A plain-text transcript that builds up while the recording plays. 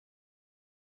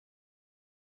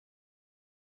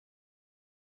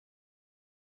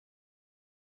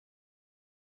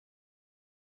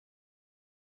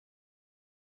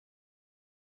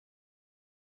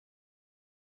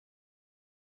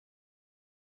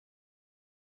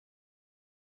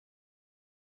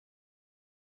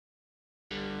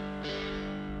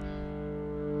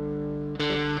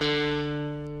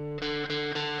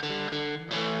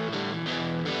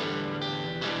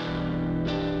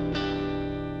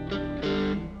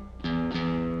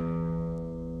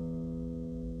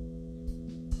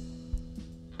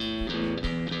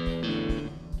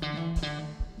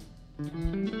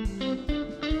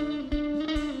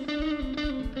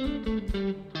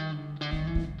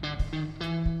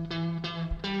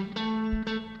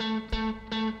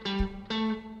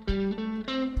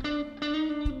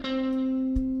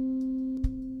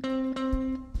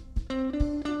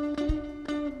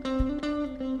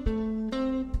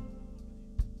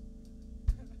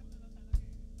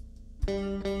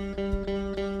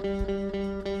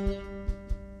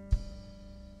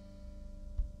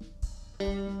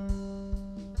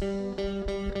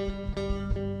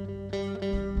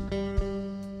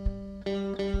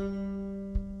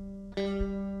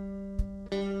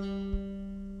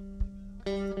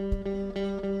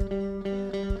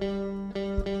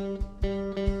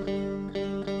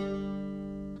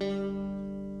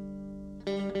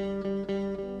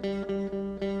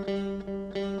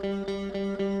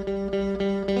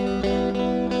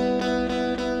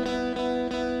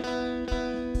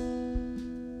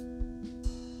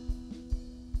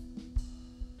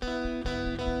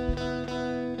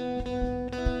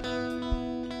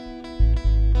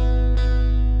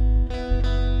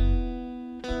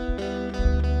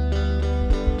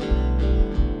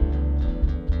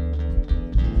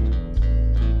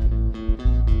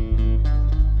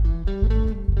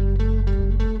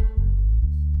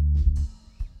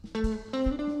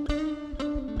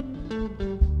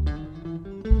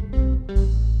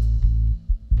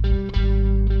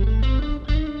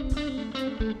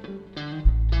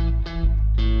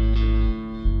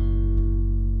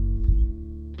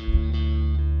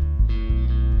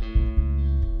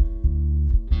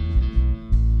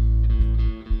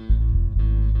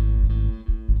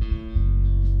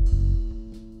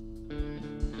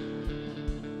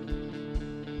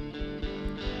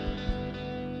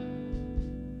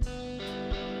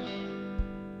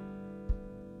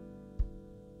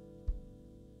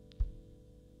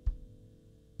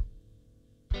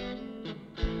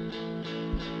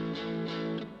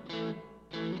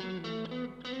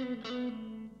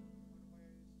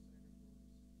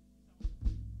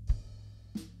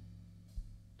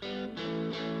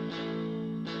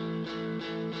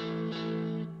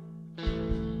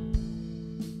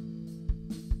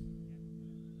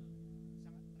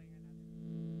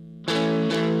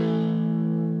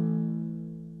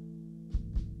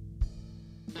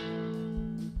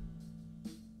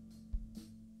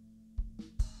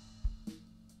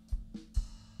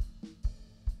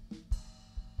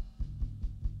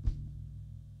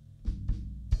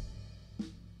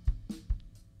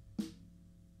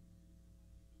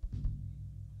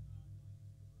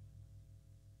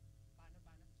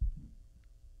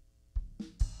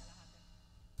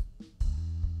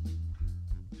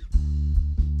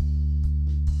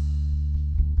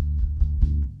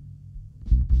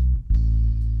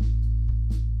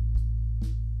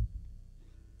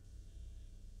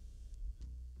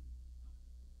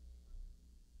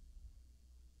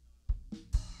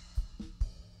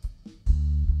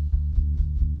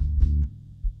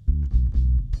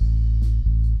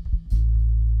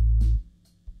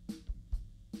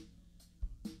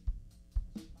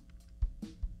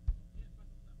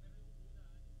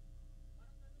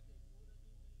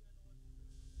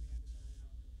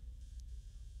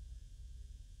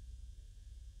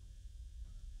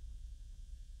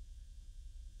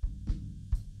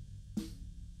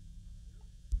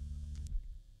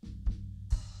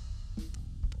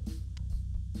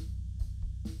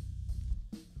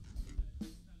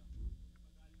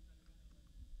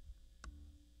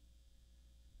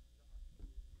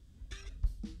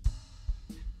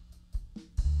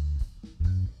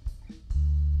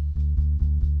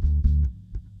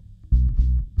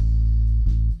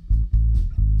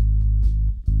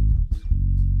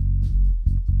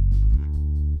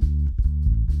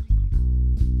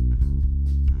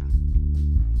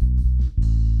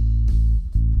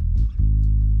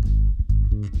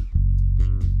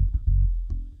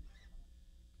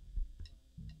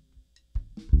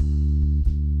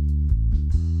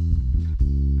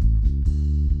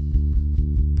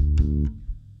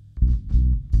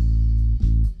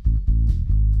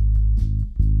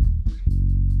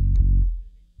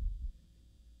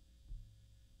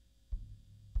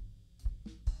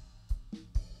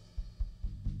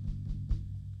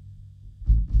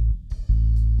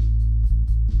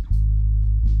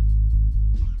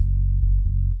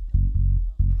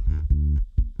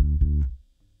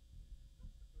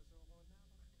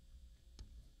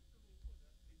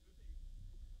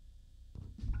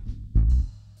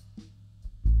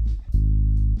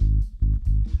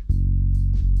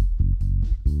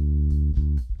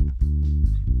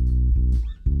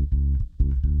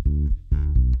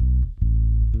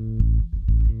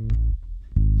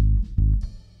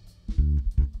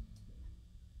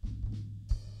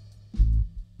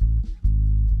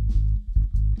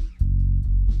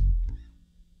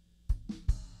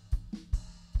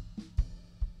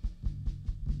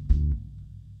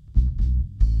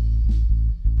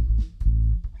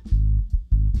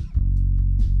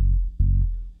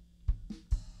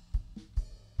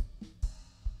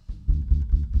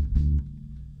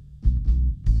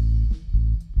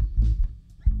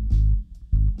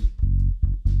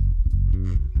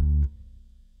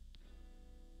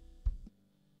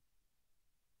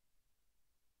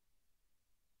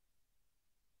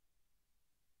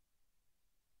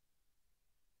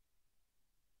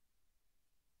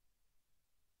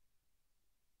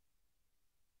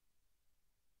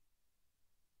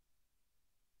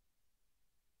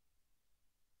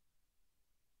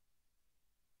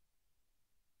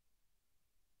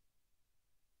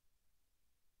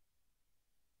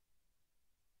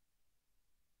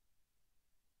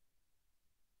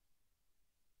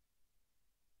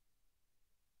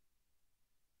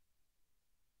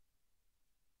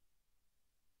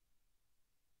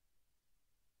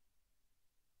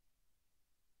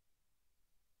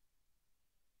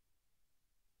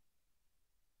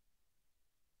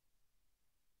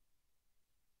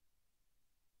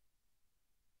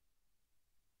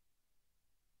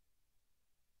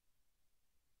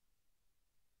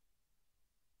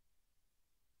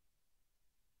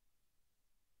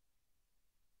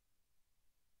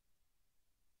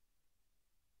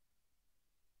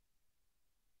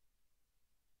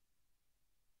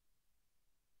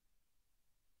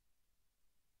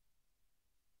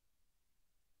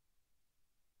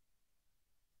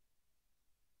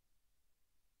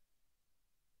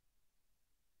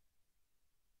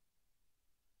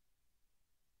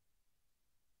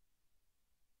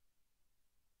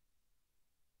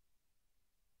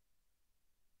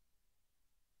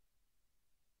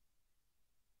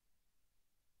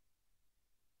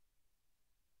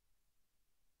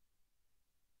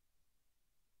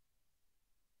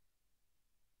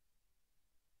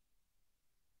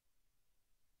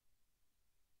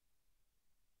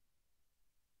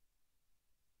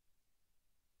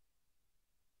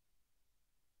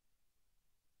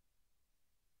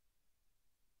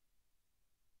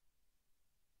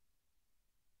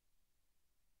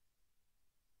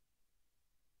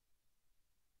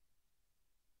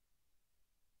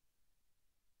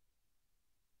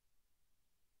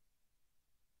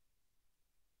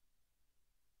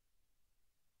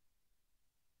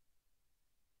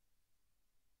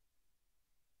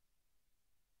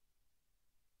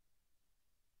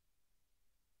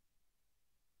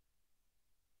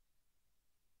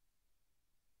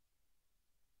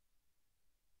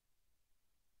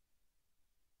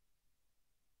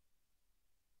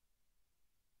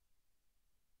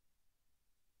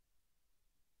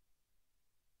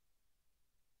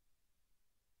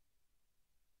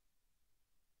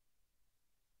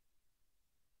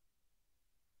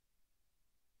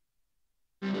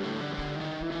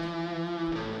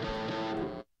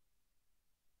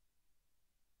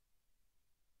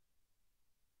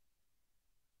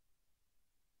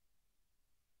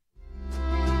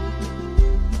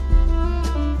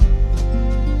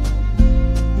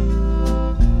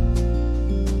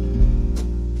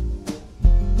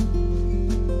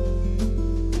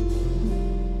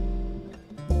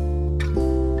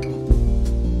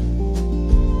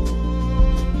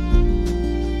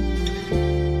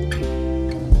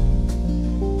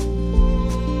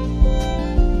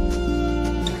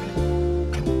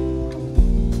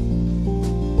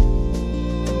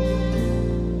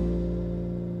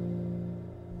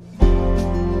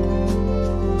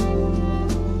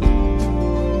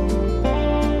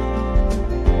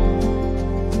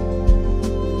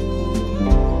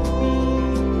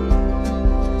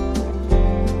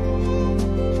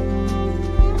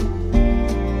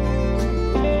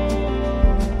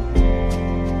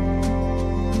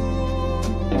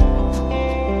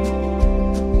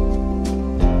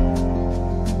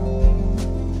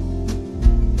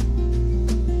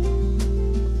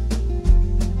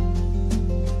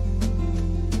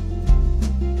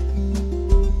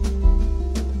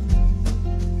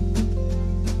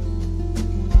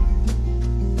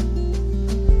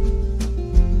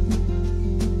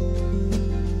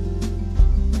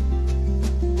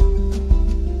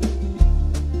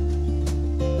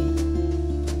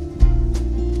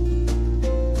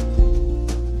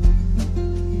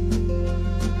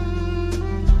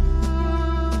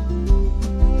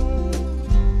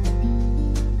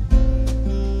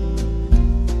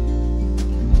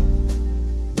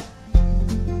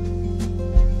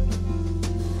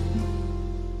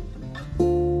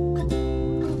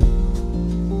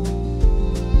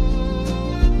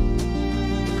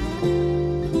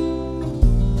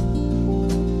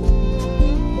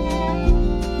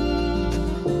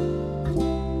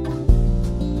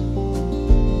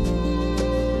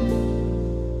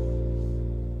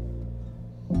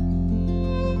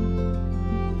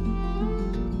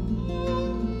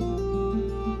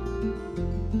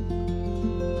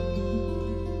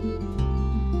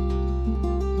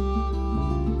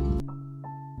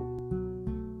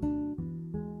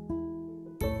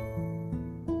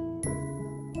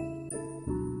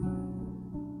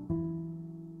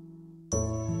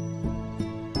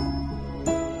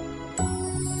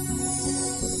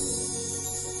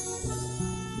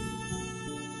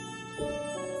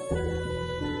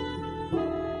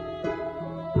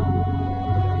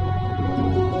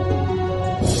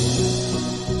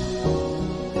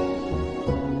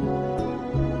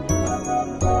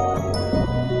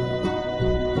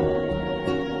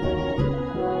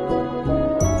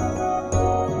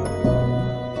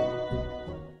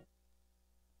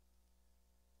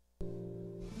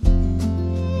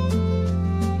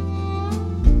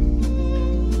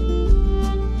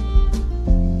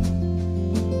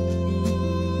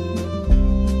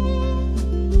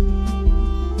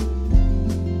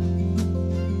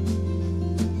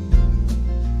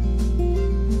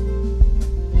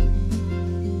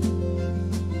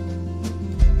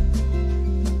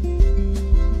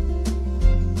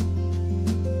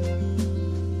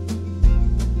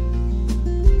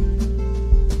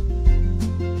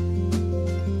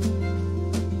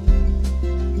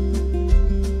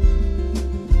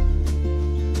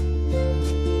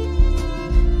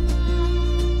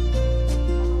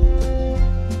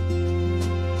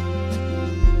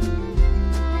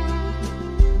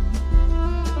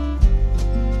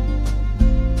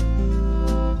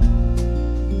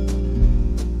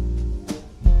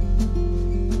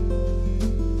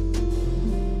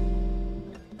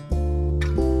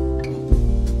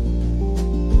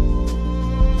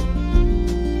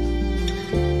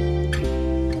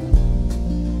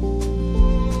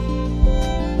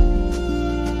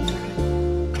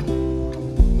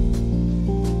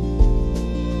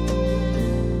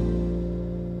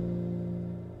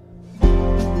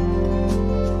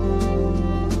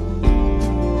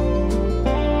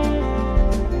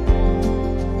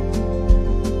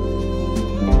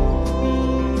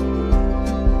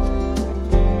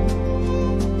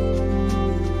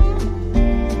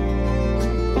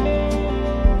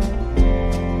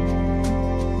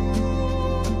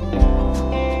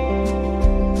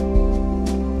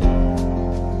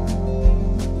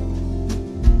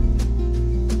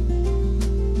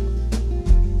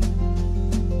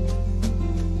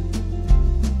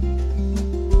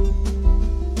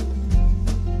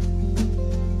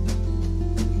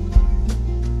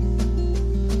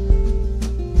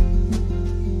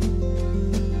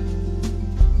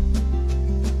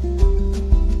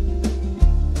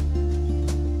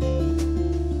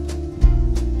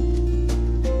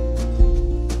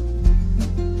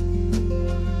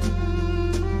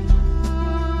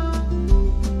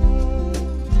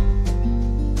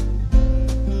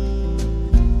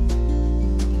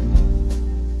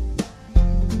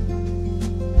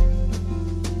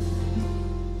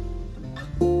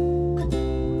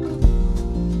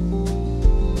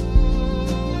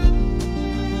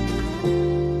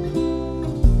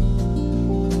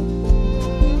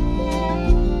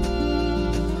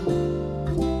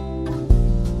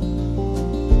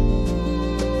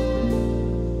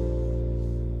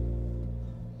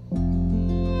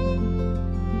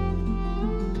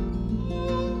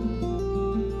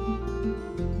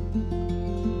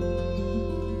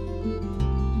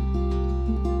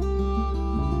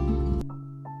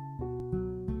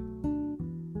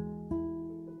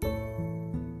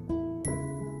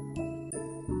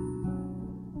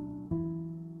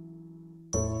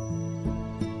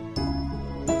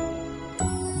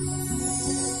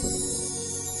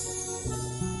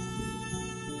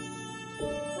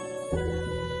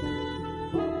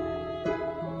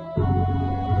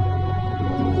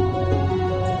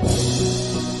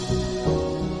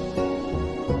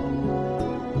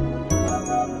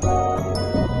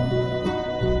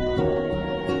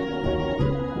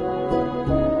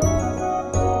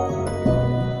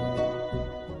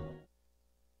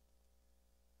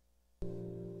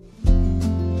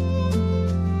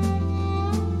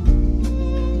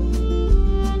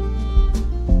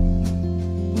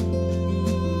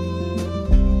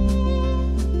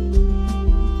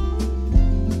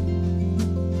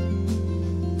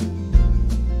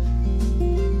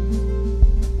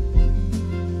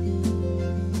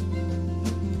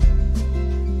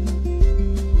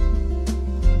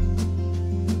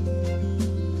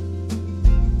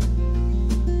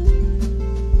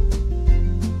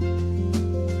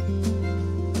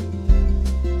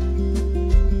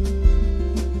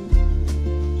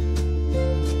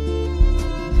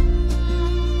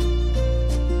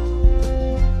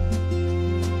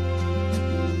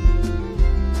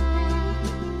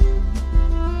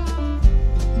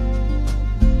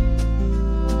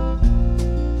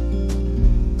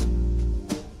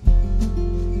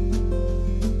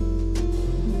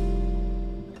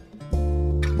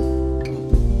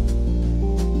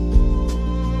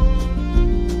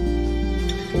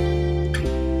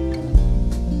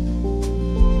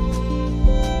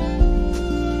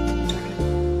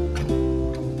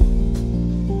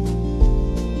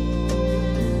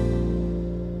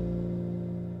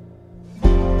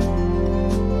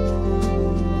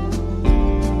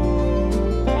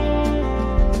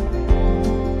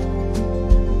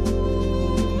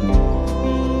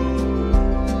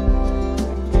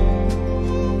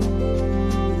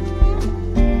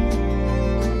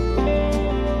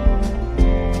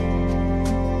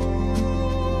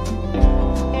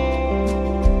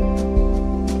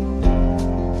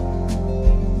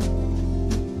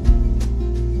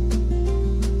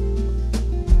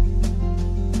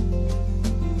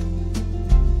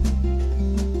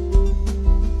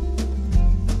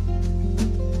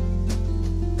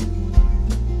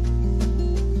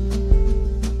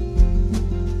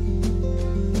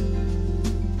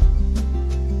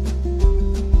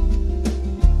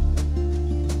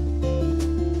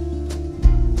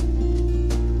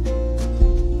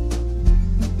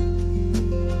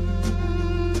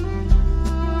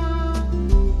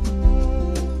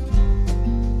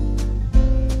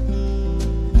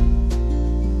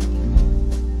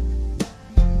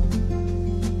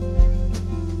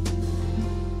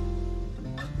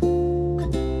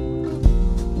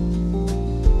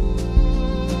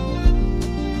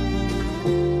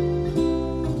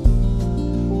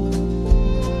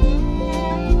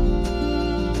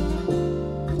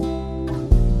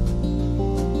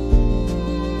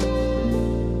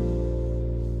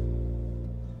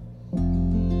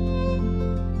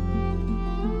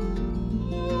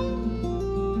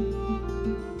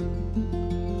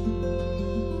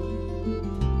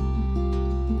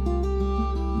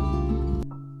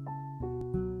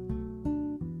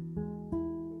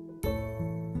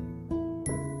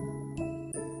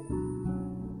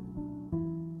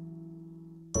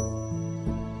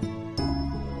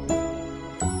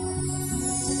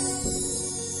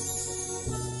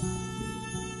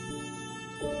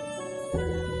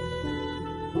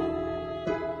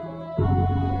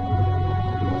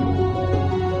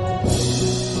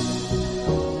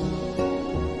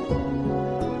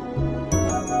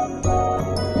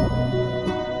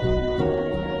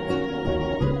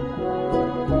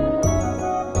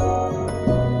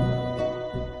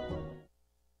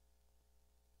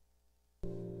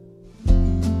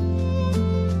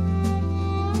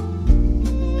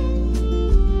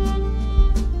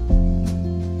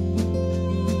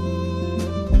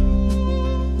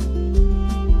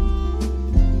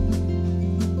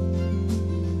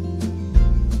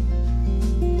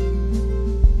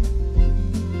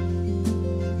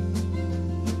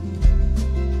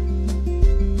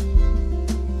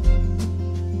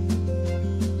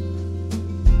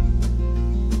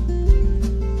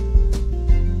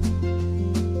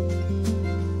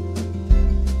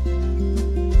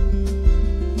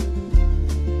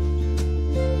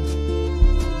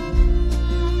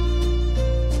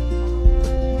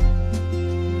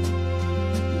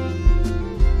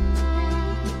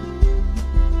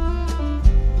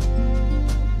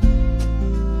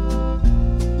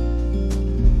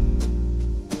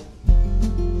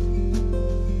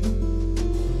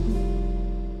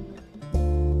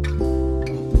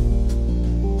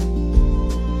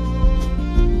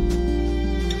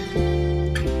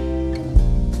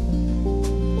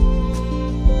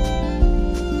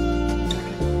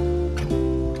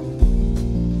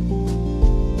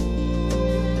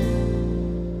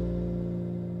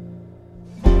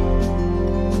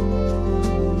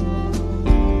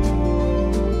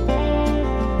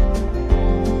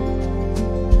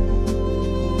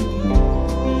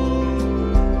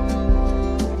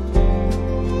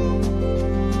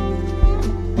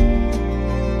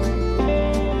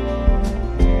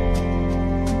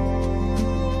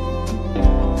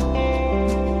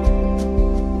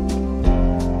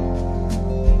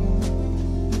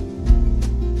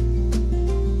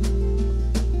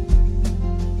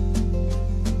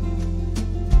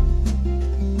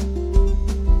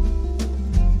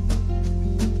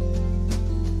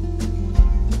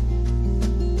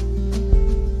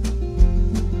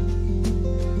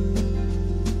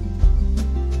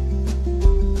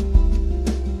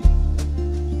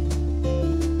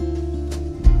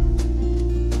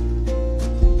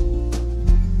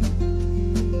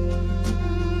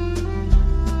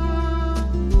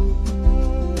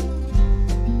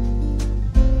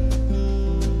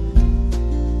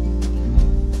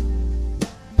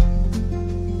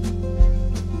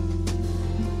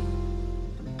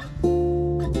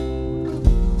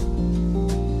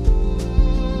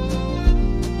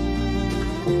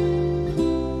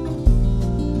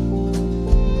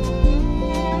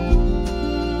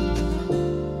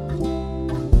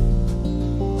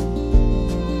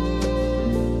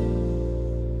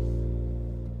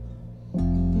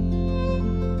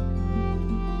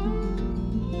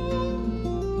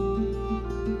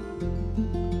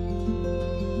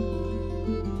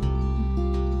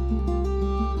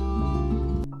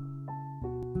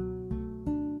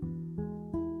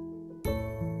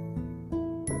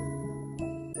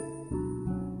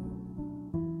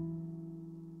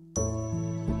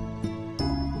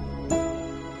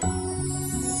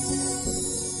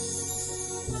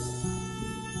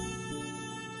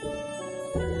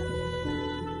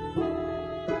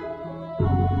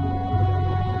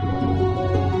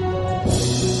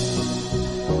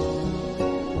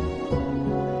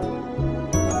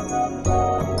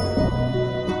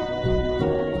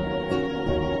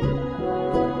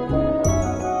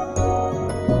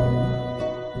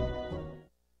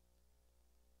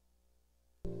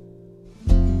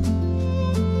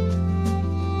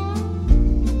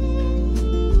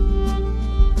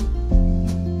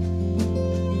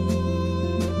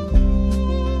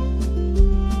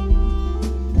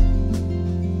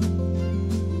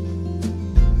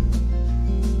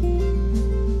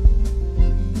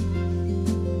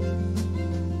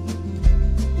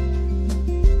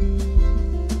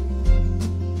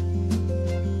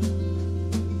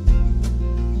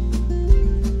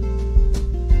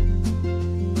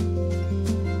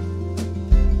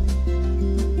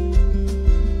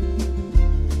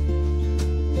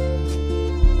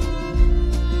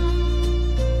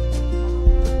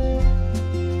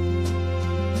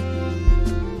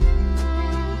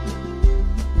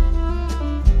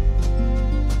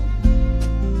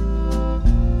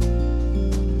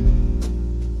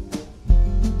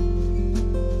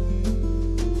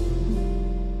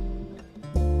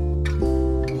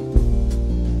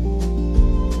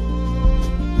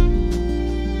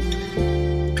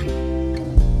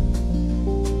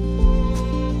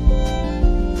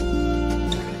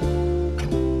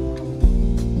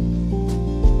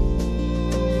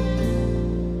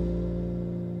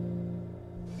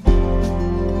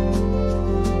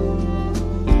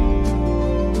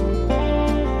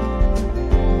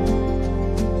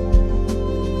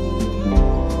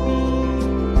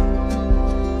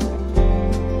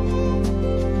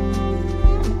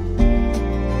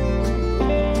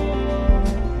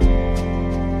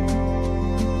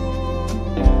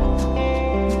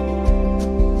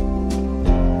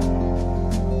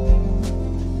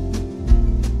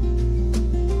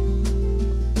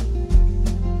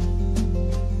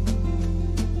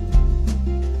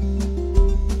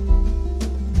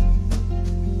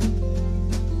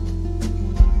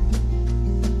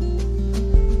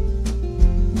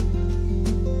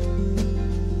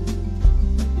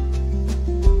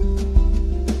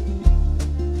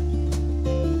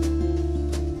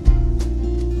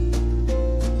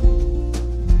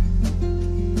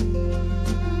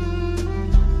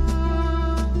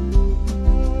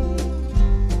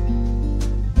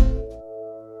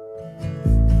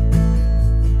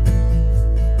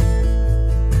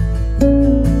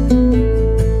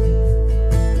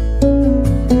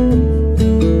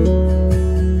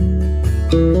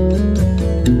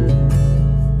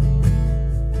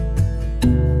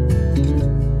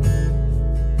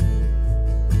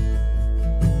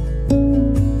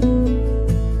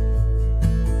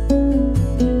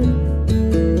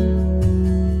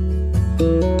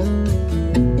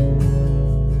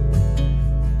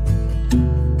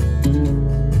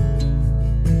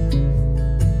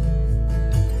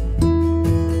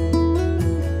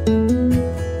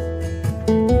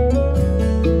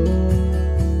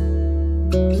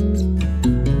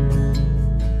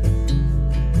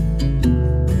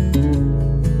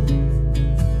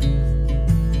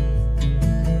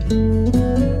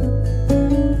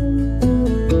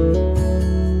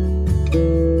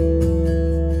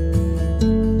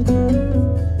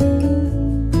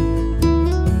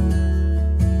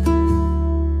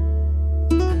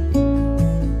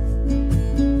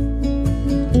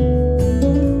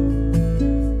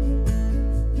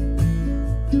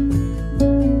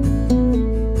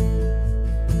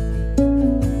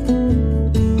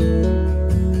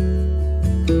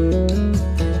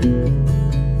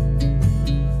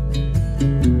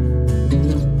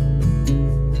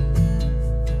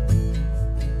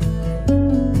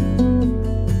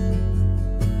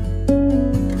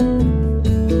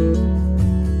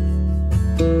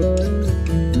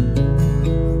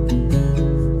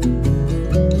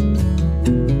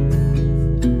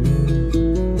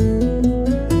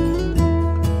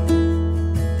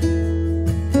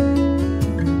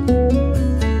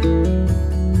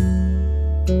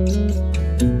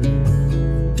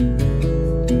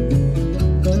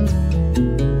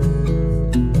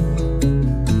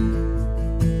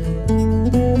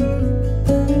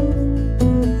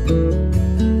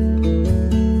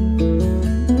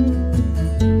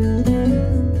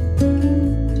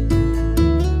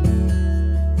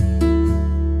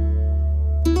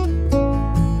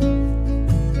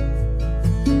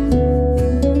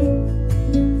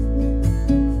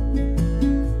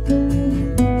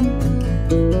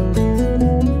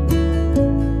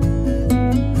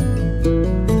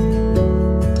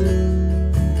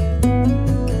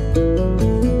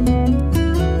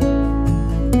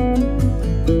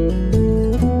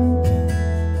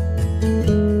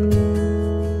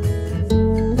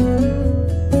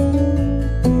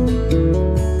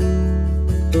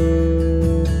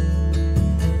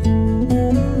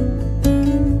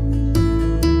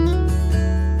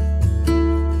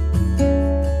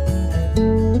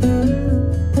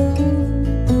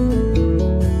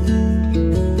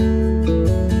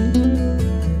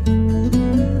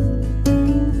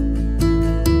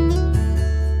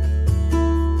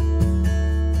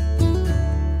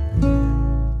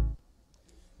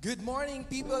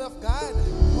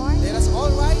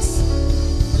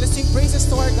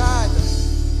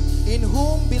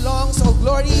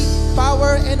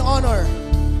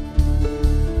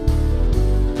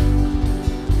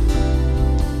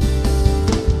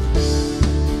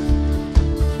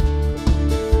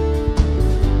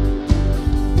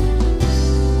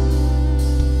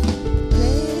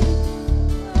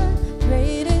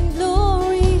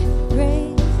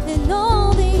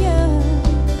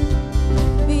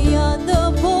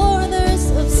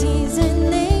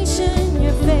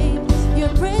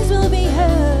Praise will be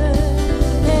heard.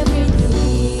 Every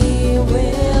knee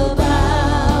will bow.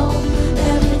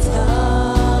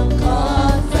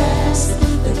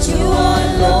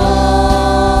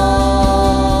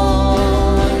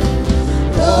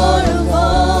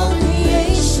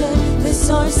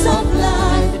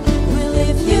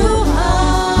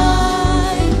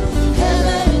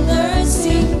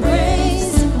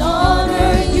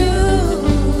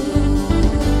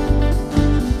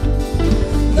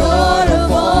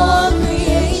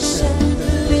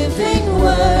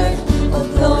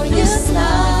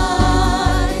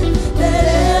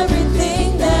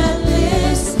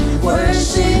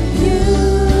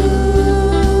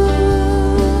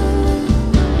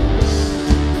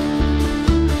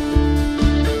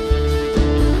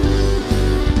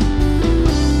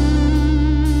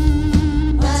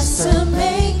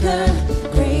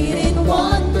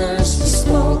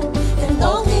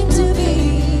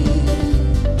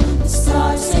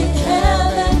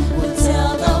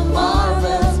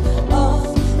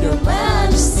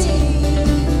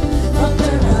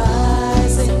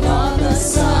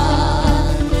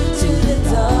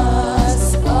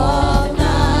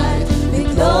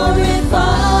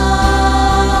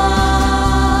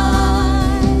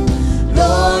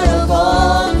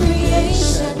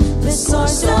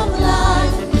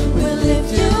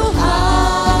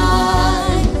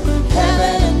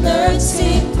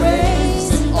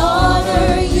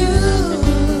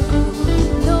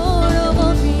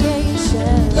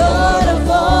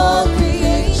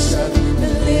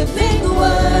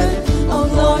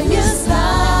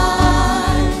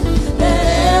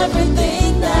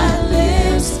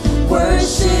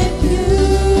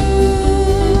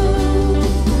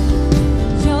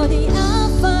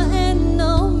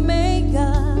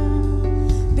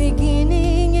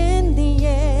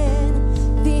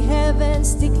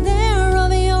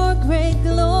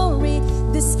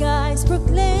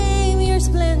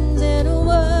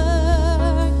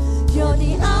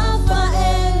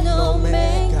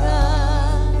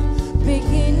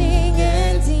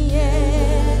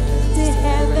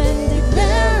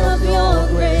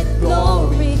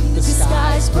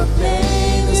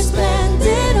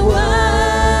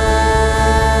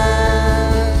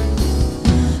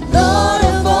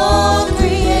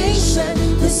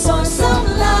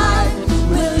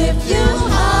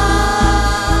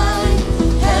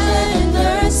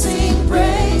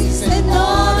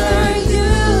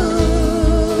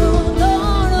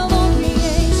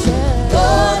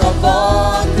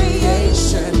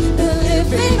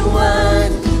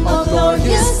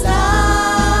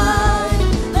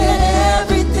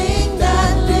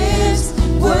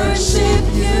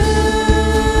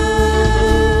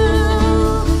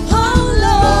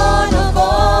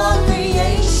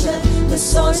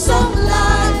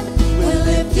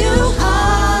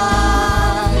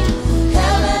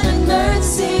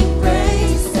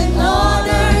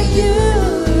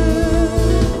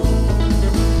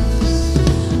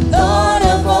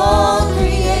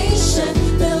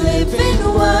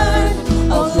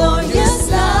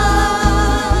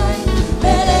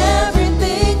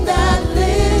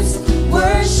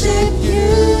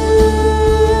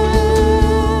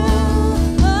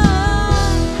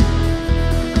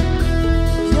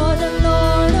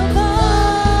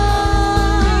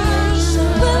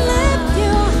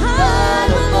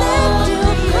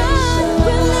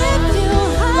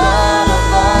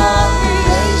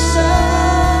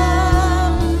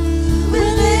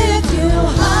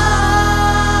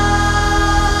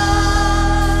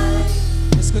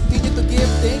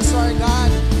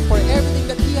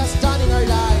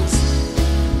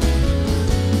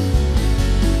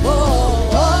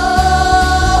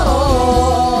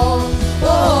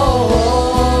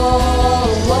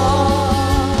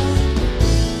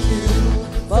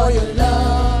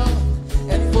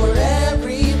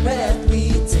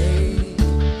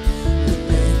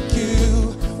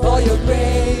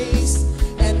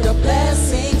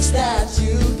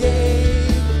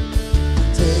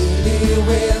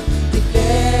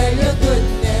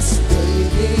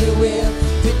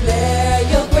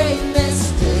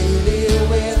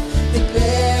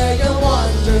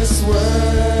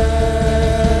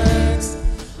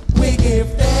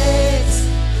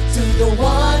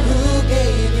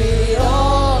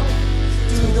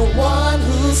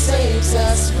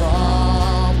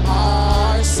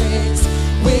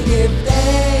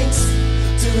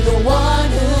 the one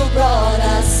who brought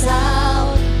us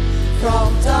out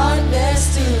from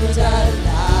darkness to the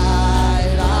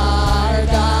light, our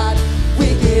God, we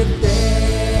give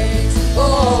thanks. Oh,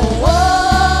 oh,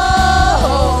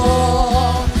 oh,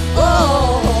 oh,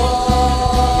 oh,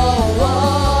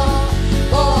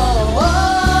 oh, oh,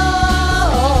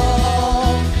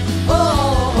 oh,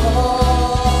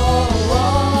 oh.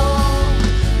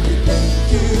 We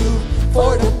thank you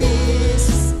for the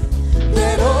peace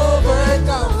that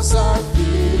overcomes our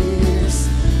fears.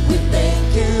 We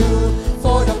thank you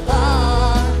for the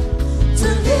power to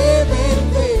live in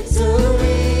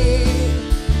victory.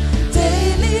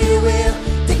 Daily we'll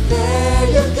declare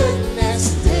your goodness.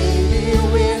 Daily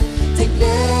we'll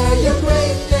declare your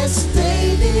greatness.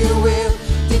 Daily we'll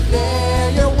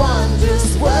declare your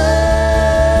wondrous words.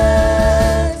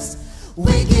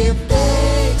 We give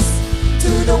thanks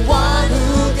to the one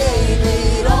who gave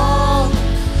it all,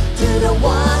 to the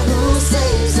one who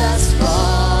saves us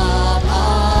from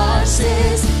our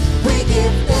sins. We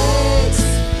give thanks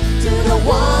to the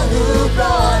one who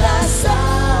brought us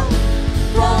out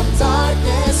from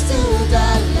darkness to the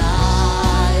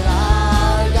light,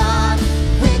 our God,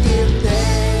 we give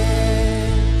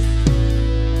thanks.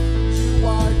 You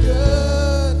are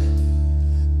good,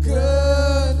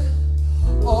 good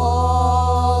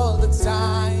all the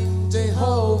time.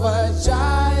 Jehovah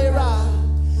Jireh,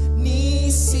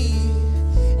 Nisi,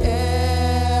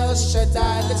 El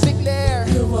Shaddai. Let's declare,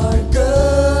 you are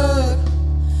good,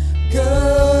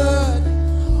 good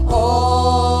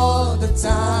all the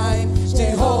time.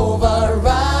 Jehovah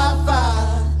Rapha,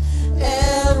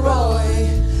 El Roy,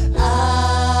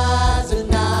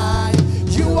 Adonai.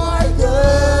 You are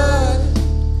good,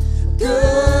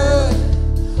 good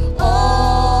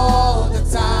all the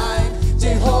time.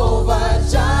 Jehovah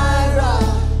Jireh,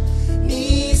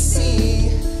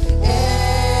 Nisi,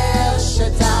 El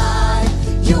Shaddai.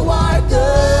 You are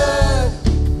good,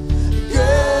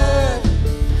 good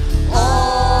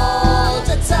all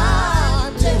the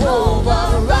time.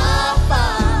 Jehovah Rapha,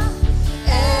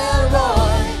 El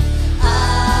Roy,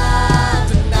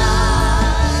 Adonai.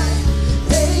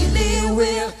 Daily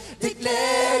we'll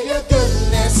declare your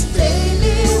goodness.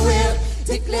 Daily we'll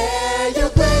declare your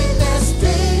greatness.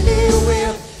 Daily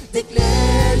we'll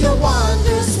declare your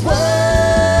wondrous words.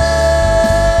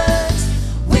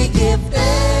 We give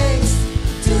thanks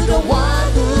to the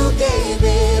one who gave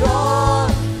it all,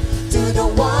 to the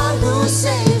one who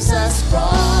saves us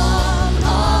from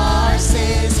our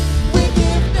sins. We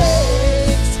give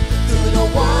thanks to the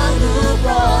one who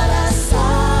brought us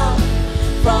out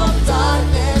from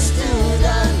darkness to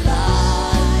the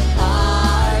light,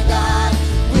 our God.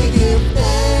 We give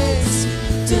thanks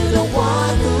to the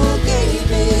one who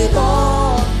gave it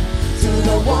all, to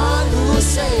the one who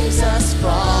saves us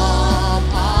from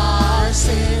our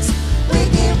sins. We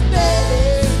give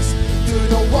thanks to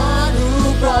the one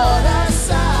who brought us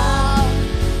out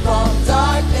from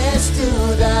darkness to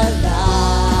the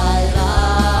light,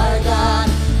 our God.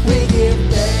 We give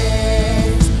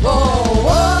thanks. Oh,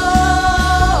 oh,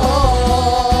 oh,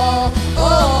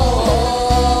 oh,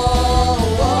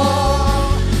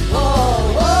 oh, oh,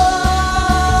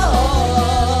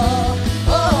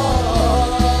 oh,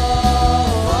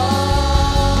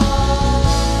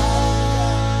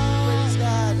 praise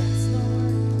God.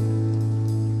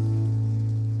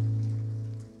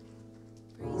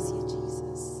 Praise you,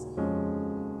 Jesus.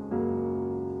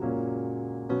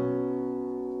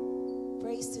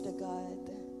 Praise to the God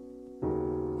who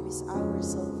is our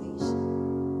salvation.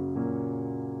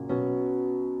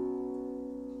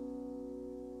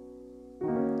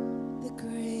 The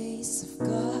grace of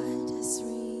God has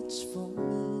reached for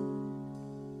me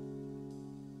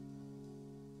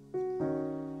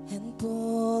and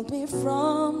pulled me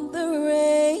from the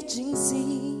raging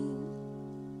sea.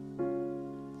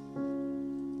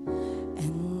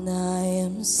 And I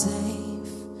am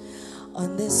safe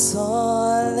on this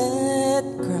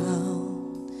solid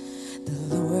ground.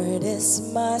 The Lord is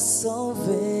my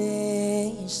salvation.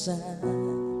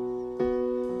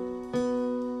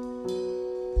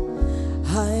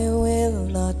 I will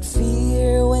not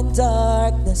fear when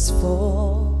darkness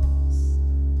falls.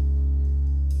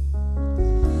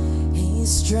 His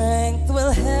strength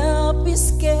will help me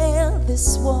scale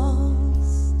these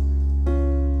walls.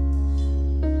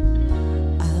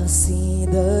 I'll see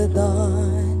the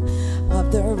dawn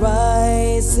of the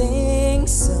rising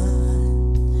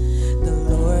sun. The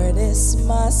Lord is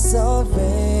my salvation.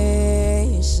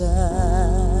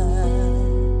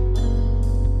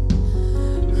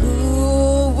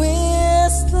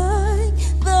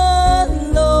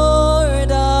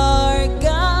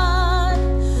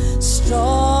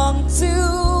 Strong to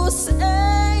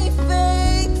save,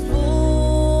 faithful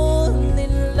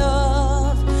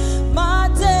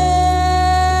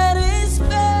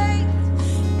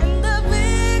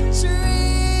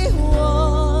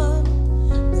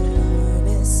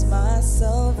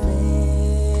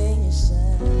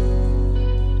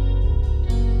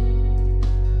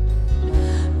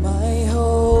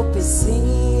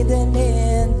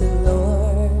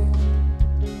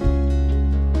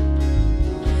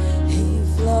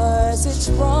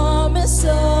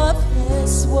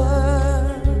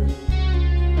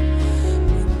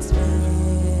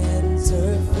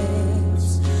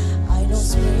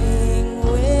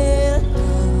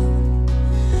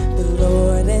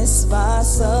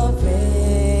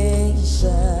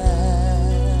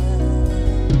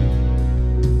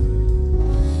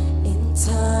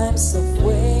times of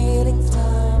waiting,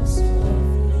 times of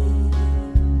waiting.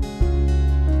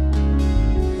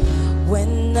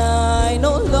 When I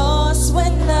know lost,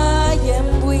 when I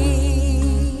am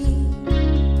weak,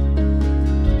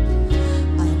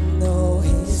 I know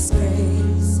His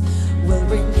grace will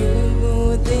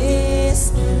renew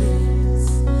this grace.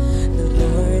 The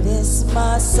Lord is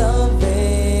my salvation.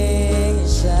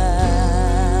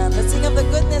 Let's sing of the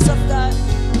goodness of God.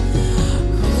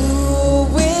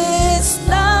 Who is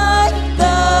like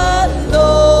the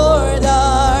Lord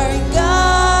our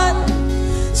God,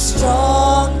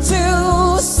 strong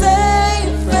to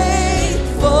save,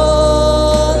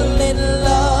 faithful in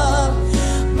love.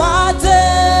 My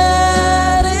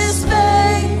debt is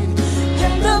paid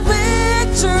and the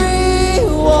victory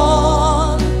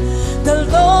won. The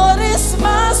Lord is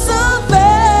my salvation.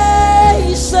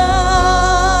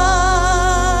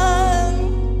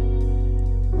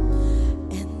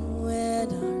 And when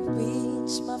I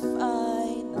reach my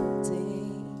final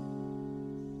day,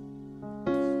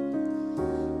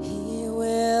 He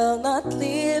will not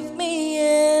leave me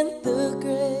in the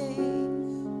grave,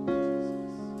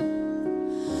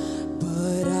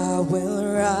 but I will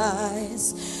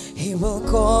rise. He will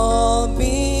call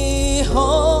me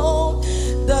home.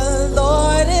 The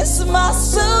Lord is my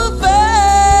salvation.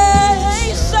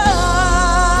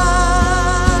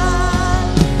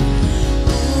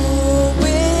 Who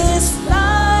is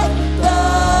like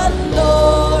the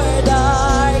Lord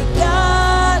our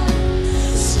God,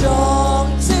 strong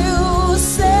to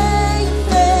save,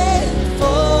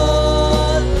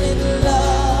 faithful in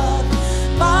love.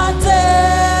 My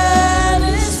debt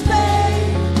is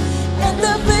paid and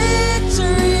the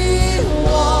victory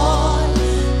won.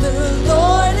 The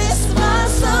Lord is my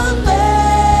salvation.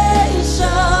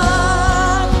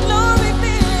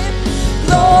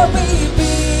 Glory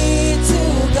be to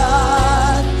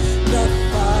God the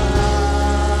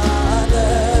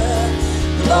Father.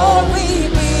 Glory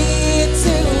be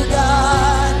to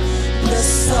God the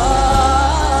Son.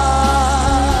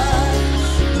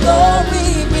 Glory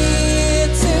be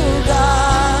to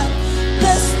God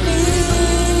the Spirit.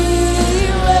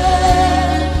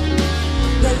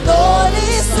 The Lord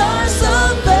is our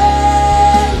salvation.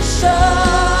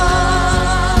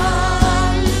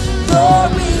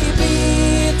 Glory be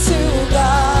to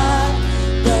God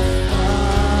the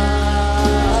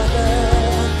Father.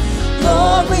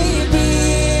 Glory be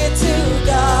to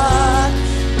God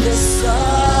the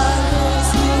Son, who is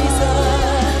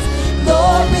Jesus.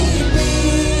 Glory be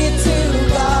to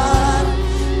God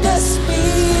the Spirit.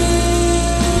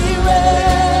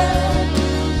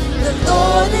 The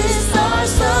Lord is our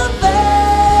salvation.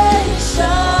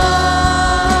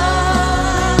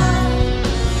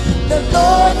 The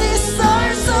Lord is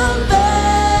our salvation.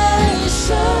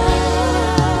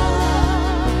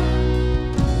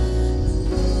 The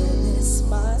Lord is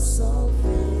my salvation.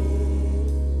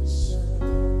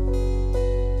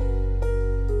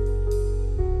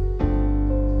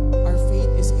 Our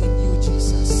faith is in you,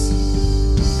 Jesus.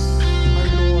 Our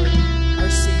Lord, our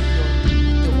Savior,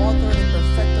 the author and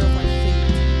perfecter of our faith,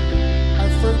 our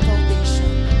firm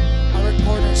foundation, our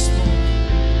cornerstone.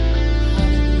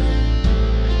 Hallelujah.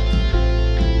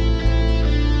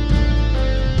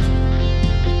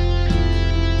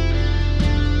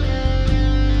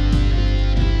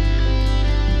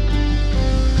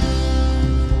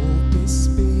 Hope is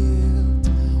built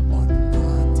on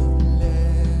nothing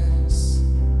less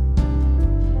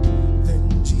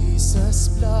than Jesus'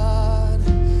 blood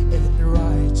and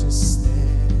righteousness.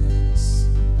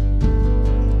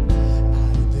 I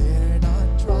dare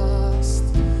not trust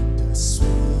the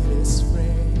sweetest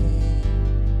frame,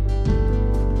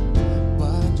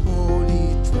 but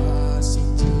wholly trust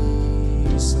in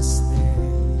Jesus'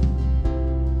 name.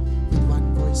 With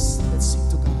one voice, let's sing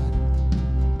to God.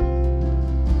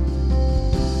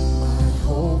 My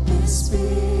hope is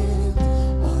built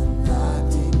on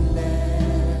nothing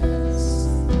less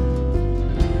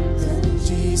than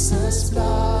Jesus'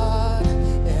 blood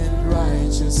and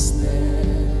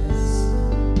righteousness.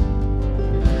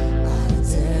 I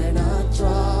dare not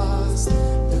trust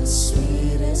the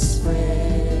sweetest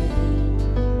frame,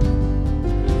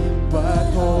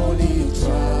 but wholly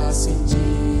trust in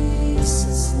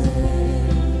Jesus'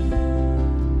 name.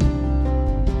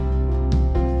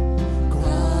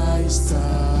 Christ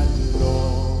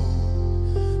alone,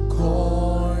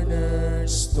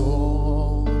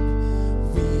 cornerstone,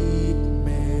 weak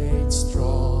made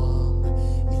strong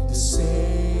in the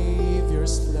Savior.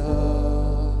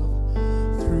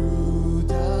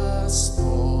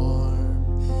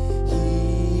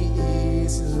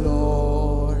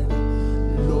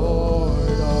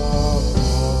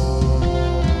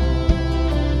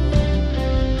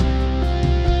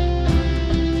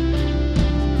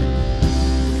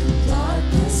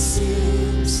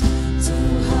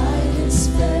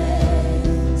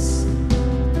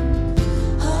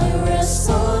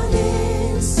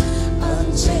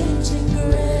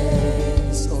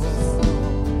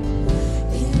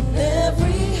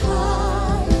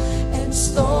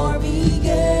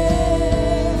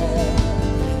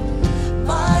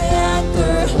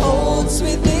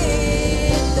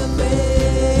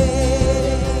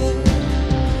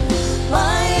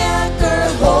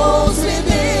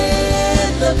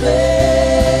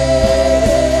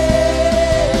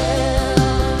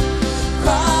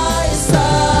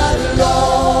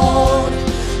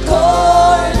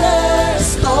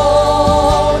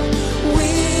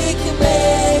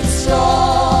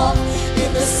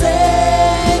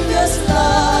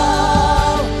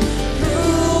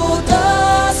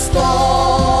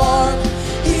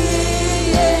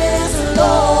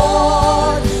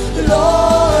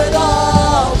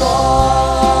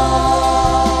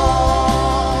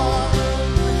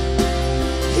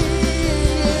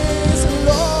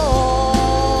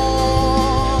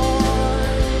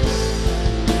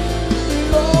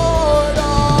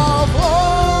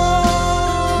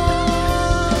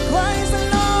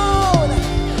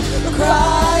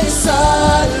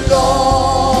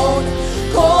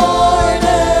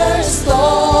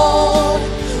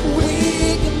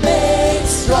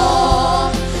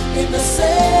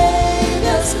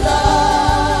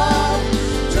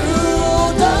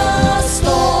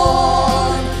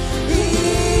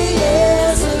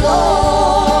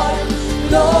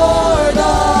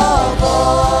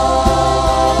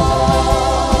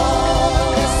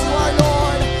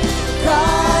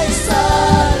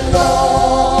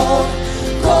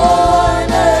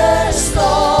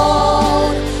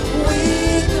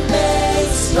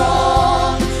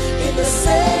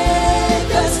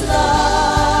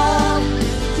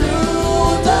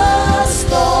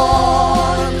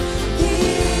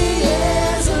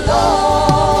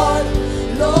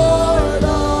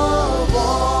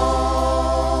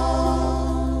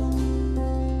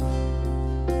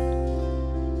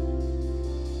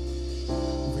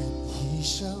 He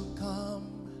shall come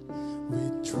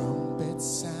with trumpet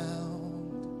sound.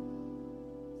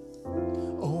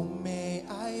 Oh, may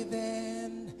I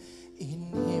then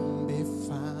in him be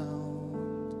found,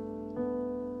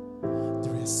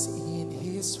 dressed in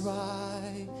his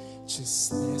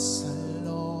righteousness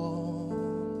alone,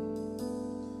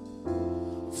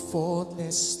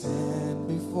 faultless stand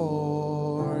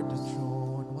before the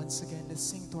throne. Once again, let's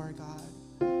sing to our God.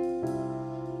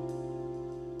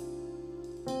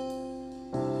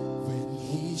 When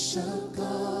he shall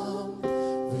come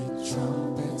with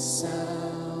trumpet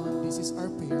sound, this is our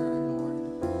prayer, our Lord.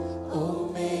 Oh,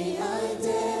 may I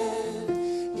then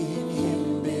in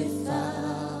him be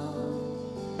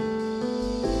found,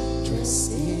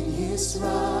 dressed in his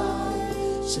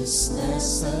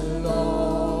righteousness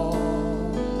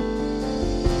alone,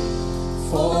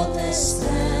 faultless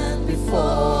stand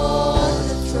before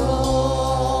the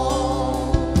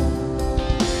throne,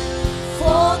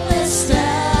 faultless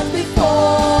stand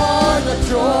before the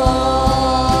throne.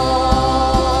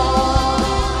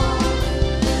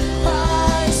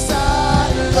 Christ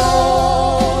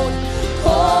alone,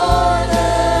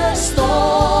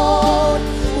 cornerstone,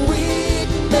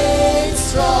 weak made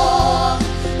strong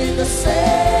in the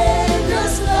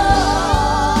Savior's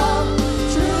love.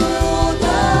 Through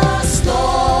the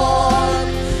storm,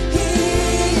 He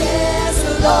is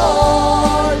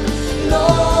Lord,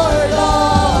 Lord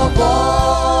of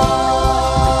all.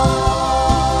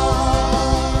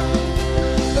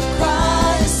 The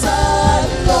Christ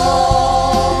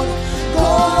alone,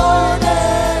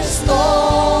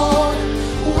 cornerstone,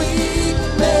 weak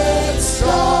made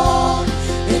strong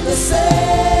in the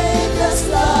Savior's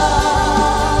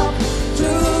love.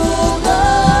 Through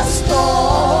the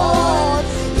storm,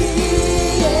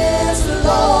 He is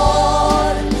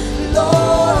Lord,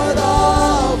 Lord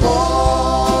of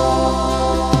all.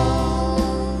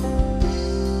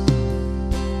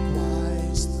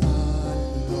 Christ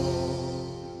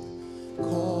alone,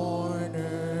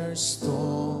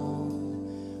 cornerstone,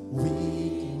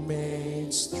 weak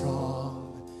made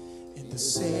strong in the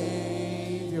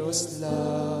Savior's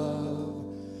love.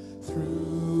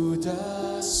 Through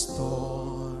the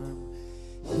storm,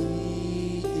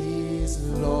 He is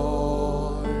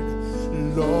Lord,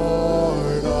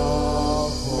 Lord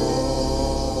of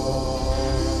all.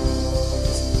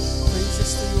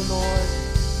 Praises to you, Lord.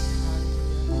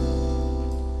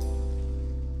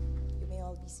 You may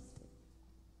all be seated.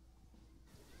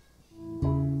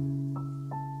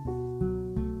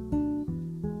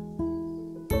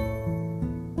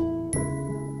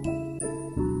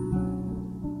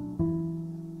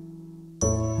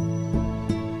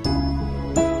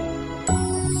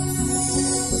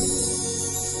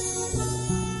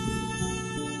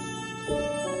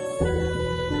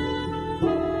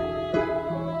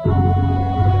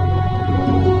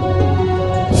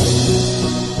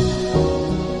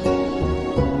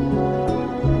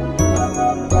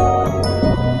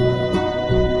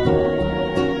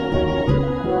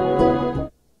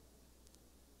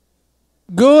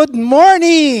 Good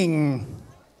morning!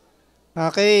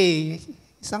 Okay,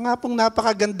 isa nga pong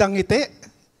napakagandang ngiti.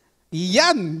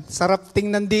 Yan, sarap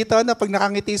tingnan dito na pag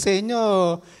nakangiti sa inyo,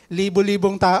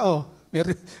 libo-libong tao.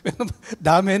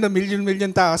 Dami na,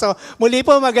 milyon-milyon tao. So, muli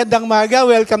po, magandang maga.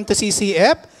 Welcome to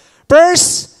CCF.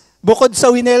 First, bukod sa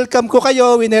winelcome ko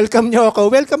kayo, winelcome nyo ako,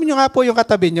 welcome nyo nga po yung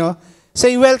katabi nyo.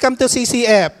 Say, welcome to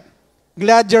CCF.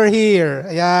 Glad you're here.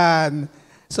 Ayan.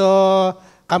 So,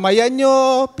 kamayan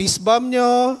nyo, peace bomb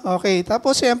nyo. Okay,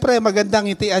 tapos siyempre, magandang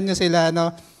ngitian nyo sila.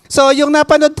 No? So, yung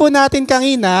napanood po natin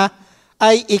kanina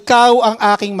ay Ikaw ang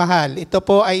Aking Mahal. Ito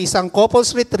po ay isang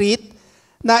couples retreat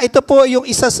na ito po yung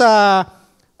isa sa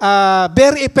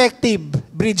very effective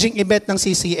bridging event ng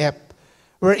CCF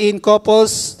wherein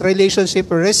couples relationship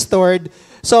were restored.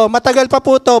 So, matagal pa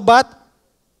po to, but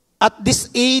at this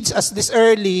age, as this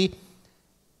early,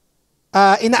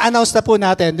 ina-announce na po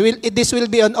natin. This will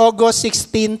be on August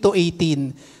 16 to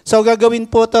 18. So gagawin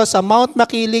po to sa Mount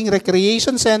Makiling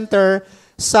Recreation Center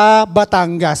sa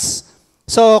Batangas.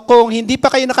 So kung hindi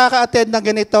pa kayo nakaka-attend ng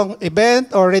ganitong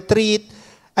event or retreat,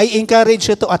 I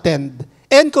encourage you to attend.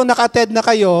 And kung naka-attend na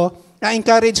kayo,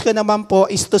 na-encourage ko naman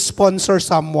po is to sponsor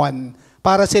someone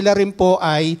para sila rin po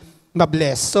ay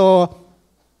mabless. So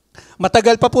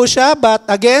matagal pa po siya, but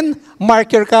again,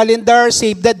 mark your calendar,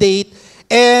 save the date.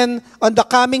 And on the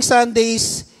coming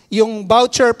Sundays, yung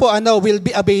voucher po will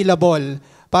be available.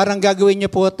 Parang gagawin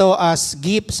niyo po to as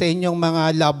gift sa inyong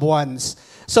mga loved ones.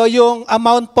 So yung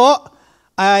amount po,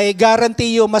 ay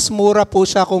guarantee you mas mura po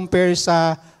siya compare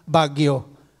sa Baguio.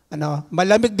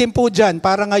 Malamig din po dyan,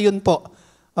 para ngayon po.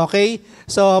 Okay?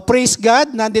 So praise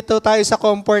God, nandito tayo sa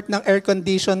comfort ng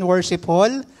air-conditioned worship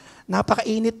hall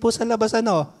Napakainit po sa labas,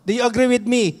 ano? Do you agree with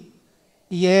me?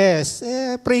 Yes.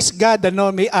 Praise God,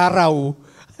 ano? May araw.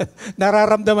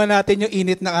 Nararamdaman natin yung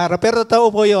init ng araw. Pero totoo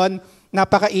po yun,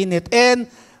 napakainit. And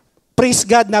praise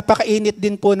God, napakainit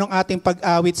din po ng ating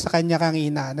pag-awit sa Kanya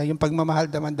kanina, na yung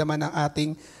pagmamahal daman-daman ng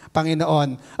ating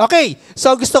Panginoon. Okay,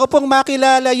 so gusto ko pong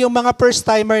makilala yung mga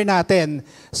first-timer natin.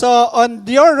 So on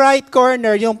your right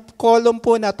corner, yung column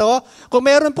po na to, kung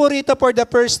meron po rito for the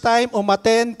first time,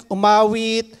 umattend,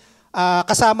 umawit,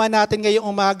 kasama natin ngayong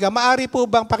umaga, maari po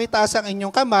bang pakitaas ang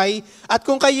inyong kamay? At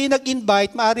kung kayo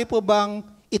nag-invite, maari po bang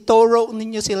ito-row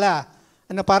ninyo sila?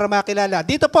 Ano, para makilala.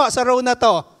 Dito po, sa row na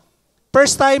to,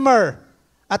 first-timer,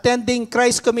 attending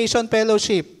Christ Commission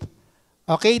Fellowship.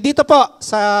 Okay, dito po,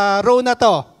 sa row na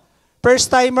to,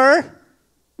 first-timer,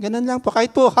 ganun lang po,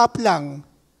 kahit po half lang.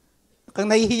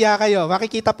 Kung nahihiya kayo,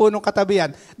 makikita po nung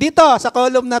katabihan. Dito, sa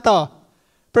column na to,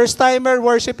 first-timer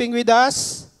worshiping with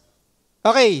us.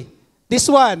 Okay, this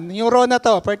one, yung row na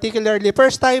to, particularly,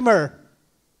 first-timer.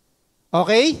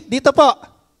 Okay, dito po,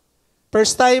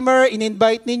 first-timer,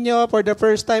 in-invite ninyo for the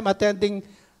first time attending.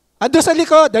 Ando sa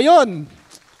likod, ayun.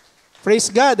 Praise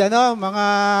God, ano, mga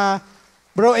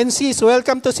bro and sis,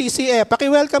 welcome to CCF.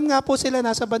 Paki-welcome nga po sila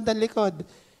nasa bandang likod.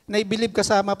 Na-believe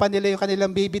kasama pa nila yung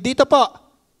kanilang baby. Dito po,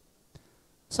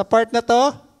 sa part na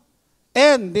to,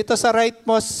 and dito sa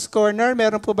rightmost corner,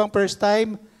 meron po bang first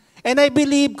time? And I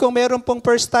believe kung meron pong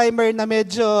first timer na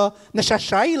medyo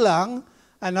nasya-shy lang,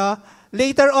 ano,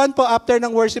 later on po after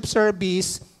ng worship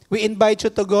service, we invite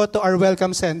you to go to our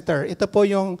welcome center. Ito po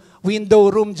yung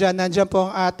window room dyan. Nandiyan po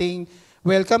ang ating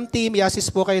welcome team. I-assist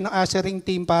po kayo ng ushering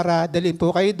team para dalhin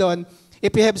po kayo doon.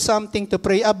 If you have something to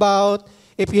pray about,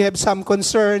 if you have some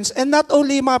concerns, and not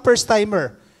only mga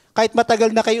first-timer, kahit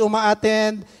matagal na kayo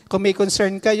uma-attend, kung may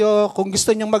concern kayo, kung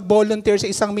gusto nyong mag-volunteer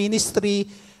sa isang ministry,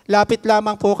 lapit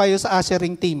lamang po kayo sa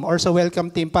ushering team or sa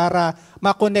welcome team para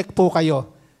ma-connect po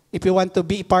kayo. If you want to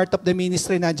be part of the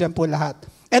ministry, nandiyan po lahat.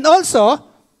 And also,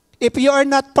 if you are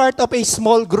not part of a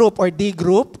small group or D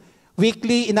group,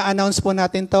 weekly, ina-announce po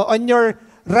natin to. On your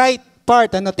right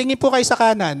part, ano, tingin po kayo sa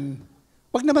kanan.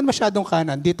 Huwag naman masyadong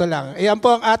kanan, dito lang. Ayan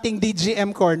po ang ating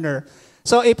DGM corner.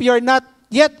 So if you're not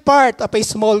yet part of a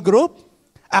small group,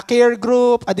 a care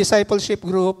group, a discipleship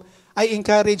group, I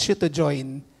encourage you to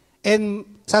join. And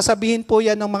sasabihin po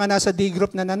yan ng mga nasa D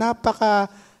group na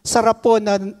napaka-sarap po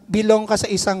na belong ka sa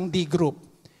isang D group.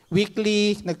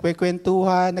 Weekly,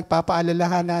 nagkwekwentuhan,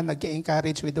 nagpapaalalahanan,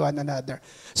 nag-encourage with one another.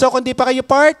 So kung di pa kayo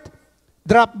part,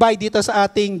 drop by dito sa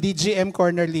ating DGM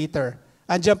corner later.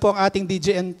 Andiyan po ang ating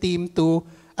DGM team to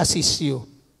assist you.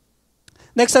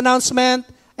 Next announcement,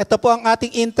 ito po ang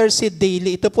ating Intercede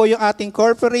Daily. Ito po yung ating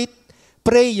corporate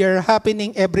prayer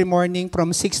happening every morning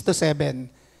from 6 to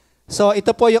 7. So ito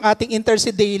po yung ating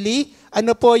Intercede Daily.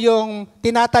 Ano po yung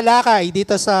tinatalakay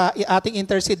dito sa ating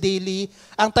Intercede Daily?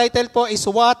 Ang title po is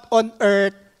What on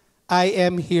Earth I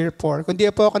Am Here For. Kung di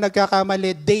po ako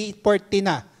nagkakamali, day 40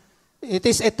 na. It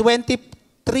is a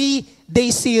 23-day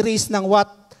series ng What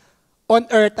on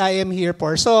Earth I Am Here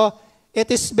For. So it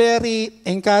is very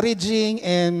encouraging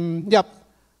and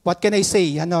what can I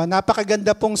say? Ano,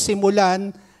 napakaganda pong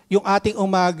simulan yung ating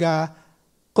umaga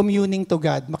communing to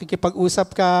God.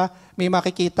 Makikipag-usap ka, may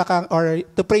makikita kang, or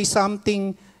to pray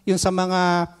something yung sa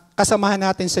mga kasamahan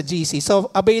natin sa GC. So,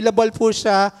 available po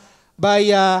siya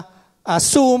via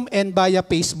Zoom and via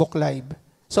Facebook Live.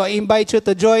 So, I invite you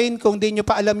to join. Kung di nyo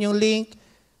pa alam yung link,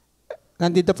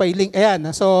 nandito pa yung link.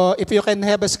 Ayan. So, if you can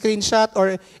have a screenshot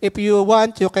or if you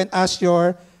want, you can ask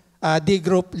your D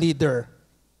group leader.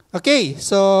 Okay.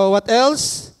 So, what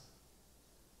else?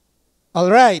 All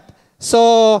right.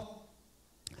 So,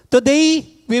 today,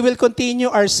 we will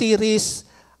continue our series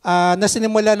na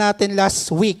sinimula natin last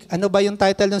week. Ano ba yung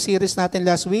title ng series natin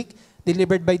last week?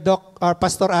 Delivered by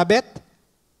Pastor Abet.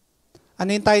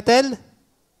 Ano yung title?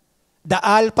 The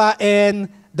Alpha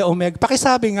and the Omega.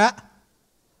 Pakisabi nga.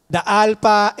 The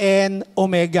Alpha and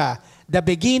Omega. The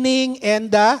beginning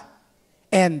and the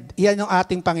end. Yan yung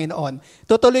ating Panginoon.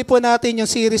 Tutuloy po natin yung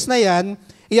series na yan.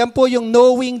 Yan po yung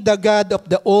Knowing the God of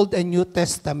the Old and New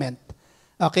Testament.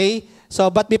 Okay? So,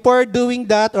 but before doing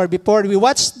that, or before we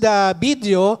watch the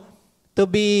video to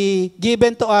be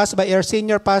given to us by our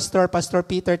senior pastor, Pastor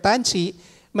Peter Tanchi,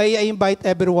 may I invite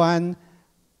everyone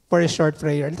for a short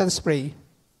prayer. Let us pray.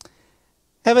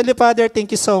 Heavenly Father,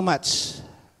 thank you so much.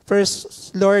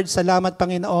 First, Lord, salamat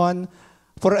Panginoon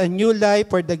for a new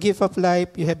life, for the gift of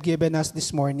life you have given us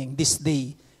this morning, this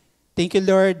day. Thank you,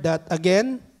 Lord, that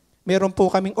again, meron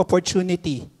po kaming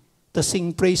opportunity to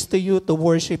sing praise to you, to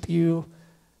worship you,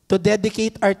 to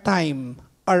dedicate our time,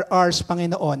 our hours,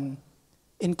 Panginoon,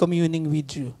 in communing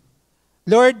with you.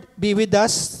 Lord, be with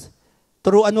us.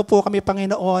 Turuan mo po kami,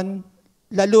 Panginoon,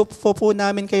 lalo po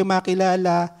namin kayo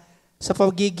makilala sa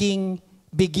pagiging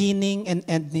beginning and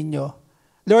end ninyo.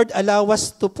 Lord, allow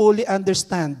us to fully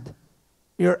understand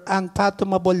your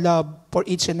unfathomable love for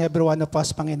each and every one of us,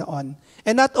 Panginoon.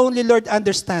 And not only, Lord,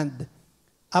 understand,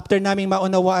 after naming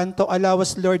maunawaan to, allow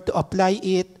us, Lord, to apply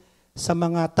it sa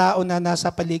mga tao na nasa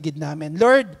paligid namin.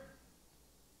 Lord,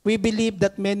 we believe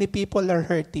that many people are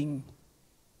hurting.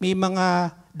 May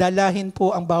mga dalahin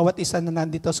po ang bawat isa na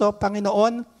nandito. So,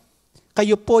 Panginoon,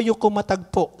 kayo po yung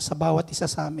kumatagpo sa bawat isa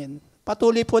sa amin.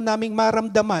 Patuloy po naming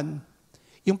maramdaman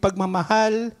yung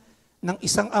pagmamahal ng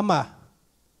isang ama,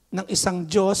 ng isang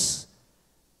Diyos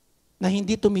na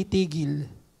hindi tumitigil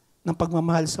ng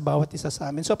pagmamahal sa bawat isa sa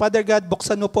amin. So, Father God,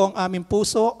 buksan mo po ang aming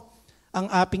puso,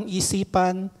 ang aming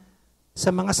isipan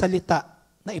sa mga salita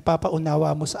na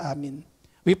ipapaunawa mo sa amin.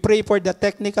 We pray for the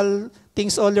technical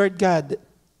things, O Lord God,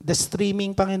 the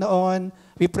streaming, Panginoon.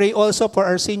 We pray also for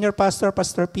our senior pastor,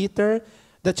 Pastor Peter,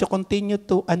 that you continue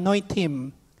to anoint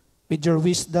him with your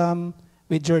wisdom,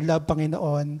 with your love,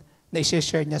 Panginoon, na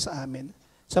i-share niya sa amin.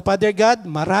 So, Father God,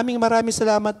 maraming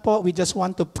salamat po. We just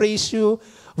want to praise you.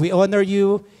 We honor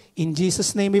you. In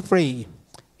Jesus' name we pray.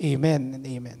 Amen and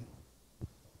amen.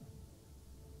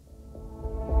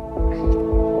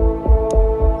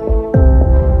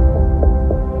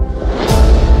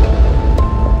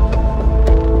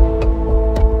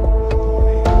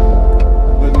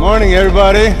 Good morning,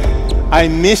 everybody.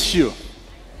 I miss you.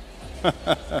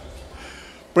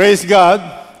 Praise God.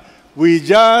 We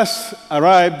just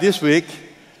arrived this week,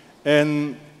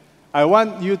 and I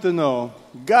want you to know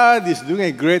God is doing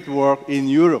a great work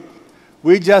in Europe.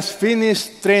 We just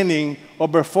finished training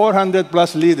over 400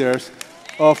 plus leaders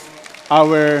of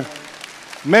our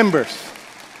members.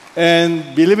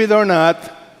 And believe it or not,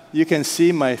 you can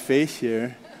see my face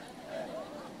here.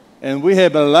 And we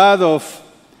have a lot of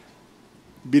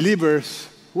believers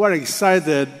who are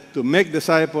excited to make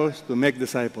disciples,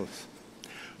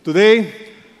 Today,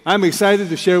 I'm excited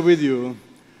to share with you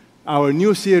our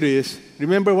new series.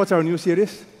 Remember what's our new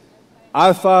series?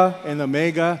 Alpha and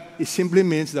Omega. It simply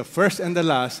means the first and the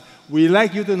last. We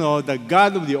like you to know the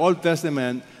God of the Old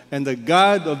Testament and the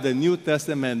God of the New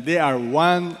Testament, they are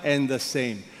one and the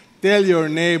same. Tell your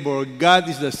neighbor, God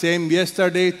is the same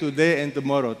yesterday, today, and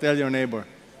tomorrow. Tell your neighbor.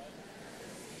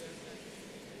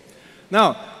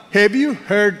 Now, have you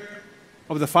heard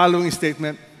of the following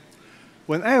statement?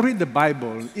 When I read the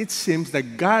Bible, it seems the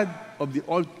God of the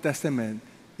Old Testament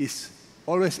is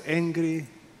always angry,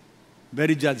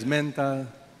 very judgmental,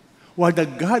 while the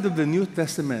God of the New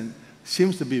Testament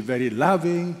seems to be very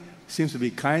loving, seems to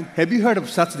be kind. Have you heard of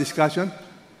such discussion?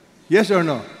 Yes or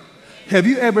no? Have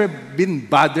you ever been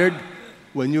bothered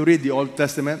when you read the Old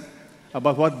Testament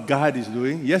about what God is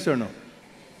doing? Yes or no?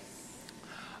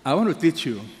 I want to teach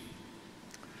you,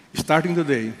 starting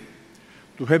today,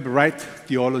 to have right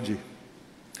theology.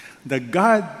 The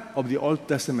God of the Old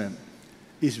Testament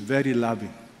is very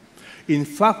loving. In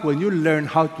fact, when you learn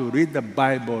how to read the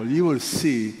Bible, you will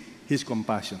see His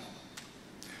compassion.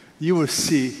 You will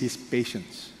see His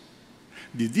patience.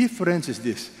 The difference is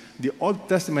this. The Old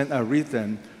Testament are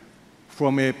written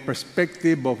from a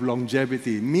perspective of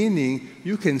longevity, meaning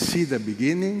you can see the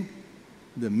beginning,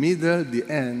 the middle, the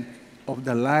end of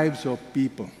the lives of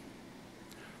people.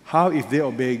 How if they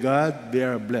obey God, they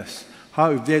are blessed. How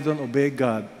if they don't obey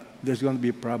God, there's going to be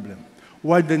a problem.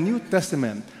 While the New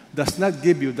Testament does not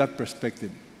give you that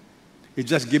perspective. It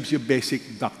just gives you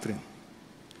basic doctrine.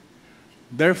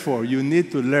 Therefore, you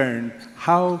need to learn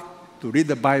how to read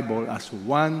the Bible as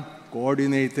one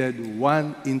coordinated,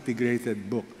 one integrated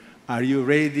book. Are you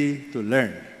ready to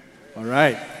learn? All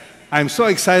right. I'm so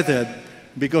excited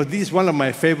because this is one of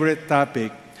my favorite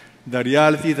topics, the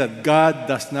reality that God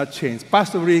does not change.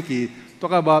 Pastor Ricky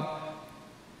talked about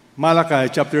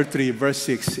Malachi chapter 3, verse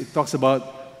 6. It talks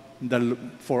about,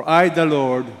 for I, the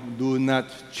Lord, do not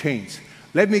change.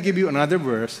 Let me give you another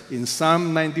verse in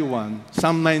Psalm 90,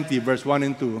 verse 1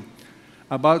 and 2,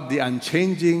 about the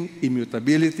unchanging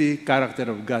immutability character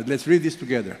of God. Let's read this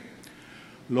together.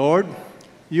 Lord,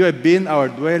 you have been our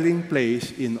dwelling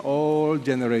place in all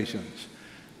generations.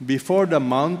 Before the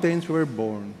mountains were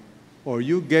born, or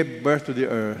you gave birth to the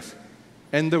earth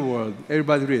and the world.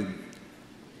 Everybody read.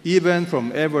 Even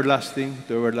from everlasting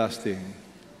to everlasting,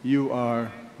 you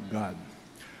are God.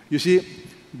 You see,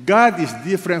 God is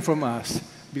different from us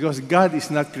because God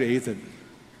is not created.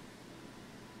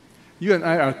 You and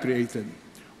I are created.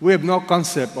 We have no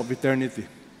concept of eternity.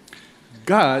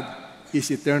 God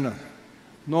is eternal.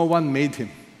 No one made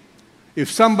him. If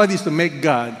somebody is to make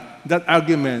God, that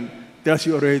argument tells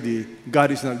you already God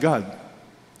is not God.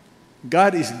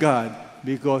 God is God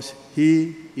Because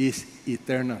He is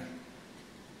eternal.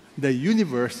 The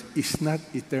universe is not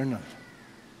eternal.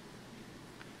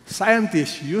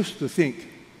 Scientists used to think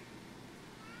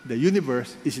the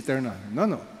universe is eternal.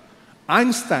 No.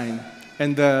 Einstein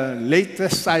and the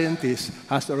latest scientists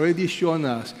has already shown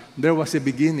us there was a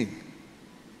beginning.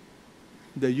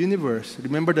 The universe,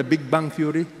 remember the Big Bang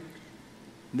Theory?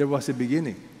 There was a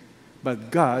beginning.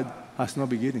 But God has no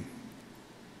beginning.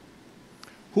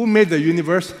 Who made the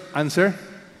universe? Answer,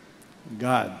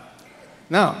 God.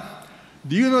 Now,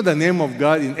 do you know the name of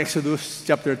God in Exodus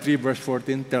chapter 3, verse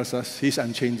 14 tells us He's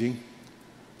unchanging?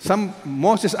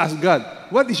 Moses asked God,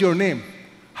 what is your name?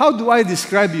 How do I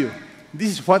describe you?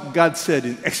 This is what God said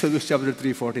in Exodus chapter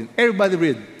 3, 14. Everybody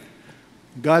read.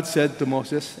 God said to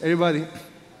Moses, everybody.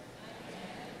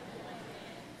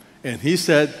 And He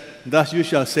said, thus you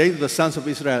shall say to the sons of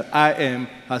Israel, I am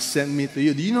has sent me to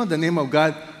you. Do you know the name of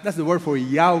God? That's the word for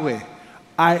Yahweh.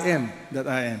 I am that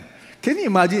I am. Can you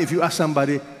imagine if you ask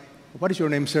somebody, what is your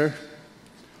name, sir?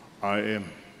 I am.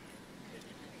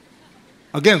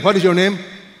 Again, what is your name?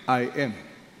 I am.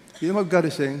 You know what God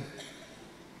is saying?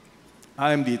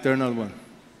 I am the eternal one.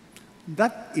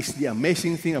 That is the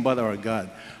amazing thing about our God.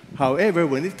 However,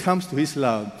 when it comes to His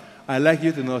love, I'd like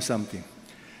you to know something.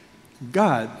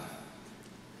 God,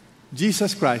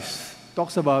 Jesus Christ,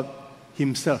 talks about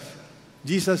Himself.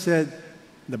 Jesus said,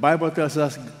 the Bible tells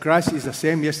us Christ is the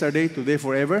same yesterday, today,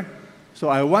 forever. So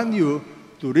I want you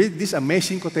to read this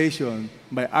amazing quotation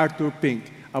by Arthur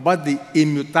Pink about the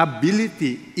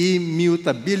immutability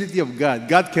of God.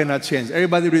 God cannot change.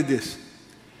 Everybody read this.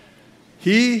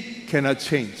 He cannot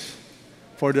change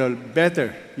for the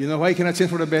better. You know why He cannot change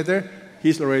for the better?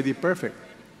 He's already perfect.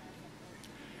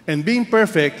 And being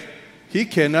perfect, He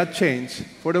cannot change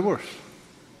for the worse.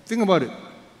 Think about it.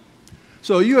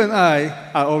 So you and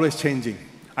I are always changing.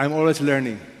 I'm always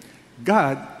learning.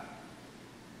 God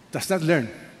does not learn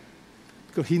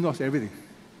because He knows everything.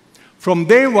 From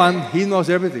day one, He knows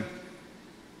everything.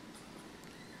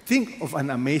 Think of an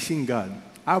amazing God.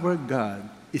 Our God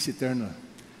is eternal.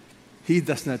 He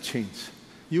does not change.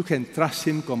 You can trust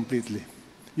Him completely.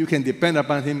 You can depend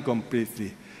upon Him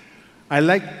completely. I'd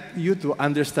like you to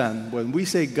understand when we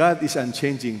say God is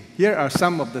unchanging, here are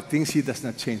some of the things He does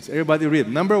not change. Everybody read.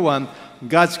 Number one,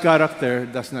 God's character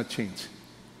does not change.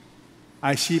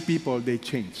 I see people, they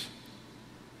change.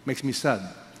 Makes me sad.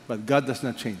 But God does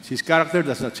not change. His character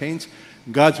does not change.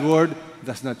 God's word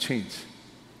does not change.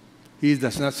 He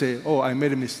does not say, oh, I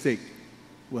made a mistake.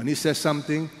 When He says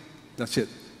something, that's it.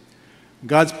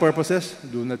 God's purposes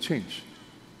do not change.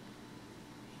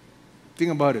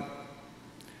 Think about it.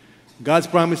 God's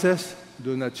promises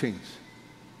do not change.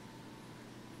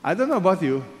 I don't know about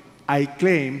you. I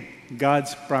claim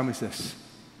God's promises.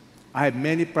 I have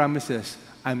many promises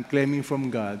I'm claiming from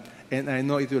God, and I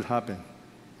know it will happen.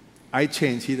 I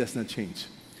change, He does not change.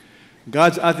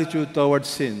 God's attitude towards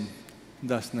sin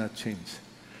does not change.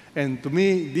 And to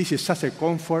me, this is such a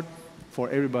comfort for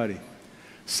everybody.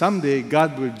 Someday,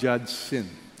 God will judge sin.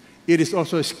 It is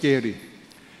also scary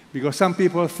because some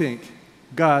people think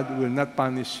God will not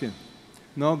punish sin.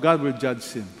 No, God will judge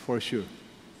sin, for sure.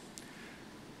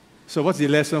 So what's the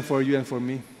lesson for you and for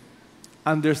me?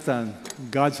 Understand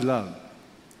God's love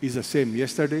is the same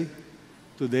yesterday,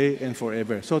 today, and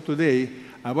forever. So today,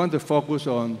 I want to focus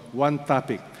on one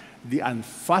topic, the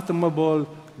unfathomable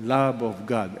love of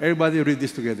God. Everybody read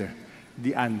this together.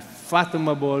 The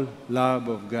unfathomable love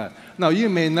of God. Now, you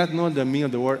may not know the meaning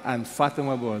of the word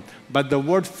unfathomable, but the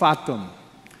word fathom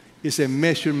is a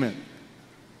measurement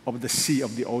of the sea,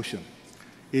 of the ocean.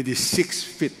 It is 6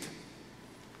 feet.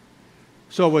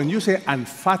 So when you say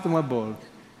unfathomable,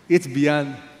 it's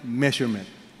beyond measurement.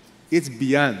 It's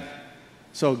beyond.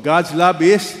 So God's love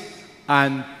is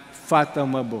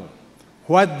unfathomable.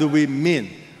 What do we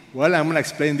mean? Well, I'm going to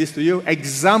explain this to you.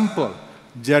 Example,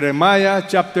 Jeremiah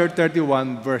chapter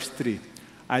 31, verse 3.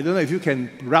 I don't know if you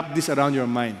can wrap this around your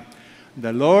mind.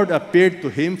 The Lord appeared to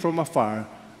him from afar.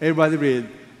 Everybody read,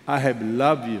 I have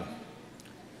loved you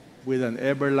with an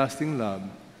everlasting love.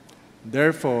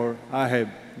 Therefore, I have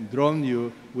drawn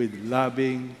you with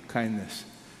loving kindness.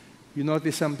 You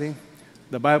notice something?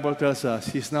 The Bible tells us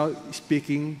He's now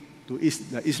speaking to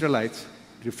the Israelites,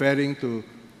 referring to,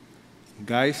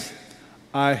 guys,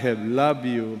 I have loved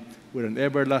you with an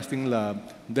everlasting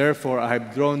love. Therefore, I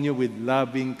have drawn you with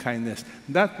loving kindness.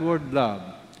 That word love,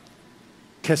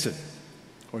 chesed,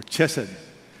 or chesed,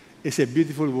 is a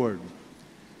beautiful word.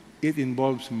 It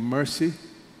involves mercy.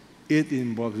 It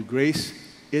involves grace.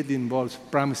 It involves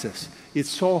promises. It's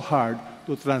so hard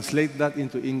to translate that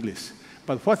into English.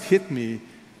 But what hit me,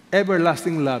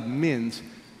 everlasting love means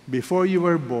before you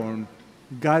were born,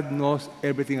 God knows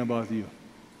everything about you.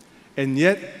 And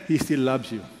yet, He still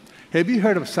loves you. Have you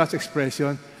heard of such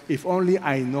expression, if only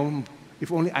I know,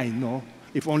 if only I know,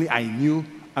 if only I knew,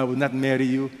 I would not marry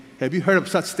you? Have you heard of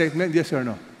such statement? Yes or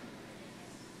no?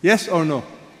 Yes or no?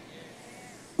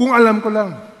 Kung alam ko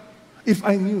lang, if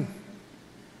I knew.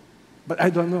 But I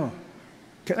don't know.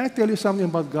 Can I tell you something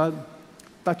about God?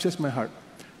 Touches my heart.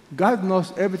 God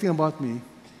knows everything about me.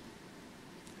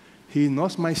 He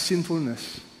knows my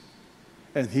sinfulness.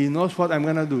 And He knows what I'm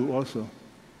going to do also.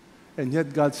 And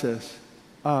yet God says,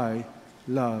 I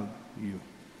love you.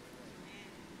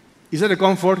 Is that a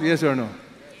comfort? Yes or no?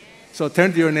 So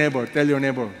turn to your neighbor. Tell your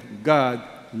neighbor, God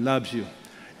loves you.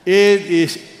 It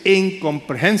is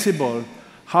incomprehensible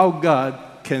how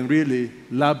God can really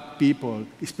love people,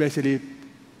 especially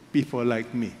people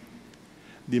like me.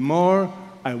 The more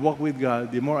I walk with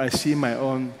God, the more I see my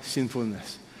own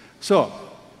sinfulness. So,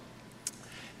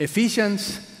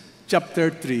 Ephesians chapter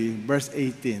 3, verse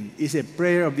 18 is a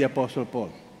prayer of the Apostle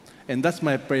Paul. And that's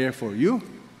my prayer for you,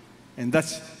 and that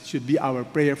should be our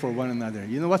prayer for one another.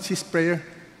 You know what's his prayer?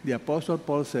 The Apostle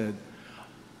Paul said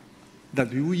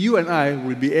that you and I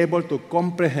will be able to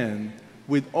comprehend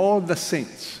with all the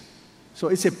saints. So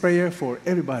it's a prayer for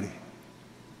everybody.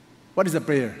 What is the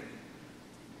prayer?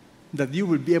 That you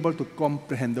will be able to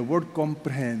comprehend. The word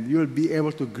comprehend, you will be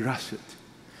able to grasp it.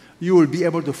 You will be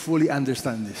able to fully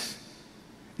understand this.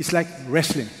 It's like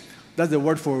wrestling. That's the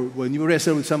word for when you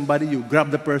wrestle with somebody, you grab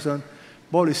the person.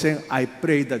 Paul is saying, I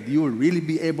pray that you will really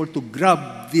be able to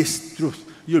grab this truth.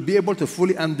 You'll be able to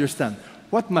fully understand.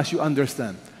 What must you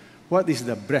understand? What is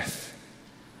the breadth,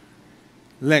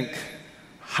 length,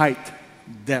 height,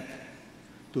 depth,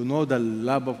 to know the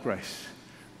love of Christ,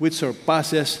 which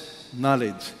surpasses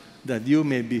knowledge, that you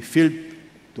may be filled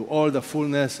to all the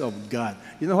fullness of God.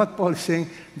 You know what Paul is saying?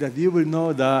 That you will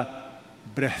know the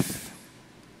breadth.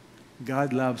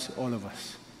 God loves all of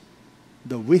us.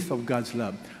 The width of God's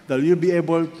love. That you'll be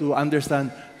able to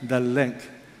understand the length.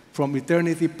 From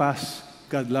eternity past,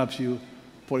 God loves you.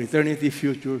 For eternity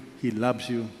future, He loves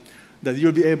you. That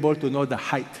you'll be able to know the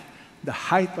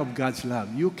height of God's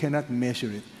love. You cannot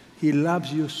measure it. He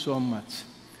loves you so much.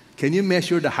 Can you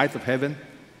measure the height of heaven?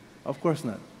 Of course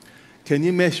not. Can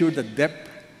you measure the depth?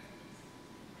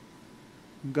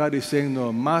 God is saying,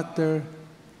 no matter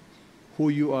who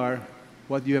you are,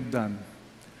 what you have done,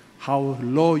 how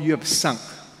low you have sunk,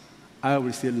 I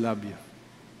will still love you.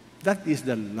 That is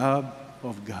the love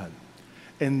of God.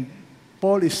 And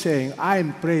Paul is saying, I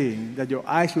am praying that your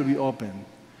eyes will be opened,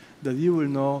 that you will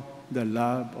know the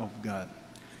love of God.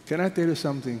 Can I tell you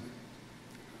something?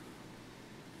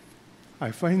 I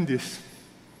find this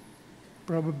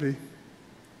probably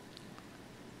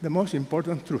the most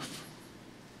important truth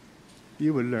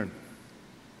you will learn.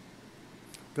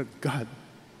 That God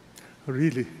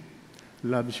really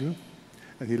loves you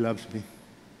and He loves me.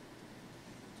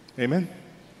 Amen?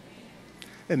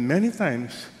 And many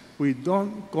times we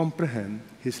don't comprehend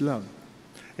His love.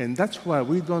 And that's why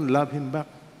we don't love Him back.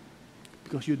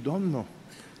 Because you don't know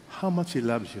how much He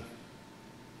loves you.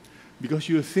 Because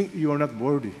you think you are not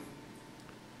worthy.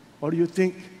 Or you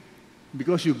think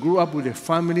because you grew up with a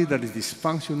family that is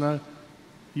dysfunctional,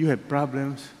 you have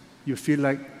problems, you feel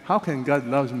like, how can God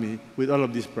love me with all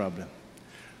of these problems?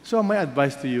 So my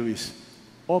advice to you is,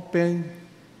 open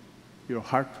your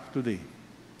heart today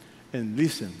and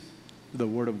listen to the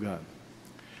Word of God.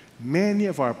 Many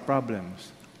of our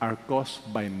problems are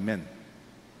caused by men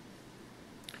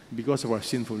because of our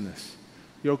sinfulness.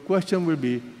 Your question will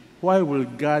be, why will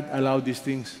God allow these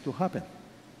things to happen?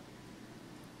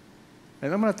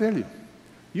 And I'm going to tell you,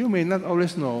 you may not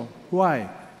always know why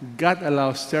God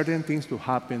allows certain things to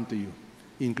happen to you,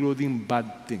 including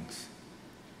bad things.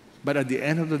 But at the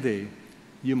end of the day,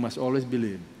 you must always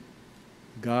believe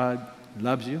God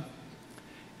loves you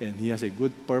and He has a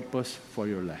good purpose for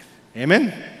your life.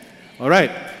 Amen? All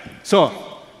right. So,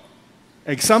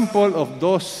 example of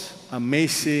those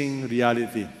amazing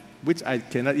reality, which I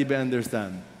cannot even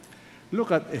understand.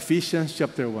 Look at Ephesians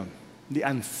chapter 1. The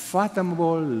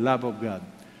unfathomable love of God.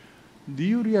 Do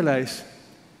you realize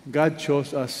God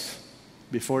chose us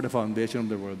before the foundation of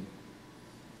the world?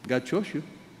 God chose you.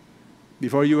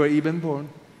 Before you were even born,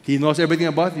 He knows everything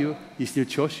about you. He still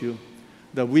chose you.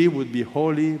 That we would be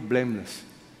holy, blameless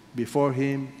before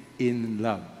Him in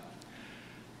love.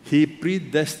 He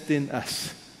predestined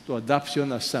us to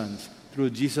adoption as sons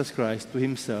through Jesus Christ to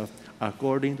Himself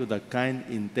according to the kind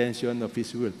intention of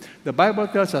His will. The Bible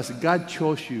tells us God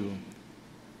chose you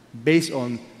based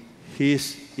on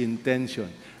His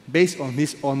intention, based on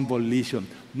His own volition.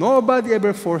 Nobody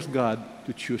ever forced God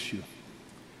to choose you.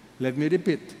 Let me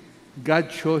repeat. God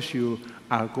chose you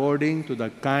according to the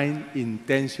kind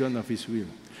intention of His will.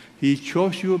 He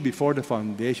chose you before the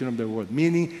foundation of the world,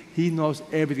 meaning He knows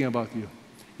everything about you,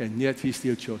 and yet He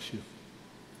still chose you.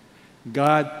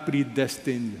 God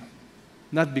predestined you,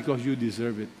 not because you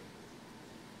deserve it,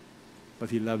 but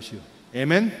He loves you.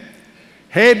 Amen?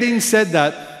 Having said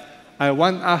that, I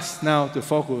want us now to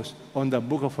focus on the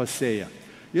book of Hosea.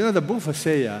 You know, the book of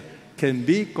Hosea can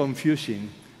be confusing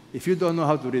if you don't know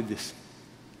how to read this.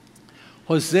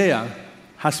 Hosea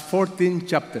has 14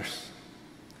 chapters.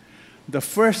 The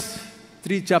first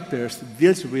 3 chapters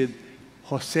deals with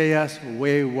Hosea's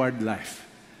wayward life.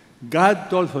 God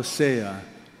told Hosea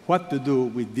what to do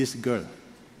with this girl.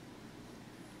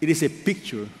 It is a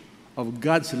picture of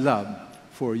God's love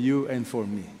for you and for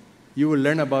me. You will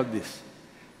learn about this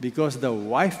because the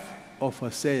wife of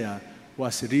Hosea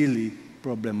was really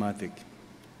problematic.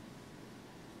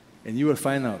 And you will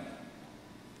find out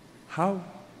how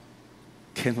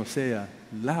can Hosea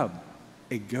love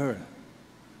a girl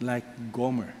like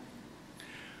Gomer.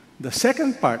 The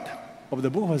second part of the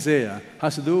book of Hosea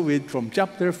has to do with, from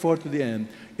chapter 4 to the end,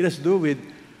 it has to do with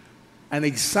an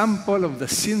example of the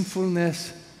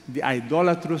sinfulness, the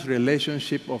idolatrous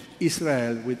relationship of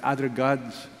Israel with other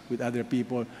gods, with other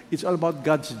people. It's all about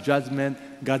God's judgment,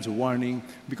 God's warning,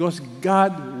 because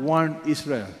God warned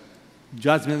Israel,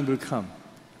 judgment will come.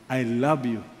 I love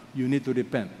you. You need to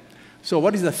repent. So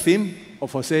what is the theme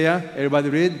of Hosea? Everybody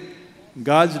read?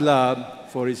 God's love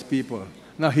for His people.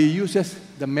 Now he uses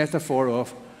the metaphor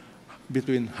of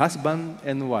between husband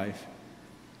and wife.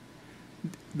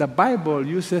 The Bible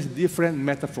uses different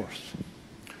metaphors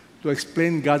to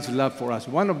explain God's love for us.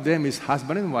 One of them is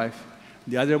husband and wife.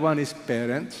 The other one is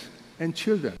parents and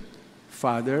children,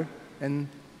 father and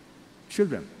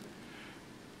children.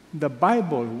 The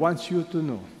Bible wants you to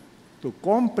know, to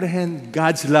comprehend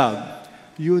God's love,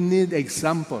 you need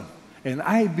example. And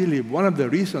I believe one of the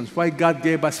reasons why God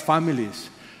gave us families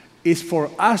is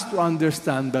for us to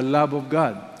understand the love of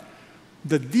God.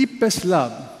 The deepest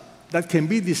love that can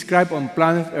be described on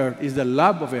planet Earth is the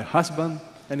love of a husband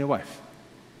and a wife.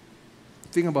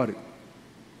 Think about it.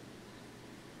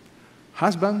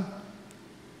 Husband,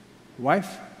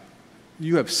 wife,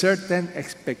 you have certain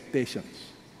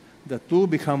expectations. The two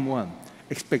become one.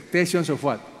 Expectations of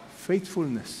what?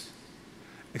 Faithfulness.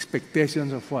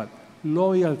 Expectations of what?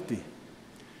 Loyalty.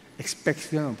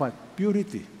 Expectations of what?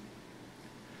 Purity.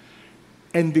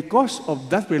 And because of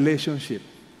that relationship,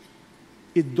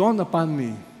 it dawned upon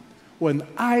me, when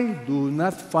I do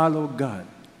not follow God,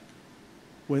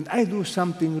 when I do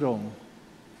something wrong,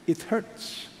 it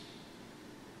hurts.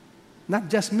 Not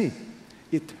just me,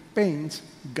 it pains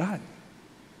God.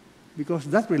 Because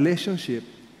that relationship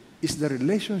is the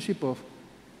relationship of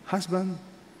husband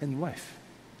and wife.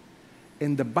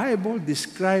 And the Bible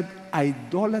describes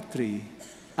idolatry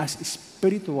as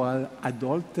spiritual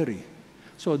adultery.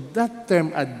 So that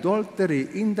term adultery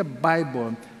in the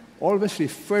Bible, always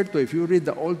referred to, if you read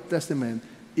the Old Testament,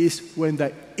 is when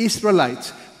the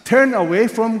Israelites turn away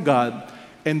from God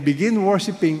and begin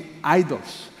worshiping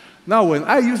idols. Now, when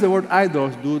I use the word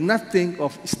idols, do not think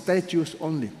of statues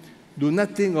only. Do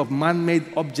not think of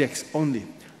man-made objects only.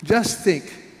 Just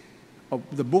think of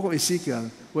the book of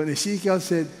Ezekiel, when Ezekiel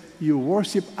said, you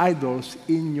worship idols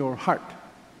in your heart.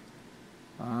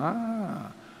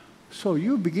 So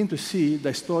you begin to see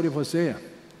the story of Hosea.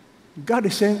 God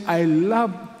is saying, I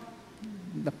love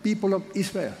the people of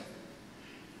Israel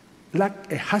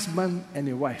like a husband and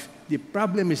a wife. The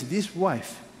problem is this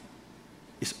wife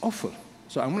is awful.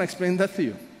 So I'm going to explain that to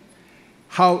you.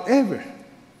 However,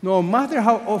 no matter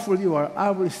how awful you are,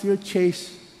 I will still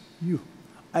chase you.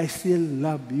 I still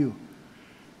love you.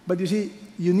 But you see,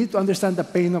 you need to understand the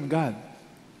pain of God.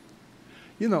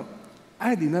 You know,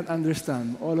 I did not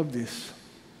understand all of this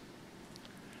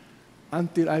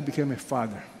until I became a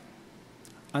father,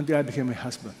 until I became a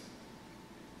husband.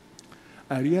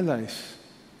 I realized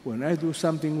when I do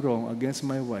something wrong against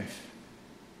my wife,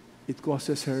 it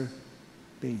causes her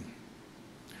pain.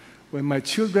 When my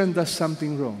children do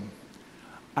something wrong,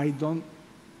 I don't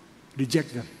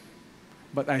reject them,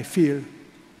 but I feel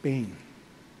pain.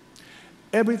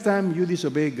 Every time you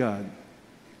disobey God,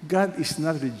 God is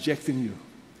not rejecting you,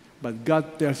 but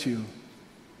God tells you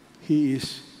He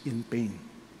is in pain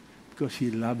because He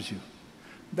loves you.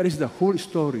 That is the whole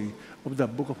story of the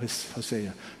book of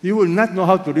Hosea. You will not know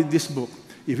how to read this book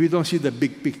if you don't see the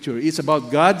big picture. It's about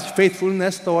God's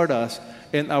faithfulness toward us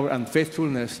and our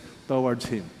unfaithfulness towards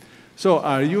Him. So,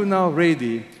 are you now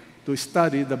ready to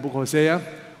study the book of Hosea?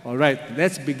 All right,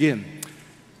 let's begin.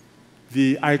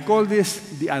 I call this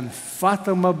the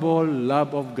unfathomable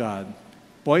love of God.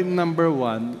 Point number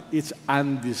 1, it's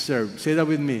undeserved. Say that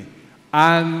with me.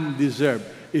 undeserved.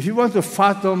 If you want to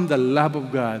fathom the love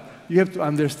of God, you have to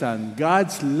understand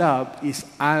God's love is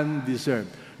undeserved.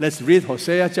 Let's read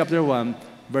Hosea chapter 1,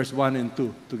 verse 1 and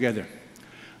 2 together.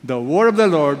 The word of the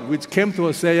Lord, which came to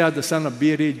Hosea the son of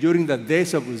Beeri during the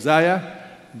days of Uzziah,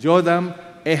 Jotham,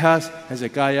 Ahaz,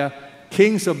 Hezekiah,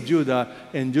 kings of Judah,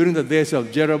 and during the days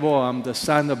of Jeroboam, the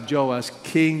son of Joash,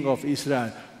 king of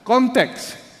Israel.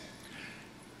 Context.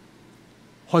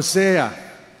 Hosea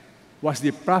was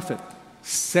the prophet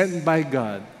sent by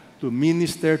God to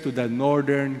minister to the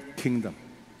northern kingdom.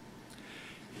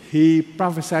 He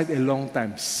prophesied a long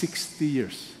time, 60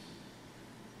 years.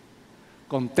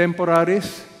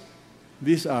 Contemporaries,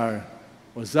 these are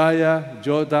Uzziah,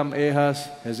 Jotham, Ahaz,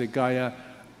 Hezekiah,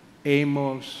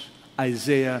 Amos,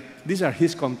 Isaiah. These are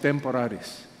his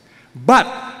contemporaries. But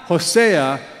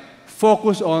Hosea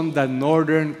focused on the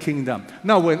northern kingdom.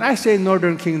 Now, when I say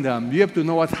northern kingdom, you have to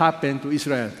know what happened to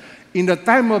Israel. In the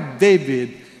time of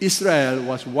David, Israel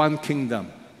was one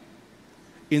kingdom.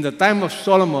 In the time of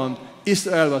Solomon,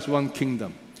 Israel was one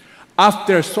kingdom.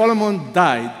 After Solomon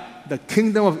died, the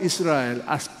kingdom of Israel,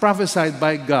 as prophesied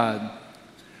by God,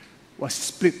 was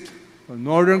split. The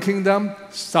northern kingdom,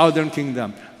 southern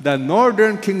kingdom. The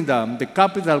northern kingdom, the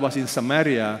capital was in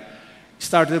Samaria,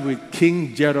 started with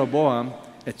King Jeroboam,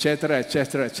 etc.,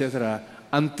 etc., etc.,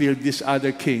 until this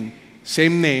other king,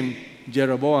 same name,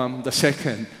 Jeroboam the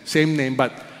second, same name,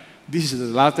 but this is the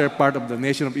latter part of the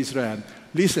nation of Israel.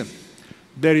 Listen,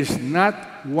 there is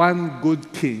not one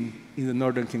good king in the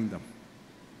northern kingdom.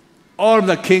 All of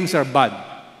the kings are bad.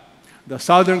 The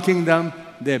southern kingdom,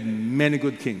 they have many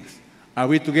good kings. Are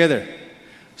we together?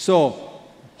 So,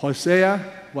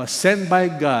 Hosea was sent by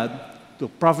God to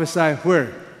prophesy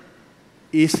where?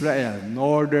 Israel,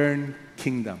 northern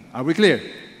kingdom. Are we clear?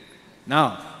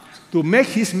 Now, to make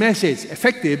his message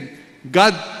effective,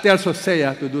 God tells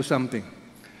Hosea to do something.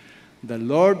 The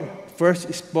Lord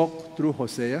first spoke through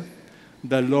Hosea.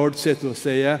 The Lord said to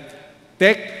Hosea,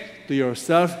 take to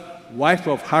yourself wife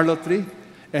of harlotry,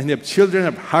 and have children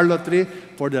of harlotry,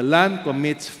 for the land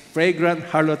commits fragrant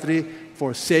harlotry,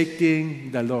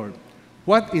 forsaking the Lord.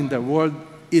 What in the world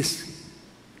is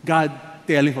God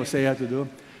telling Hosea to do?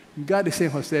 God is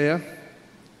saying, Hosea,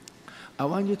 I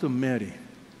want you to marry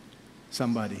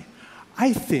somebody.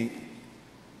 I think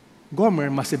Gomer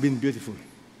must have been beautiful.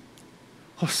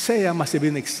 Hosea must have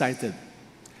been excited.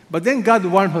 But then God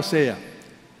warned Hosea,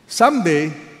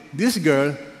 someday this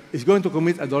girl is going to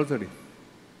commit adultery.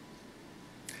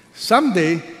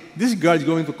 Someday this girl is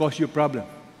going to cause you a problem.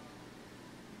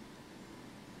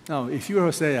 Now, if you're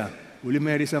Hosea, will you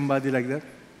marry somebody like that?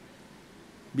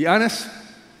 Be honest?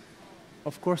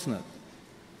 Of course not.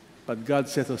 But God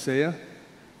said, Hosea,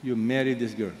 you marry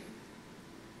this girl.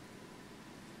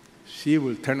 She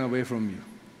will turn away from you,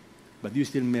 but you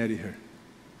still marry her.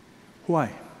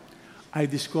 Why? I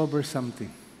discovered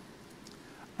something.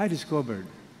 I discovered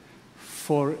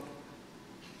for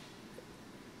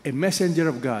a messenger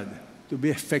of God to be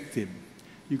effective,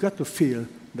 you got to feel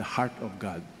the heart of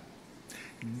God.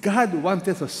 God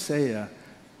wanted Hosea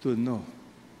to know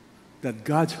that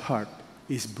God's heart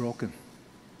is broken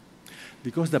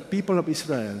because the people of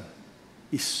Israel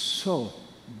is so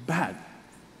bad.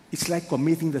 It's like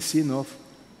committing the sin of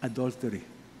adultery.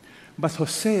 But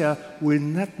Hosea will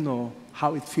not know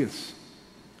how it feels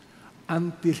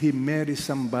until he marries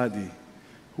somebody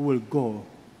who will go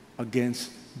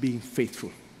against being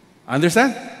faithful.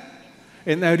 Understand?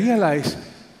 And I realize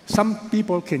some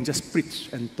people can just preach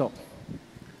and talk,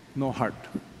 no heart.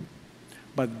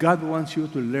 But God wants you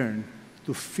to learn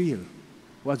to feel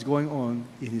what's going on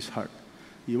in his heart.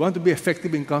 You want to be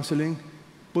effective in counseling?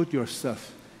 Put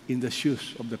yourself in the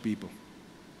shoes of the people.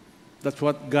 That's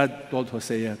what God told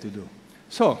Hosea to do.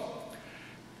 So,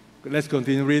 let's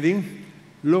continue reading.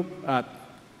 Look at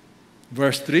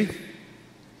verse 3.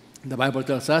 The Bible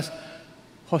tells us,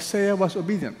 Hosea was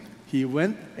obedient. He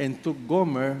went and took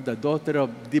Gomer, the daughter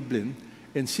of Diblin,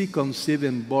 and she conceived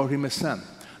and bore him a son.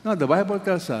 Now, the Bible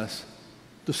tells us,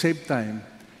 to save time,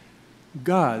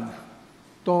 God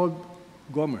told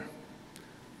Gomer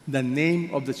the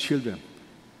name of the children.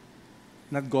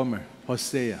 Not Gomer,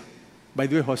 Hosea. By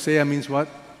the way, Hosea means what?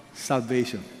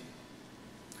 Salvation.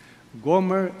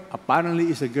 Gomer apparently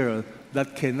is a girl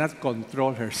that cannot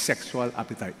control her sexual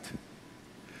appetite.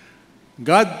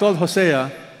 God told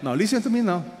Hosea, now listen to me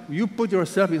now, you put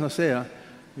yourself in Hosea,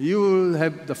 you will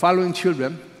have the following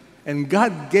children, and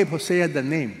God gave Hosea the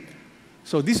name.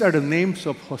 So these are the names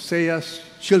of Hosea's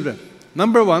children.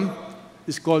 Number one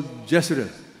is called Jezreel,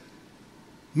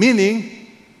 meaning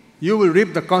you will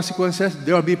reap the consequences,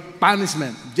 there will be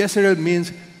punishment. Jezreel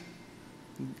means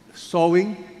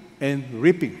sowing and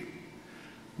reaping.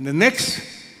 The next,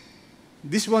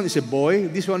 this one is a boy,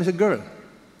 this one is a girl.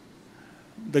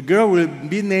 The girl will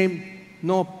be named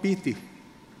No Pity.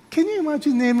 Can you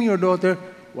imagine naming your daughter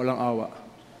Walang Awa?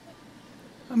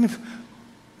 I mean,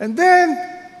 and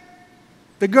then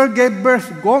the girl gave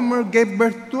birth, Gomer gave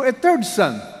birth to a third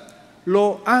son,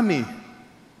 Lo Ami,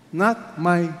 not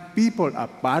my people.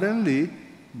 Apparently,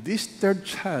 this third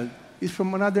child is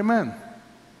from another man,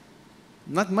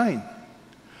 not mine.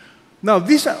 Now,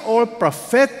 these are all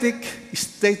prophetic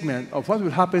statements of what will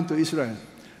happen to Israel.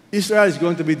 Israel is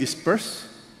going to be dispersed.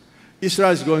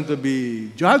 Israel is going to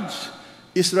be judged.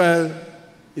 Israel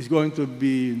is going to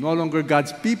be no longer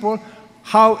God's people.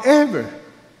 However,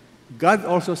 God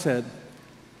also said,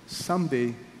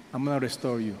 someday I'm going to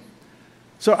restore you.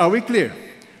 So are we clear?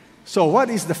 So what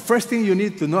is the first thing you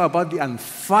need to know about the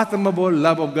unfathomable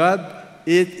love of God?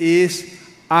 It is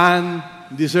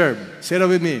undeserved. Say that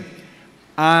with me.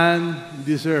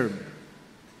 Undeserved.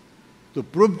 To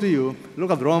prove to you,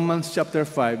 look at Romans chapter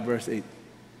 5, verse 8.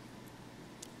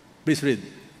 Please read.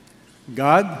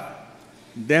 God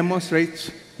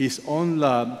demonstrates His own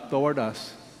love toward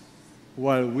us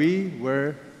while we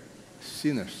were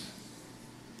sinners.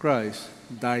 Christ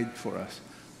died for us.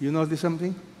 You notice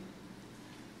something?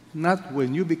 Not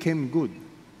when you became good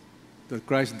that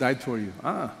Christ died for you.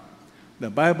 The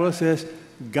Bible says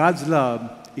God's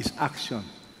love is action.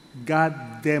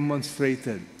 God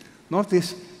demonstrated.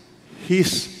 Notice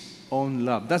His own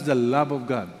love. That's the love of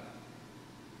God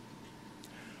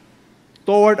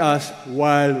toward us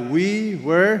while we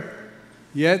were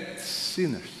yet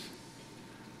sinners.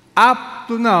 Up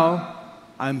to now,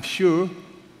 I'm sure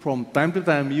from time to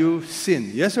time you sin.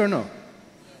 Yes or no?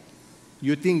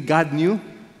 You think God knew?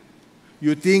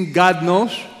 You think God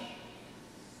knows?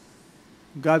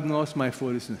 God knows my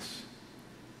foolishness.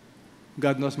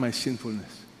 God knows my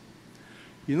sinfulness.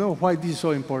 You know why this is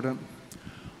so important?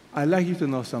 I'd like you to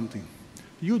know something.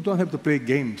 You don't have to play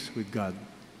games with God.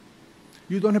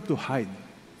 You don't have to hide.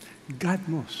 God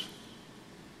knows.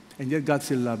 And yet God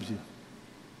still loves you.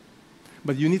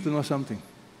 But you need to know something.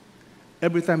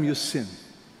 Every time you sin,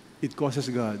 it causes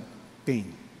God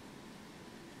pain.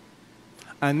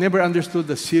 I never understood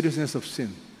the seriousness of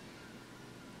sin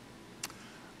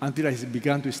until I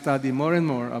began to study more and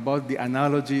more about the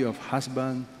analogy of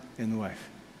husband and wife.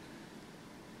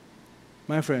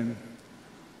 My friend,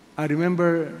 I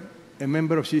remember a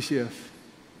member of CCF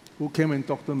who came and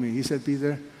talked to me. He said,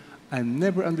 Peter, I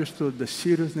never understood the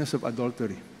seriousness of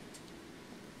adultery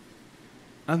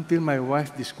until my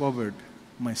wife discovered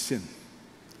my sin.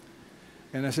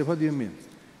 And I said, what do you mean?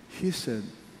 He said,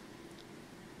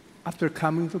 after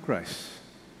coming to Christ,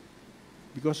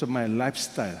 because of my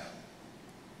lifestyle,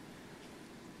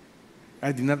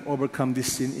 I did not overcome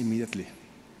this sin immediately.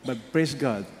 But praise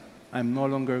God, I'm no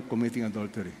longer committing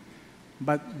adultery.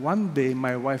 But one day,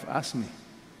 my wife asked me,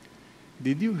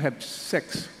 did you have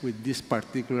sex with this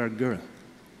particular girl?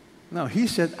 Now, he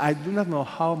said, I do not know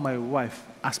how my wife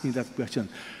asked me that question.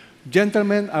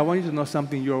 Gentlemen, I want you to know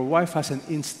something. Your wife has an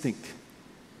instinct.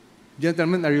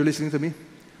 Gentlemen, are you listening to me?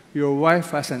 Your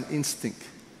wife has an instinct.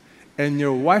 And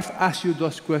your wife asks you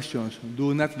those questions.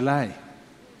 Do not lie.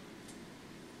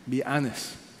 Be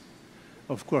honest.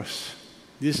 Of course,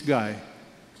 this guy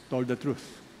told the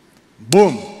truth.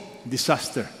 Boom!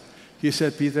 Disaster. He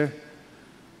said, Peter,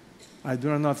 I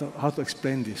do not know how to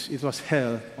explain this. It was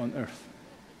hell on earth.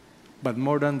 But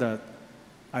more than that,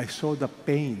 I saw the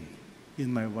pain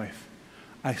in my wife.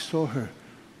 I saw her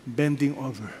bending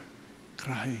over,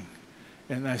 crying.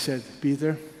 And I said,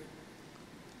 Peter,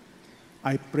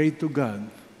 I prayed to God,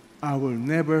 I will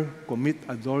never commit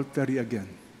adultery again.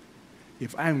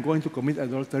 If I'm going to commit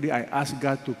adultery, I ask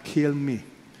God to kill me.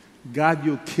 God,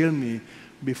 you kill me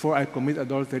before I commit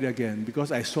adultery again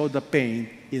because I saw the pain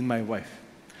in my wife.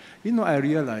 You know, I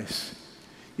realize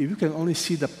if you can only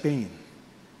see the pain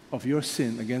of your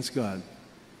sin against God,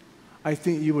 I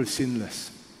think you will sin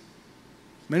less.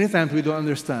 Many times we don't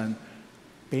understand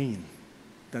pain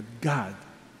that God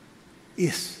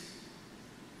is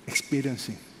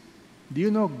experiencing. Do you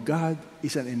know God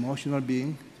is an emotional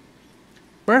being?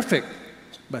 Perfect,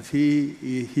 but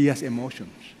he has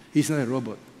emotions. He's not a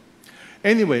robot.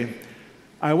 Anyway,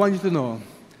 I want you to know,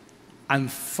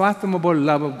 unfathomable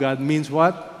love of God means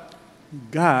what?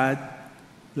 God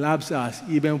loves us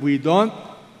even we don't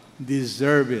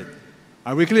deserve it.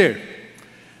 Are we clear?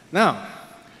 Now,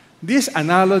 this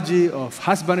analogy of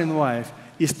husband and wife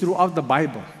is throughout the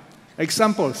Bible.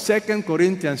 Example, 2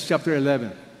 Corinthians chapter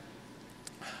 11.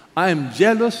 I am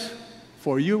jealous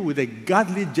for you with a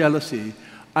godly jealousy.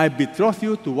 I betroth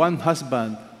you to one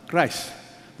husband, Christ,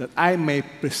 that I may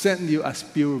present you as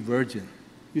pure virgin.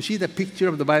 You see the picture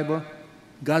of the Bible?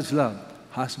 God's love,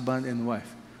 husband and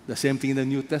wife. The same thing in the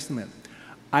New Testament.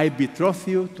 I betroth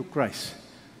you to Christ,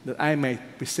 that I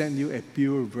might present you a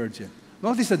pure virgin.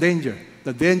 Notice the danger.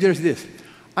 The danger is this.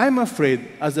 I'm afraid,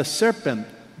 as the serpent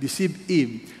deceived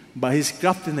Eve by his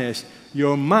craftiness,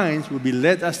 your minds will be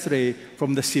led astray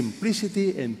from the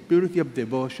simplicity and purity of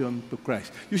devotion to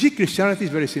Christ. You see, Christianity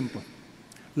is very simple.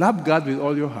 Love God with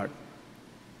all your heart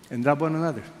and love one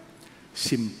another.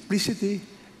 Simplicity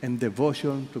and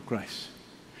devotion to Christ.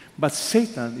 But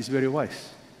Satan is very wise.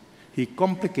 He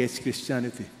complicates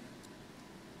Christianity.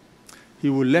 He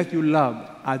will let you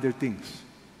love other things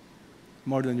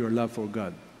more than your love for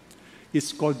God.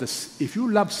 It's called this. If you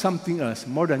love something else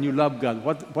more than you love God,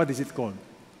 what is it called?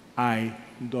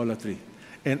 Idolatry.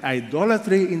 And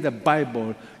idolatry in the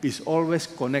Bible is always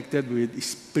connected with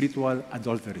spiritual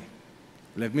adultery.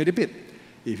 Let me repeat.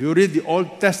 If you read the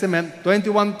Old Testament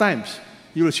 21 times,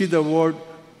 you will see the word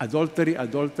adultery,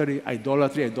 adultery,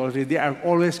 idolatry, idolatry. They are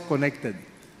always connected.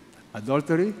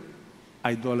 Adultery,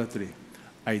 idolatry.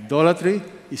 Idolatry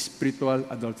is spiritual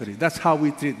adultery. That's how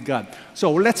we treat God.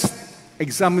 So let's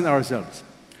examine ourselves.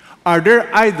 Are there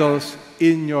idols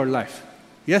in your life?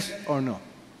 Yes or no?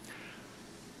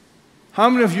 How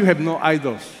many of you have no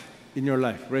idols in your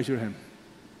life? Raise your hand.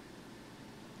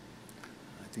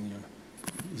 I think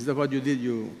is that what you did?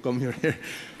 You come here.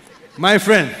 My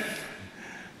friend,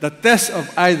 the test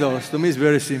of idols to me is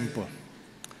very simple.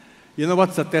 You know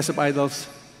what's the test of idols?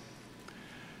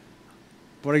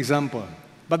 For example,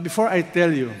 but before I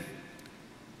tell you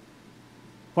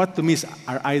what to me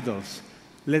are idols,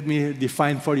 let me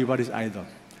define for you what is idol.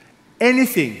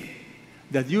 Anything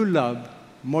that you love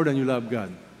more than you love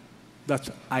God, that's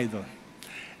idol.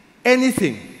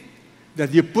 Anything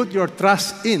that you put your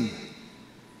trust in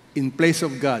place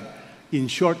of God. In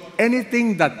short,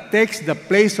 anything that takes the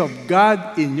place of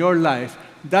God in your life,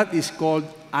 that is called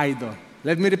idol.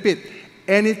 Let me repeat.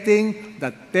 Anything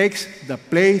that takes the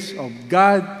place of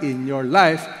God in your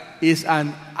life is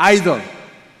an idol.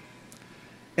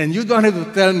 And you don't have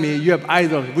to tell me you have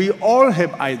idols. We all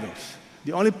have idols.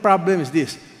 The only problem is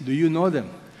this. Do you know them?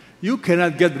 You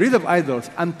cannot get rid of idols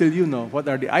until you know what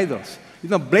are the idols. You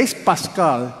know, Blaise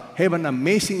Pascal have an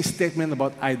amazing statement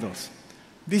about idols.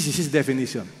 This is his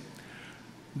definition.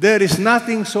 There is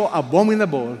nothing so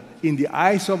abominable in the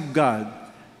eyes of God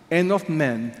and of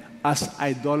men as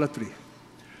idolatry,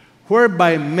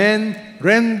 whereby men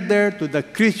render to the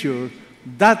creature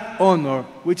that honor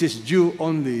which is due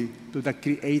only to the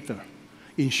Creator.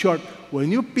 In short,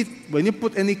 when you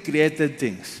put any created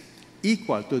things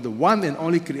equal to the one and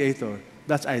only Creator,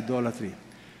 that's idolatry.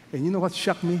 And you know what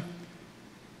shocked me?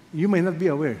 You may not be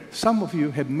aware. Some of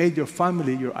you have made your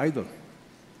family your idol.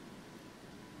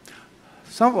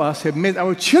 Some of us have made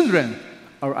our children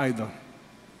our idol.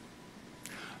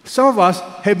 Some of us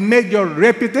have made your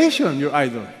reputation your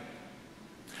idol.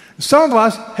 Some of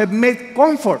us have made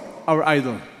comfort our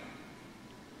idol.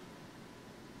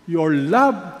 Your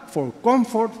love for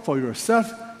comfort for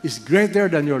yourself is greater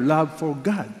than your love for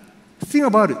God. Think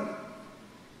about it.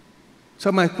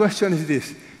 So my question is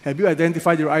this. Have you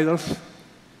identified your idols?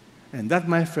 And that,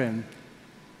 my friend,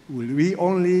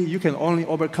 you can only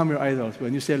overcome your idols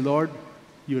when you say, Lord,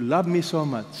 you love me so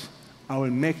much, I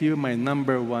will make you my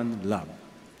number one love.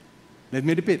 Let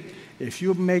me repeat. If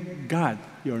you make God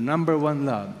your number one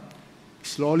love,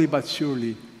 slowly but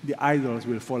surely, the idols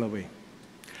will fall away.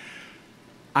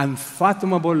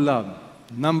 Unfathomable love,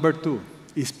 number 2,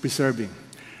 is preserving.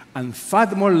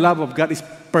 Unfathomable love of God is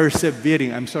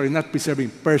persevering. I'm sorry, not preserving,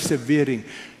 persevering.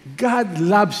 God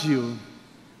loves you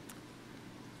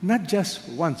not just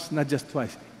once, not just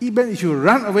twice. Even if you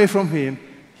run away from Him,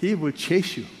 He will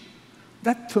chase you.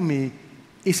 That to me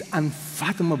is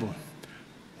unfathomable.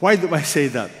 Why do I say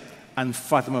that?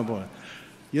 Unfathomable.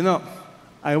 You know,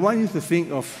 I want you to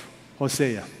think of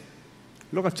Hosea.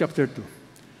 Look at chapter 2.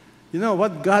 You know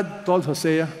what God told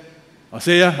Hosea?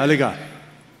 Hosea, halika.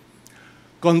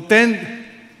 Contend,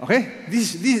 okay?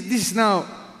 This is now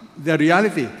the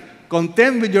reality.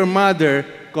 Contend with your mother,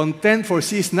 contend, for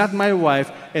she is not my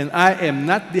wife, and I am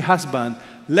not the husband.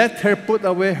 Let her put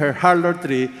away her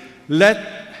harlotry, let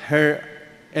her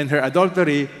and her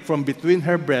adultery from between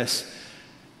her breasts.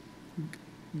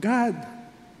 God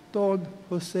told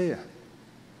Hosea,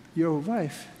 your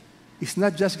wife is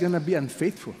not just going to be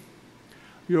unfaithful.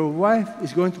 Your wife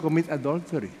is going to commit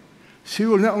adultery. She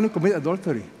will not only commit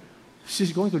adultery,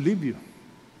 she's going to leave you.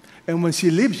 And when she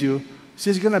leaves you,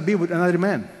 she's going to be with another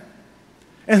man.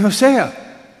 And Hosea,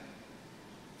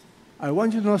 I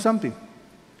want you to know something.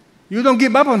 You don't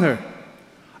give up on her.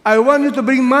 I want you to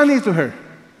bring money to her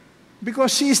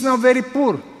because she is now very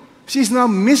poor. She is now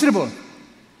miserable.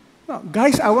 Now,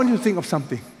 guys, I want you to think of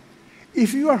something.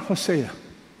 If you are Hosea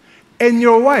and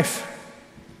your wife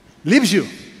leaves you,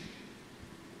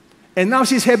 and now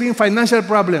she's having financial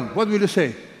problem, what will you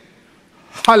say?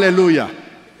 Hallelujah.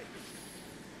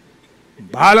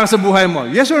 Bahala sa buhay mo.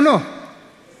 Yes or no?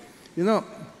 You know,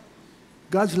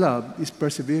 God's love is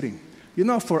persevering. You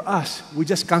know, for us, we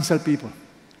just cancel people.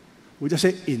 We just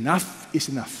say, enough is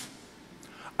enough.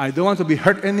 I don't want to be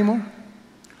hurt anymore.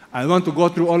 I don't want to go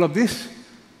through all of this.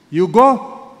 You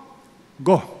go,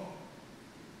 go.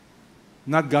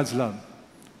 Not God's love.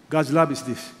 God's love is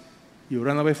this. You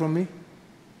run away from me,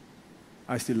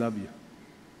 I still love you.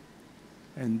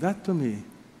 And that to me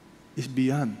is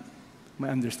beyond my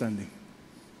understanding.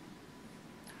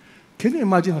 Can you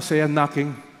imagine Hosea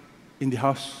knocking in the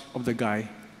house of the guy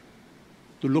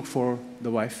to look for the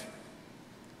wife?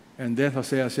 And then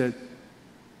Hosea said,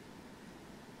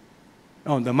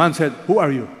 oh, the man said, who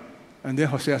are you? And then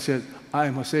Hosea said, I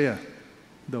am Hosea,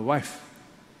 the wife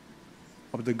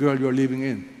of the girl you're living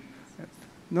in.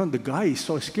 No, the guy is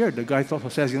so scared. The guy thought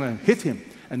Hosea is going to hit him.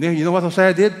 And then you know what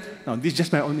Hosea did? Now, this is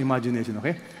just my own imagination,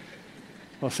 okay?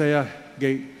 Hosea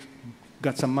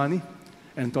got some money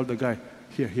and told the guy,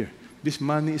 here, this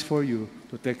money is for you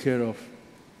to take care of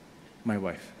my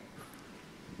wife.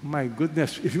 My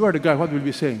goodness, if you are the guy, what will you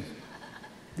be saying?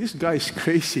 This guy is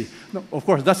crazy. No, of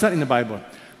course, that's not in the Bible.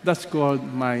 That's called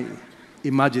my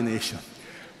imagination.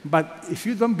 But if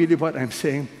you don't believe what I'm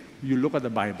saying, you look at the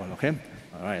Bible, okay?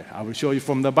 All right, I will show you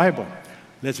from the Bible.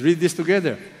 Let's read this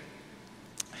together.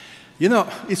 You know,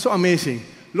 it's so amazing.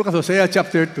 Look at Hosea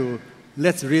chapter 2.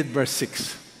 Let's read verse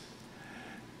 6.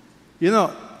 You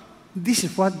know, this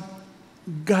is what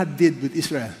God did with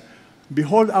Israel.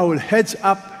 Behold, I will hedge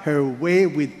up her way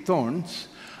with thorns.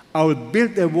 I will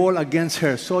build a wall against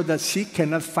her so that she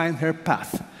cannot find her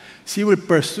path. She will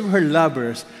pursue her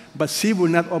lovers, but she will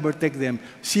not overtake them.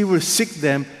 She will seek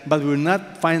them, but will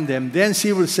not find them. Then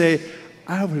she will say,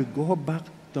 I will go back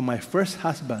to my first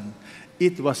husband.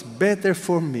 It was better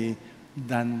for me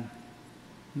than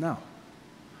now.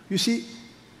 You see,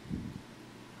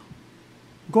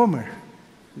 Gomer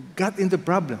got into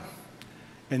problem.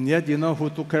 And yet, you know who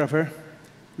took care of her?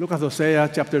 Look at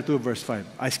Hosea chapter 2, verse 5.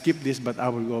 I skipped this, but I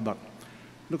will go back.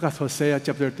 Look at Hosea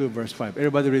chapter 2, verse 5.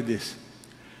 Everybody read this.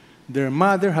 Their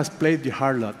mother has played the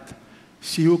harlot.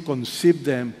 She who conceived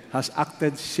them has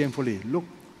acted shamefully. Look,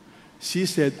 she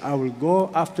said, I will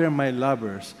go after my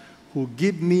lovers who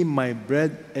give me my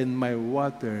bread and my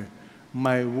water,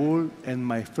 my wool and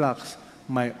my flax,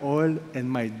 my oil and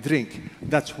my drink.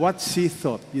 That's what she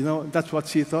thought. You know, that's what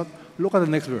she thought. Look at the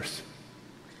next verse.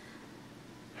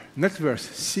 Next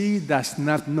verse. She does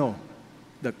not know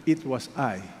that it was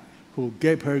I who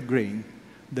gave her grain,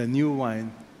 the new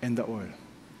wine, and the oil.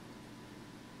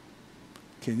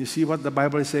 Can you see what the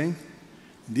Bible is saying?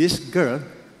 This girl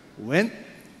went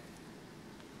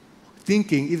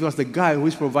thinking it was the guy who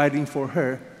is providing for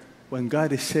her, when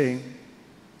God is saying,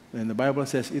 when the Bible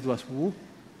says it was who?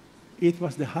 It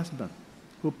was the husband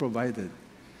who provided.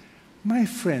 My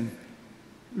friend,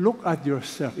 look at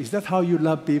yourself. Is that how you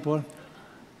love people?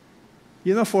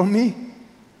 You know, for me,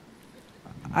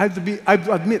 I have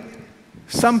to admit,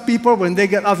 some people, when they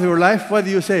get out of your life, what do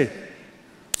you say?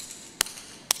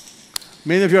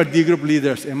 Many of you are D group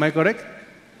leaders, am I correct?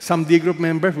 Some D group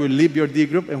members will leave your D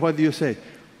group, and what do you say?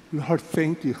 Lord,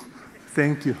 thank you.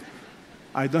 Thank you.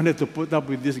 I don't have to put up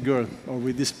with this girl or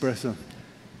with this person.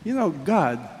 You know,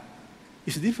 God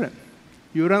is different.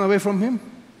 You run away from Him,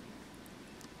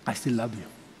 I still love you.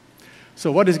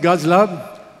 So what is God's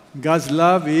love? God's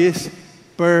love is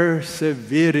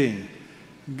persevering.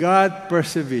 God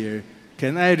persevered.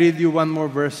 Can I read you one more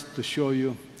verse to show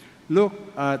you? Look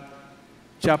at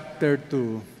chapter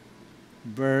 2,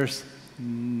 verse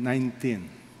 19.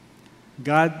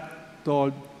 God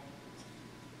told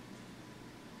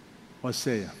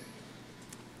Hosea,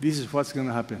 this is what's going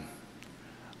to happen.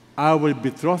 I will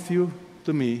betroth you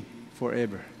to me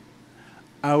forever.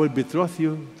 I will betroth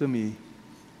you to me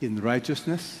in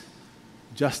righteousness,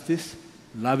 justice,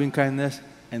 loving kindness,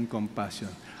 and compassion.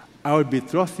 I will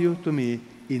betroth you to me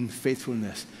in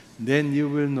faithfulness. Then you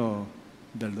will know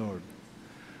the Lord.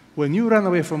 When you run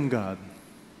away from God,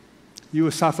 you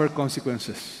will suffer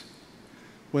consequences.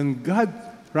 When God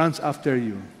runs after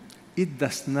you, it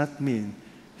does not mean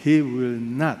He will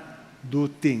not do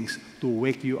things to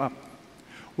wake you up.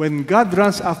 When God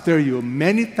runs after you,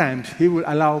 many times He will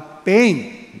allow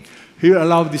pain. He will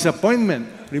allow disappointment.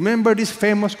 Remember this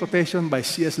famous quotation by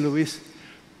C.S. Lewis?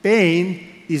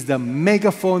 Pain is the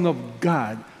megaphone of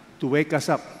God to wake us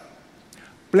up.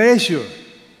 Pleasure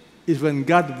is when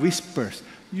God whispers.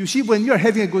 You see, when you're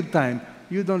having a good time,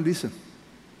 you don't listen.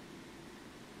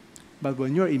 But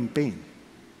when you're in pain,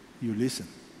 you listen.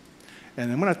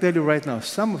 And I'm going to tell you right now,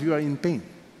 some of you are in pain.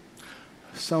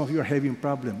 Some of you are having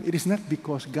problems. It is not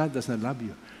because God does not love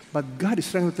you, but God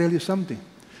is trying to tell you something.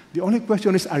 The only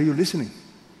question is, are you listening?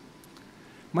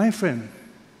 My friend,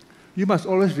 you must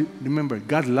always remember,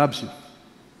 God loves you.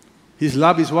 His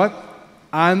love is what?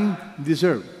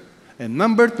 Undeserved. And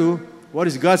number two, what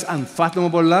is God's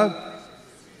unfathomable love?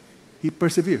 He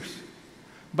perseveres.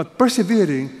 But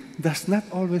persevering does not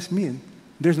always mean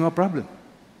there's no problem.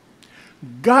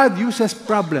 God uses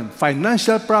problems,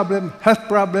 financial problems, health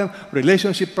problems,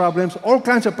 relationship problems, all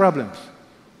kinds of problems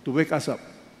to wake us up.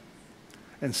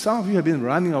 And some of you have been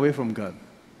running away from God.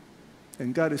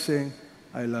 And God is saying,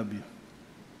 I love you.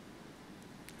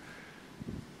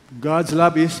 God's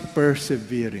love is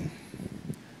persevering.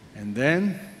 And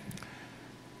then,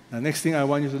 the next thing I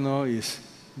want you to know is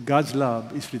God's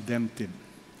love is redemptive.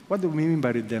 What do we mean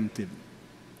by redemptive?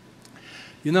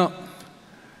 You know,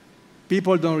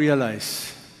 people don't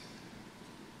realize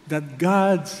that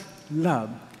God's love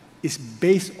is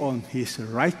based on His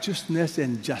righteousness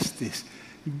and justice.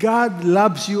 God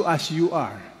loves you as you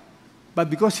are. But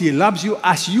because He loves you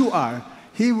as you are,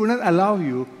 He will not allow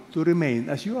you to remain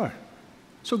as you are.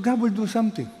 So God will do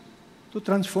something to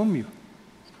transform you.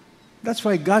 That's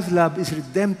why God's love is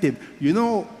redemptive. You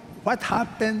know what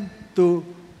happened to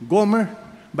Gomer?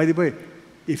 By the way,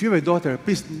 if you have a daughter,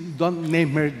 please don't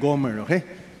name her Gomer, okay?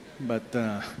 But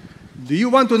do you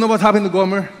want to know what happened to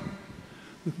Gomer?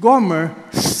 Gomer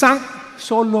sank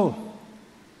so low.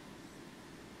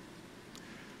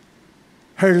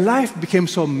 Her life became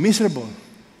so miserable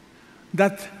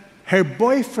that her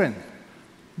boyfriend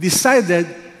decided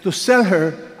to sell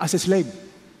her as a slave.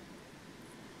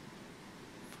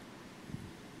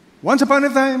 Once upon a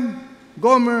time,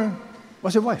 Gomer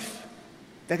was a wife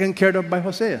taken care of by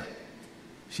Hosea.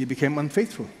 She became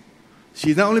unfaithful.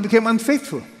 She not only became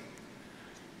unfaithful,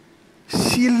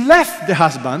 she left the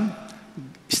husband,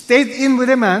 stayed in with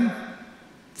a man,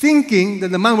 thinking that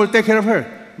the man will take care of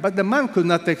her. But the man could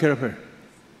not take care of her.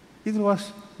 It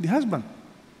was the husband.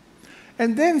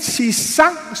 And then she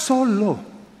sank so low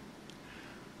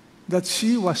that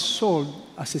she was sold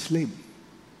as a slave.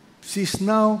 She's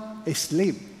now a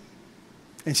slave.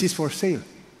 And she's for sale.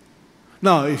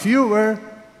 Now, if you were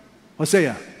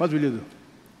Hosea, what will you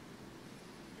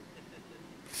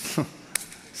do?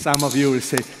 Some of you will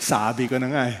say, sabi ko na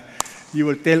nga eh. You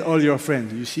will tell all your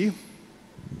friends, you see,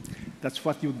 that's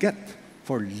what you get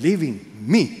for leaving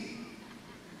me.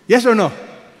 Yes or no?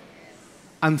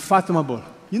 Unfathomable.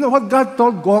 You know what God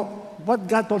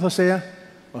told Hosea?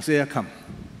 Hosea, come.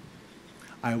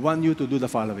 I want you to do the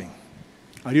following.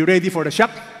 Are you ready for the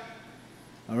shock?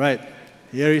 All right.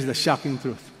 Here is the shocking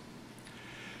truth.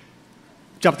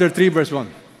 Chapter 3, verse 1.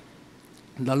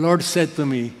 The Lord said to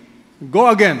me, go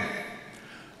again.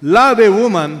 Love a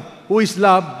woman who is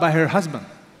loved by her husband,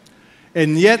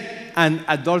 and yet an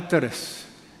adulteress,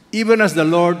 even as the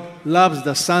Lord loves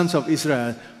the sons of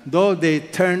Israel, though they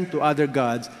turn to other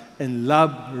gods and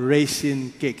love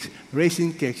raisin cakes.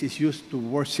 Raisin cakes is used to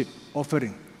worship,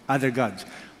 offering other gods.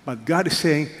 But God is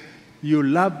saying, you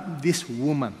love this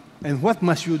woman. And what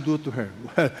must you do to her?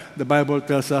 Well, the Bible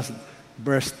tells us,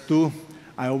 verse 2,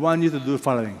 I want you to do the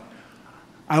following.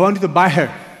 I want you to buy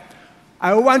her.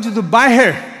 I want you to buy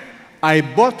her. I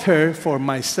bought her for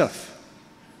myself.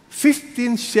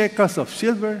 15 shekels of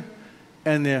silver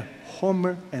and a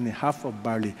homer and a half of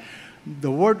barley.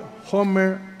 The word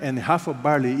homer and a half of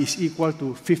barley is equal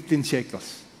to 15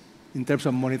 shekels in terms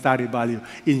of monetary value.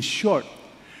 In short,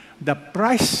 the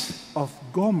price of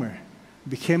Gomer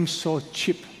became so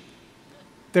cheap,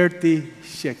 30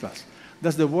 shekels.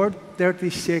 Does the word 30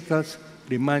 shekels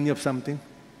remind you of something?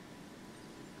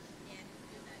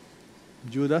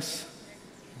 Judas.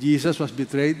 Jesus was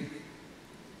betrayed.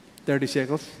 30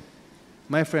 shekels.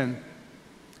 My friend,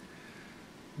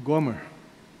 Gomer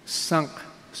sunk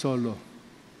so low.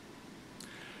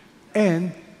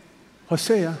 And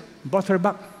Hosea bought her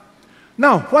back.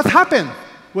 Now, what happened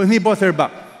when he bought her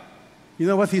back? You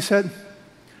know what he said?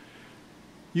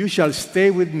 You shall stay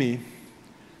with me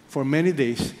for many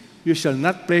days. You shall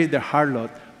not play the harlot,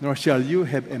 nor shall you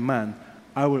have a man.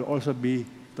 I will also be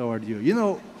toward you. You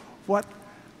know what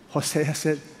Hosea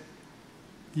said?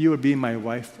 You will be my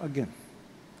wife again.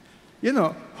 You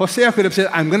know, Hosea could have said,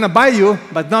 I'm going to buy you,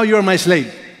 but now you're my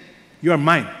slave. You are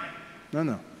mine.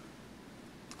 No.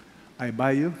 I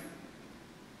buy you.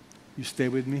 You stay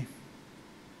with me.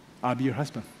 I'll be your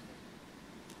husband.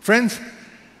 Friends,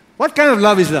 what kind of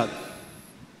love is that?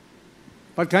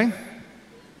 What kind?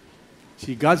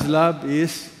 See, God's love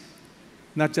is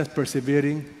not just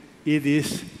persevering, it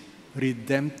is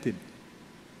redemptive.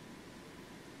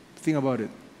 Think about it.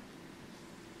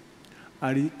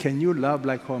 Can you love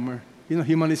like Homer? You know,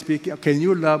 humanly speaking, can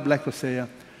you love like Hosea?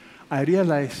 I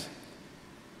realize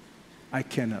I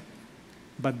cannot.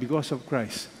 But because of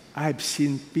Christ, I've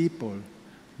seen people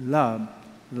love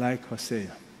like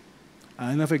Hosea.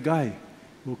 I know of a guy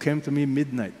who came to me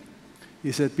midnight.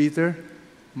 He said, Peter,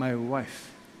 my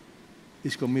wife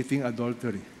is committing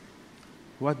adultery.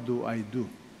 What do I do?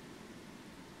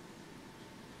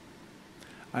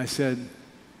 I said,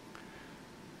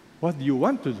 what do you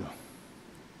want to do?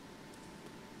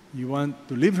 You want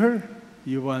to leave her?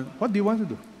 What do you want to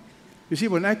do? You see,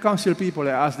 when I counsel people,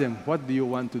 I ask them, what do you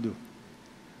want to do?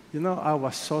 You know, I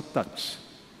was so touched.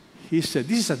 He said,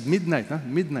 this is at midnight,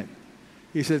 midnight.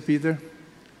 He said, Peter,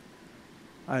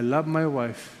 I love my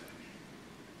wife.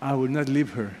 I will not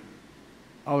leave her.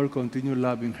 I will continue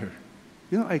loving her.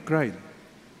 You know, I cried.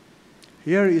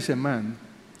 Here is a man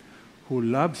who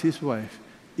loves his wife,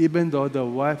 even though the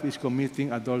wife is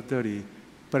committing adultery,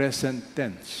 present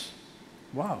tense.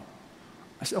 Wow.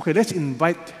 I said, okay, let's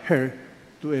invite her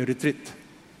to a retreat,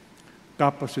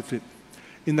 couples retreat.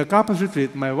 In the couples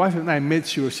retreat, my wife and I made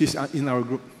sure she's in our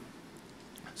group.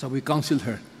 So we counseled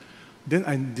her. Then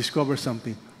I discovered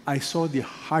something. I saw the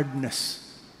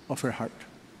hardness of her heart.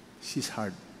 She's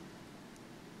hard.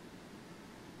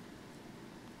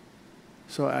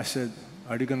 So I said,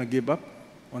 are you going to give up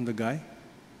on the guy?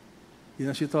 You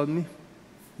know, she told me.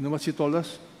 You know what she told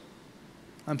us?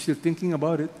 I'm still thinking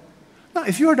about it. Now,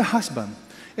 if you're the husband,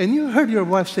 and you heard your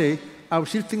wife say, I was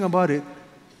still thinking about it,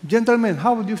 gentlemen,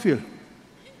 how would you feel?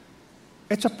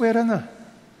 Echa puera na.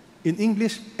 In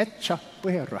English, echa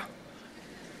puera.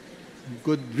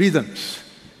 Good riddance.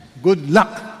 Good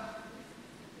luck.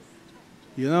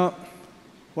 You know,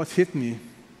 what hit me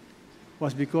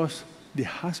was because the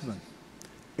husband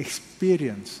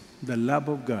experienced the love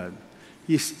of God.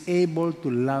 He's able to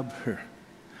love her.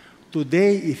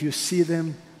 Today, if you see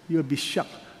them, you'll be shocked.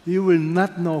 You will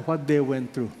not know what they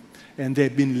went through. And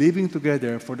they've been living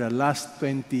together for the last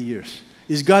 20 years.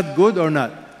 Is God good or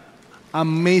not?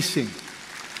 Amazing.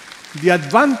 The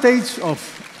advantage of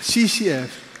CCF,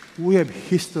 we have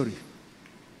history.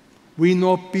 We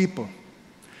know people.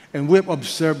 And we have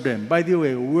observed them. By the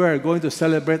way, we are going to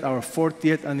celebrate our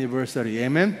 40th anniversary.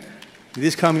 Amen?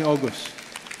 This coming August.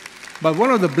 But one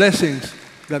of the blessings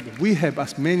that we have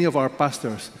as many of our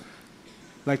pastors,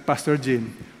 like Pastor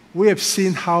Jim, we have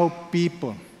seen how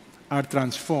people are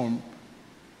transformed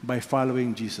by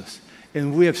following Jesus.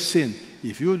 And we have seen,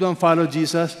 if you don't follow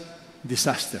Jesus,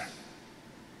 disaster.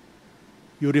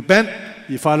 You repent,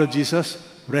 you follow Jesus,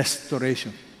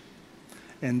 restoration.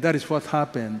 And that is what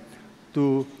happened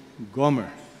to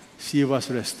Gomer. She was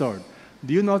restored.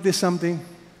 Do you notice something?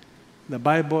 The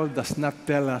Bible does not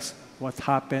tell us what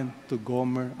happened to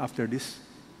Gomer after this.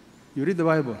 You read the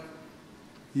Bible,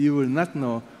 you will not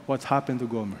know what happened to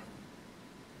Gomer.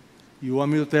 You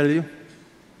want me to tell you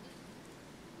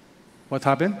what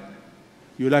happened?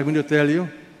 You like me to tell you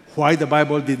why the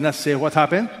Bible did not say what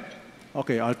happened?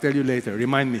 Okay, I'll tell you later.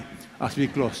 Remind me as we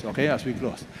close, okay? As we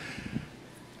close.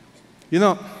 You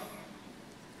know,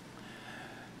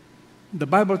 the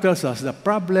Bible tells us the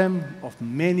problem of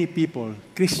many people,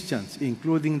 Christians,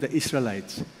 including the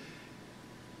Israelites,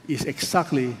 is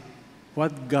exactly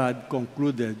what God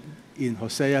concluded in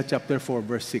Hosea chapter 4,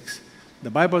 verse 6. The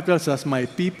Bible tells us, my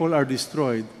people are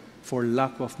destroyed for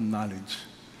lack of knowledge.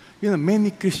 You know,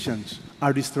 many Christians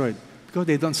are destroyed because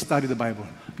they don't study the Bible.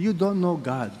 You don't know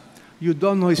God. You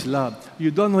don't know His love.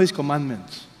 You don't know His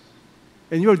commandments.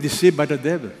 And you're deceived by the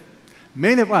devil.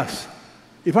 Many of us,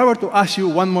 if I were to ask you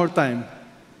one more time,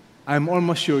 I'm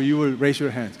almost sure you will raise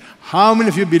your hands. How many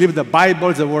of you believe the Bible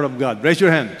is the Word of God? Raise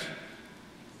your hands.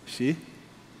 See?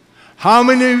 How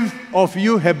many of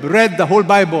you have read the whole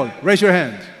Bible? Raise your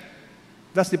hands.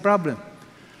 That's the problem.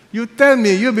 You tell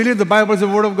me you believe the Bible is the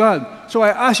Word of God. So I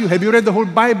ask you, have you read the whole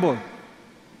Bible?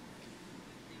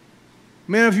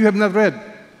 Many of you have not read.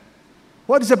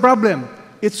 What is the problem?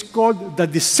 It's called the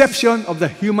deception of the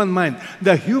human mind.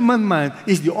 The human mind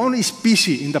is the only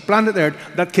species in the planet Earth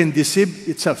that can deceive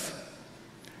itself.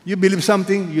 You believe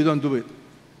something, you don't do it.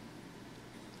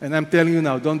 And I'm telling you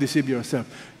now, don't deceive yourself.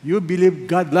 You believe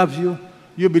God loves you.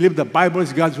 You believe the Bible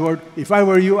is God's Word. If I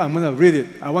were you, I'm going to read it.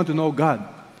 I want to know God.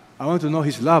 I want to know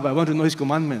His love. I want to know His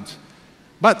commandments.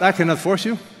 But I cannot force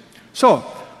you. So,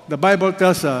 the Bible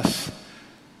tells us,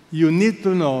 you need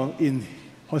to know in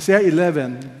Hosea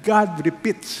 11, God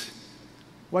repeats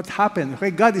what happened.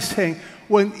 Okay? God is saying,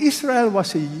 when Israel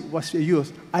was a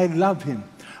youth, I loved him.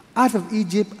 Out of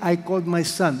Egypt, I called my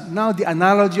son. Now the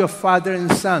analogy of father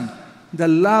and son, the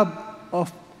love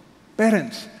of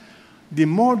parents. The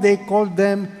more they called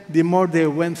them, the more they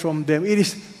went from them. It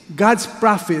is God's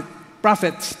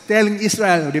prophets telling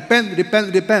Israel, repent,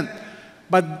 repent, repent.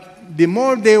 But the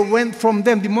more they went from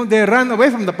them, the more they ran away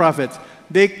from the prophets.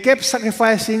 They kept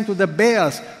sacrificing to the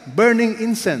Baals, burning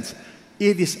incense.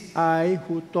 It is I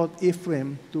who taught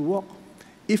Ephraim to walk.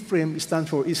 Ephraim stands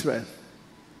for Israel,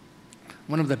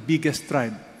 one of the biggest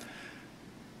tribes.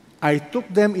 I took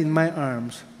them in my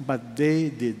arms, but they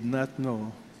did not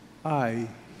know I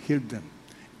healed them.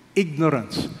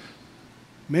 Ignorance.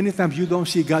 Many times you don't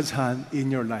see God's hand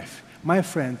in your life. My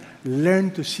friend,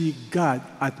 learn to see God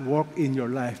at work in your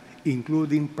life,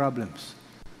 including problems.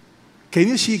 Can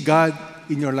you see God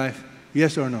in your life?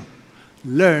 Yes or no?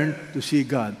 Learn to see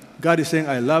God. God is saying,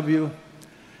 I love you.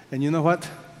 And you know what?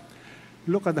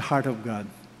 Look at the heart of God.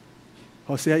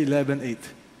 Hosea 11:8.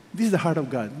 This is the heart of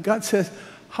God. God says,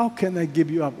 how can I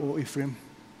give you up, O Ephraim?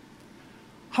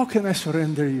 How can I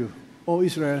surrender you, O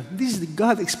Israel? This is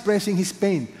God expressing his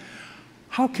pain.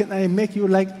 How can I make you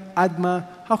like Admah?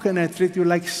 How can I treat you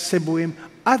like Zeboim?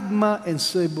 Admah and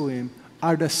Zeboim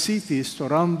are the cities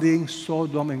surrounding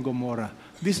Sodom and Gomorrah.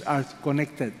 These are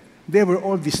connected. They were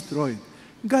all destroyed.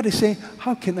 God is saying,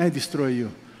 how can I destroy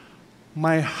you?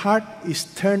 My heart is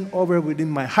turned over within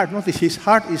my heart. Notice, his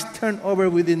heart is turned over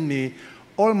within me.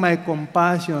 All my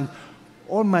compassion,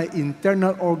 all my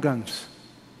internal organs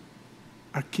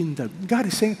are kindled. God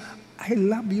is saying, I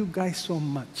love you guys so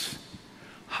much.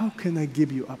 How can I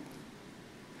give you up?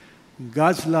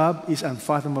 God's love is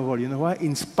unfathomable. You know why?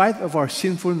 In spite of our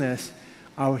sinfulness,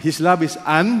 his love is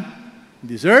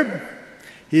undeserved.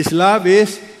 His love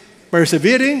is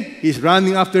persevering. He's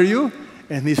running after you.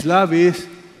 And his love is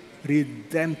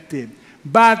redemptive.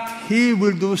 But he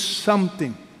will do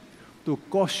something to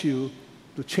cause you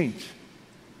to change.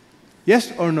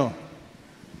 Yes or no?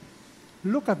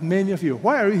 Look at many of you.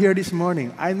 Why are you here this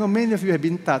morning? I know many of you have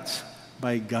been touched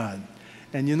by God.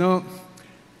 And you know,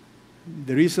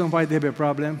 the reason why they have a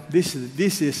problem, this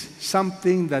is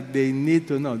something that they need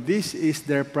to know. This is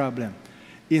their problem.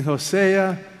 In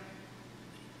Hosea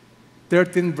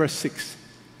 13 verse 6.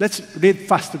 Let's read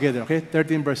fast together, okay?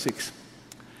 13 verse 6.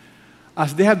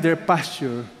 As they had their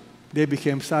pasture, they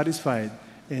became satisfied.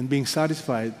 And being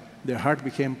satisfied, their heart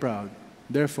became proud.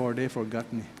 Therefore, they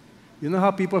forgot me. You know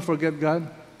how people forget God?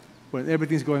 When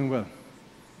everything's going well.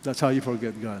 That's how you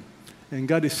forget God. And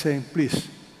God is saying, please,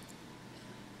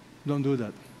 don't do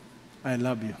that. I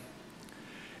love you.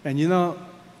 And you know,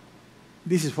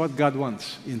 this is what God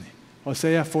wants. In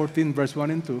Hosea 14, verse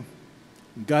 1 and 2,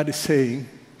 God is saying,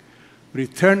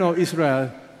 return, O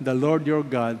Israel, the Lord your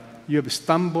God. You have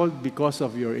stumbled because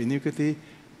of your iniquity.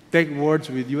 Take words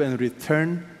with you and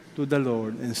return to the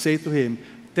Lord and say to him,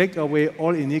 take away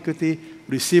all iniquity,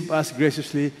 receive us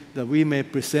graciously, that we may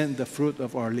present the fruit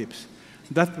of our lips.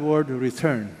 That word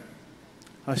return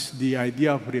has the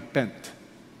idea of repent.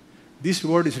 This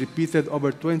word is repeated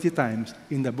over 20 times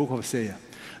in the book of Hosea.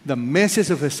 The message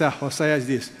of Hosea is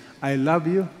this: I love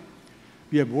you,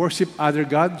 you have worshipped other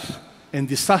gods, and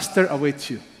disaster awaits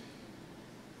you.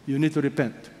 You need to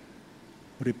repent.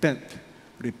 Repent,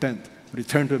 repent,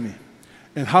 return to me.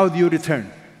 And how do you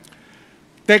return?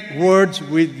 Take words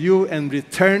with you and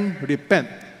return, repent,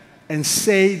 and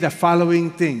say the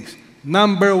following things.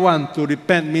 Number one, to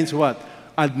repent means what?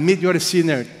 Admit you're a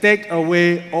sinner. Take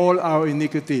away all our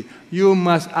iniquity. You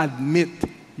must admit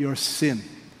your sin.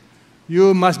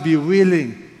 You must be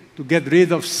willing to get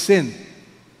rid of sin.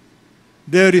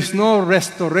 There is no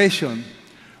restoration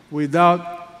without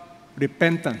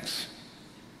repentance.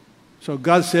 So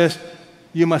God says,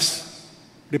 you must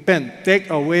repent, take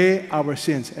away our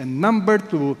sins. And number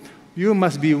two, you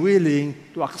must be willing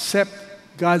to accept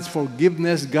God's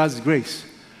forgiveness, God's grace,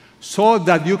 so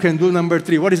that you can do number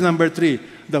three. What is number three?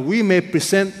 That we may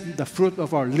present the fruit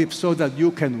of our lips, so that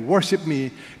you can worship me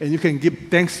and you can give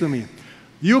thanks to me.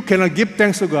 You cannot give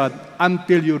thanks to God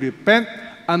until you repent,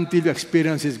 until you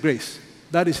experience his grace.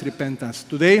 That is repentance.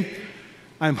 Today,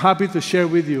 I'm happy to share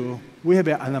with you, we have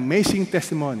an amazing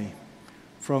testimony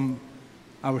from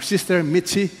our sister,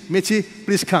 Mitzi. Mitzi,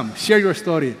 please come. Share your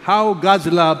story. How God's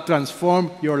love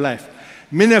transformed your life.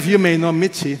 Many of you may know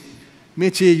Mitzi.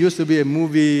 Mitzi used to be a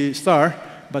movie star,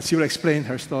 but she will explain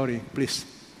her story. Please.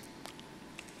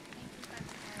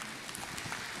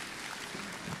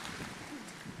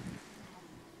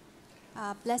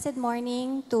 Blessed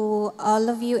morning to all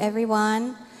of you,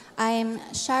 everyone. I'm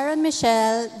Sharon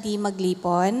Michelle D.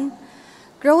 Maglipon.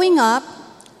 Growing up,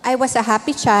 I was a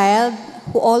happy child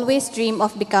who always dreamed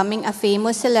of becoming a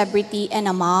famous celebrity and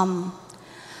a mom.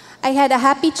 I had a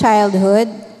happy childhood,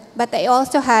 but I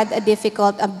also had a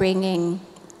difficult upbringing.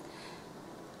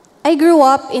 I grew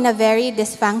up in a very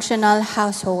dysfunctional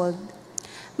household.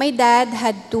 My dad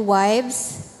had 2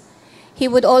 wives. He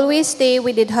would always stay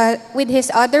with his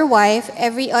other wife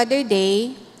every other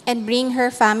day and bring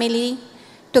her family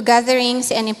to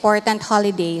gatherings and important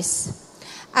holidays.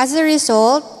 As a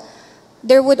result,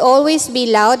 there would always be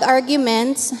loud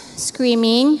arguments,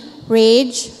 screaming,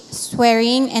 rage,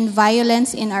 swearing, and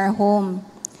violence in our home.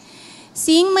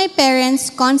 Seeing my parents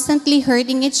constantly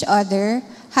hurting each other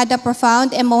had a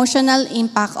profound emotional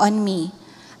impact on me.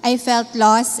 I felt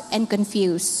lost and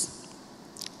confused.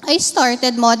 I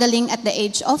started modeling at the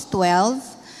age of 12.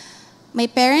 My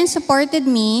parents supported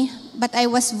me, but I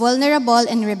was vulnerable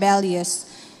and rebellious,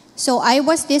 so I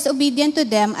was disobedient to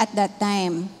them at that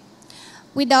time.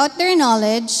 Without their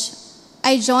knowledge,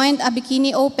 I joined a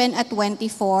bikini open at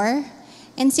 24,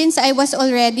 and since I was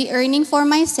already earning for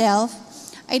myself,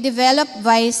 I developed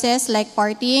vices like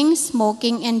partying,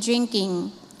 smoking, and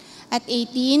drinking. At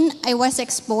 18, I was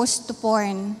exposed to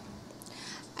porn.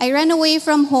 I ran away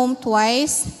from home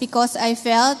twice because I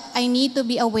felt I need to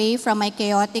be away from my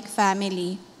chaotic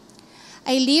family.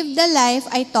 I lived the life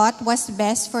I thought was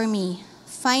best for me.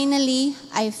 Finally,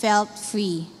 I felt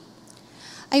free.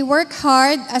 I worked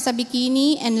hard as a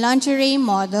bikini and lingerie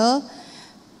model,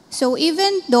 so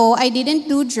even though I didn't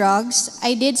do drugs,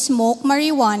 I did smoke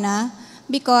marijuana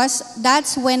because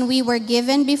that's when we were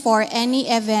given before any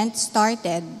event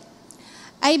started.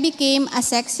 I became a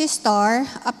sexy star,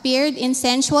 appeared in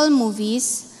sensual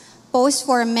movies, posed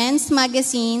for men's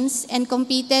magazines, and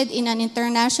competed in an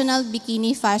international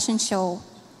bikini fashion show.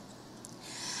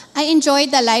 I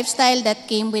enjoyed the lifestyle that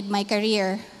came with my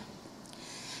career.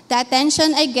 The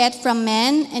attention I get from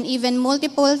men and even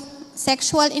multiple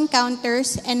sexual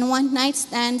encounters and one-night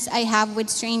stands I have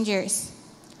with strangers.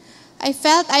 I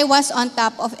felt I was on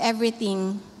top of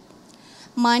everything.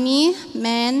 Money,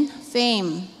 men,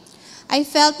 fame. I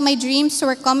felt my dreams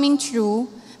were coming true,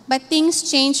 but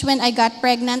things changed when I got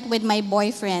pregnant with my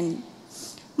boyfriend.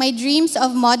 My dreams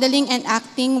of modeling and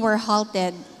acting were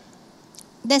halted.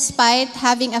 Despite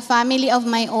having a family of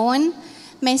my own,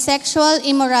 my sexual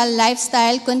immoral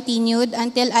lifestyle continued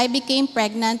until I became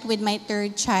pregnant with my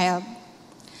third child.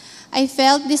 I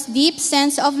felt this deep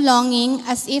sense of longing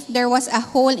as if there was a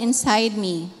hole inside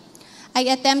me. I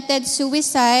attempted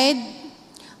suicide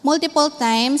multiple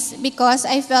times because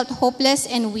I felt hopeless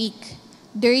and weak,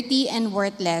 dirty and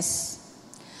worthless.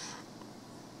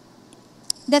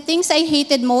 The things I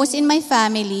hated most in my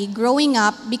family growing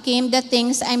up became the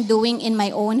things I'm doing in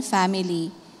my own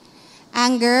family.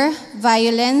 Anger,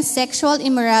 violence, sexual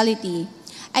immorality.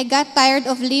 I got tired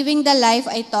of living the life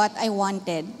I thought I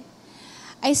wanted.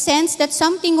 I sensed that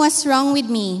something was wrong with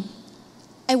me.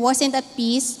 I wasn't at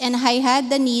peace and I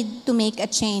had the need to make a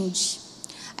change.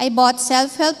 I bought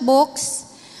self-help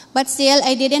books, but still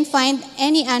I didn't find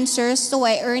any answers, so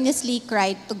I earnestly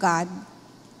cried to God.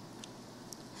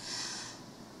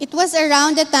 It was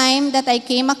around the time that I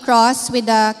came across with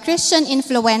a Christian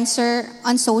influencer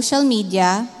on social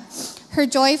media. Her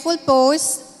joyful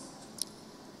posts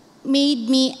made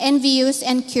me envious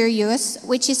and curious,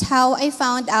 which is how I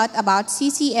found out about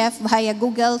CCF via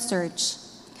Google search.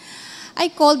 I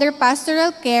called their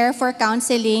pastoral care for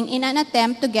counseling in an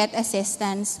attempt to get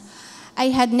assistance. I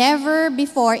had never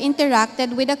before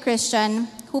interacted with a Christian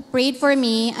who prayed for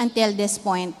me until this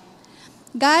point.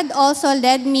 God also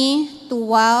led me to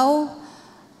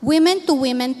Women to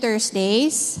Women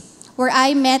Thursdays, where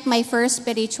I met my first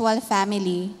spiritual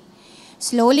family.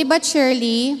 Slowly but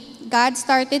surely, God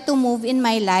started to move in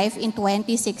my life in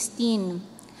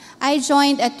 2016. I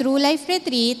joined a True Life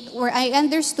retreat where I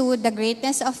understood the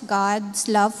greatness of God's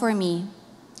love for me.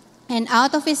 And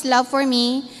out of His love for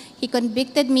me, He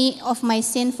convicted me of my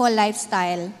sinful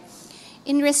lifestyle.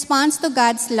 In response to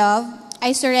God's love,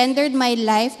 I surrendered my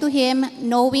life to Him,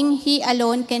 knowing He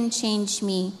alone can change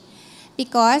me.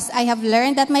 Because I have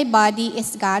learned that my body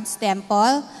is God's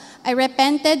temple, I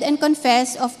repented and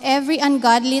confessed of every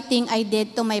ungodly thing I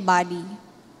did to my body.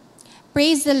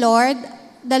 Praise the Lord.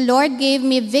 The Lord gave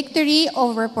me victory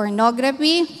over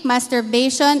pornography,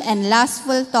 masturbation, and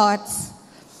lustful thoughts.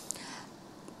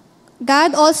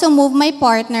 God also moved my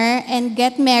partner and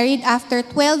get married after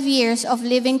 12 years of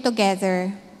living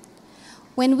together.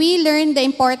 When we learned the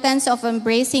importance of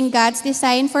embracing God's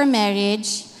design for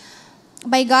marriage,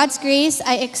 by God's grace,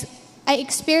 I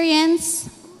experienced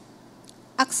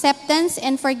acceptance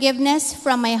and forgiveness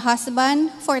from my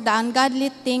husband for the ungodly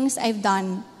things I've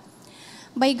done.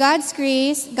 By God's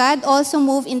grace, God also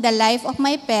moved in the life of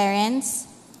my parents.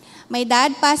 My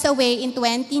dad passed away in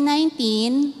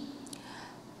 2019.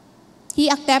 He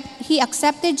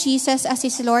accepted Jesus as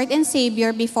his Lord and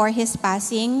Savior before his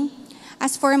passing.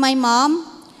 As for my mom,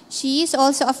 she is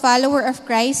also a follower of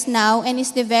Christ now and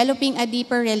is developing a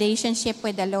deeper relationship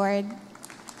with the Lord.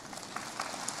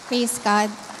 Praise God.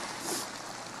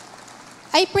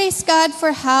 I praise God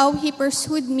for how He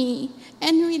pursued me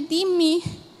and redeemed me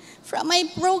from my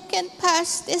broken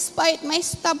past despite my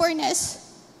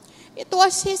stubbornness. It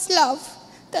was His love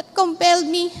that compelled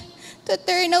me to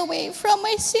turn away from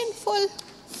my sinful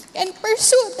and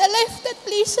pursue the life that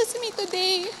pleases me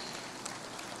today.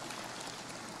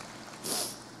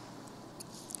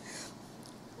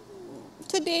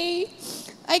 Today,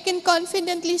 I can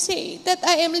confidently say that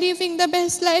I am living the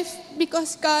best life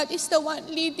because God is the one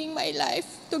leading my life.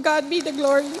 To God be the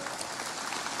glory.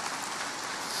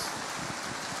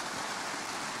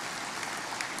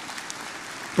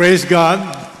 Praise God.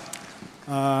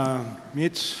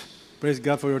 Mitch, praise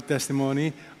God for your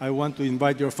testimony. I want to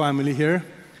invite your family here,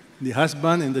 the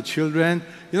husband and the children.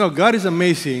 You know, God is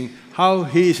amazing how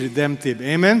He is redemptive.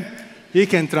 Amen? He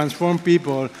can transform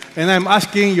people. And I'm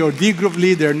asking your D group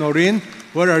leader, Noreen,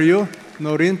 where are you?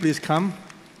 Noreen, please come.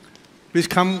 Please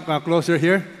come closer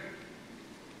here.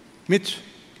 Mitch,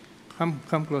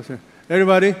 come closer.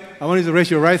 Everybody, I want you to raise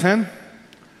your right hand.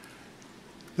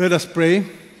 Let us pray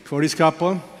for this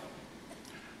couple.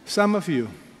 Some of you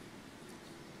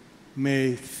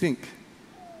may think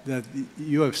that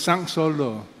you have sunk so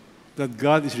low that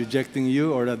God is rejecting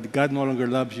you or that God no longer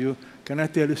loves you. Can I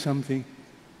tell you something?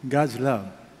 God's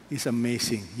love is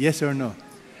amazing. Yes or no?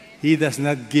 He does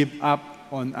not give up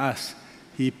on us.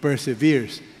 He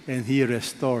perseveres and He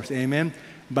restores. Amen?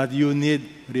 But you need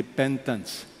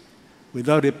repentance.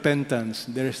 Without repentance,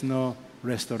 there is no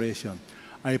restoration.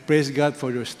 I praise God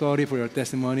for your story, for your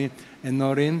testimony. And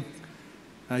Noreen,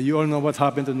 you all know what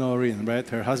happened to Noreen, right?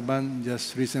 Her husband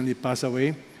just recently passed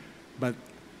away. But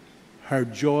her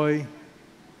joy,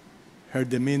 her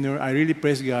demeanor, I really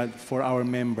praise God for our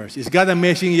members. Is God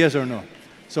amazing, yes or no?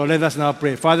 So let us now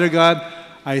pray. Father God,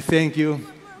 I thank you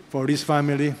for this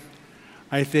family.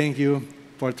 I thank you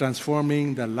for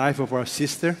transforming the life of our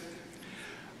sister.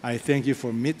 I thank you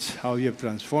for Mitch, how you have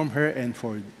transformed her, and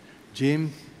for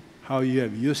Jim, how you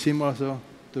have used him also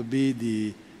to be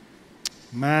the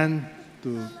man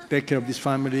to take care of this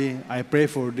family. I pray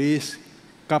for this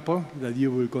couple that you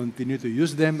will continue to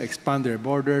use them, expand their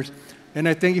borders. And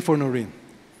I thank you for Noreen,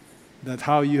 that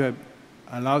how you have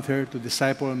allowed her to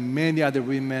disciple many other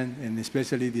women, and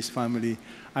especially this family.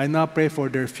 I now pray for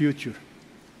their future,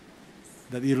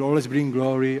 that it will always bring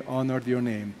glory, honor to your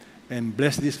name. And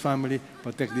bless this family,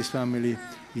 protect this family.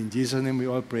 In Jesus' name we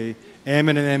all pray.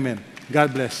 Amen and amen.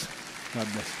 God bless. God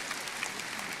bless.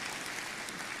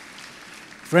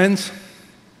 Friends,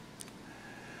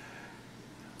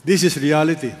 this is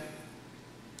reality.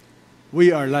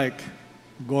 We are like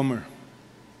Gomer.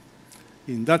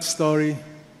 In that story,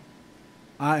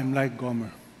 I am like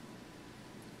Gomer.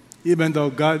 Even though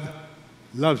God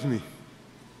loves me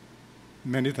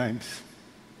many times,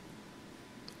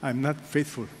 I'm not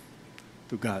faithful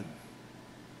to God.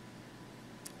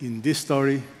 In this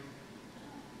story,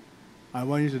 I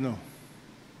want you to know,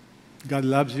 God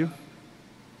loves you.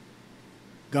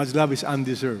 God's love is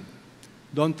undeserved.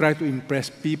 Don't try to impress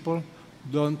people.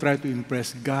 Don't try to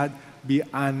impress God. Be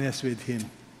honest with Him.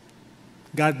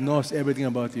 God knows everything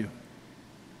about you.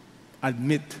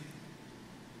 Admit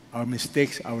our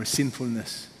mistakes, our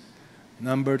sinfulness.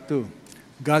 Number 2,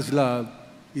 God's love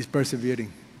is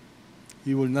persevering.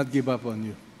 He will not give up on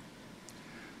you.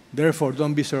 Therefore,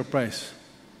 don't be surprised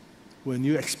when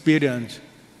you experience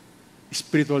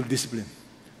spiritual discipline.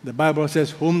 The Bible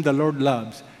says, whom the Lord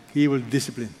loves, He will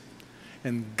discipline.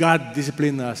 And God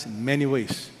disciplines us in many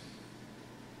ways.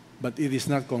 But it is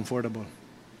not comfortable.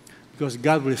 Because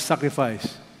God will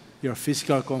sacrifice your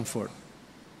physical comfort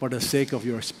for the sake of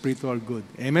your spiritual good.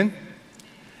 Amen?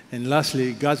 And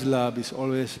lastly, God's love is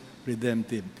always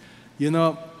redemptive. You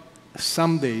know,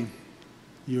 someday,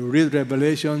 you read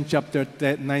Revelation chapter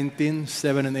 19,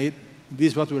 7 and 8,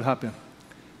 this is what will happen.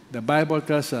 The Bible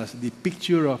tells us the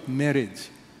picture of marriage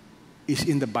is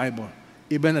in the Bible.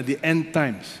 Even at the end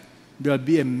times, there will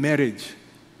be a marriage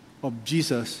of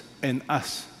Jesus and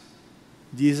us.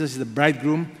 Jesus is the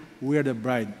bridegroom, we are the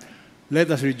bride. Let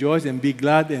us rejoice and be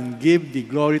glad and give the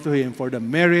glory to Him, for the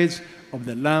marriage of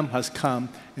the Lamb has come,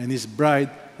 and His bride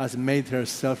has made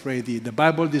herself ready. The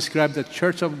Bible describes the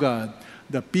church of God,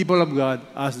 the people of God,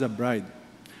 as the bride.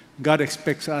 God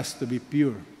expects us to be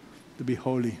pure, to be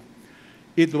holy.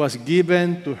 It was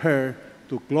given to her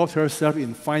to clothe herself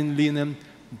in fine linen,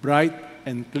 bright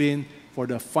and clean, for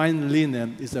the fine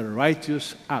linen is the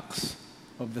righteous acts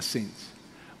of the saints.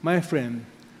 My friend,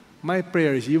 my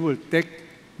prayer is you will take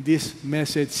this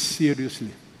message seriously.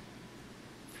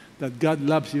 That God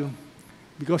loves you.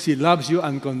 Because He loves you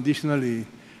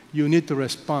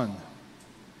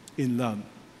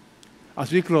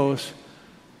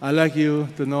I'd like you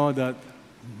to know that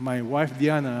my wife,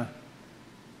 Diana,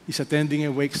 is attending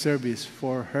a wake service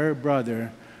for her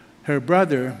brother. Her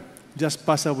brother just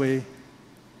passed away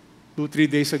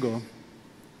 2-3 days ago.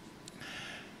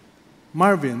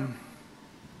 Marvin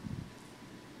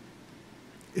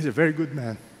is a very good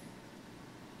man.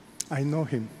 I know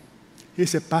him.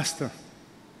 He's a pastor.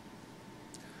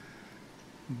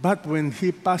 But when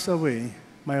he passed away,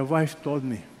 my wife told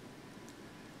me,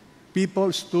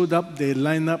 people stood up, they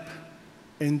lined up,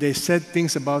 and they said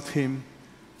things about him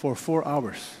for 4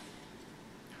 hours.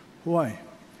 Why?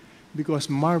 Because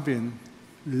Marvin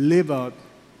lived out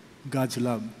God's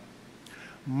love.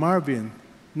 Marvin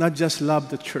not just loved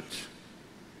the church,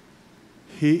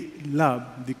 he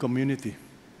loved the community.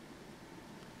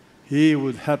 He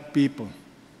would help people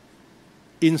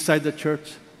inside the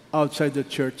church, outside the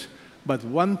church. But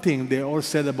one thing they all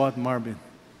said about Marvin,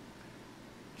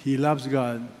 he loves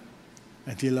God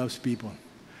and he loves people.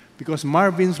 Because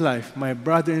Marvin's life, my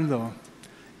brother-in-law,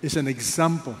 is an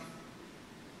example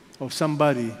of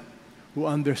somebody who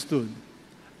understood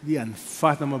the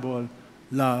unfathomable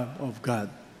love of God.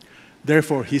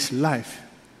 Therefore, his life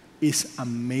is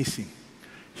amazing.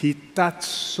 He touched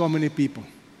so many people.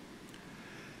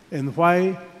 And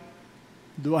why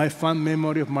do I have fond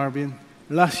memory of Marvin?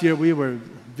 Last year we were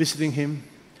visiting him.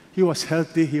 He was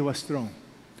healthy, he was strong.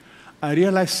 I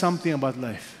realized something about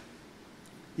life.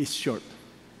 It's short.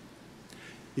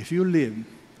 If you live,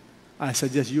 I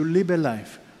suggest you live a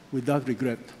life without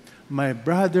regret. My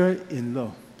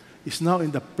brother-in-law is now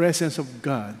in the presence of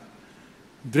God,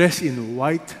 dressed in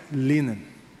white linen.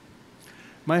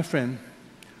 My friend,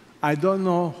 I don't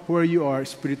know where you are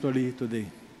spiritually today,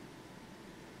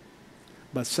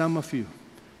 but some of you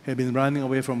have been running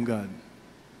away from God.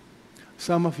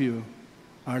 Some of you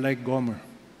are like Gomer.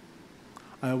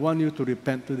 I want you to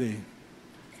repent today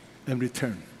and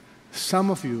return.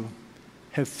 Some of you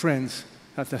have friends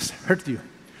that has hurt you.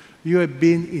 You have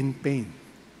been in pain,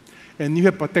 and you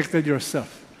have protected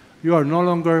yourself. You are no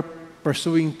longer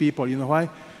pursuing people. You know why?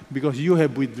 Because you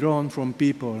have withdrawn from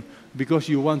people because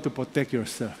you want to protect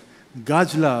yourself.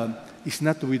 God's love is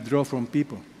not to withdraw from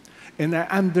people. And I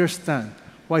understand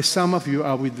why some of you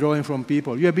are withdrawing from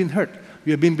people. You have been hurt.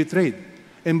 You have been betrayed.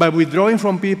 And by withdrawing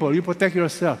from people, you protect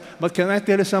yourself. But can I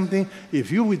tell you something?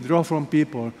 If you withdraw from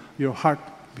people, your heart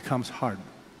becomes hard.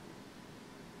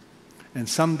 And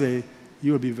someday,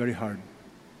 you will be very hard.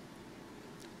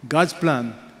 God's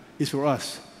plan is for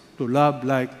us to love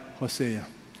like Hosea.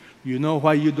 You know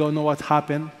why you don't know what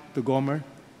happened to Gomer?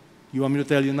 You want me to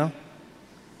tell you now?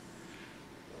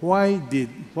 Why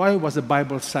was the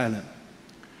Bible silent?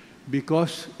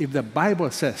 Because if the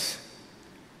Bible says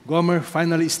Gomer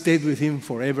finally stayed with him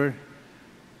forever,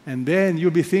 and then you'll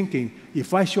be thinking,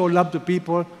 if I show love to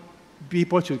people,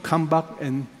 people should come back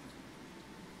and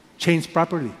change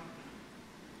properly.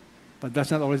 But that's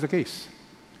not always the case.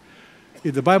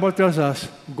 If the Bible tells us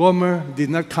Gomer did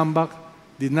not come back,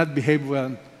 did not behave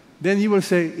well, then you will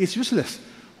say, it's useless.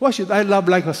 Why should I love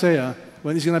like Hosea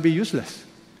when it's going to be useless?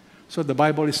 So the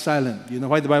Bible is silent. You know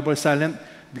why the Bible is silent?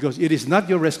 Because it is not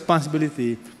your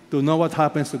responsibility to know what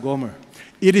happens to Gomer.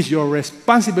 It is your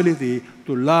responsibility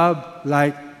to love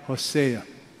like Hosea.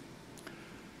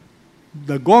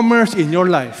 The Gomers in your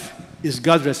life is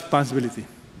God's responsibility.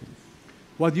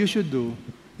 What you should do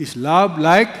is love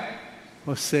like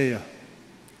Hosea,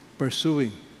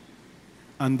 pursuing,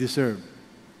 undeserved,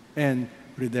 and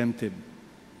redemptive.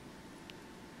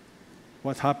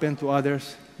 What happened to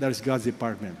others, that is God's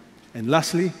department. And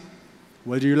lastly,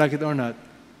 whether you like it or not,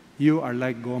 you are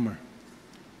like Gomer,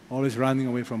 always running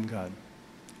away from God.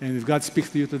 And if God speaks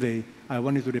to you today, I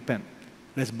want you to repent.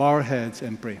 Let's bow our heads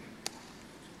and pray.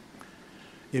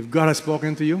 If God has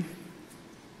spoken to you,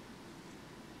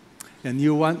 and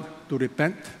you want to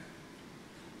repent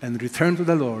and return to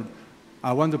the Lord,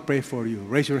 I want to pray for you.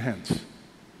 Raise your hands.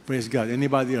 Praise God.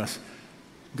 Anybody else?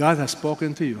 God has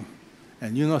spoken to you,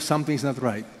 and you know something's not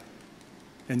right,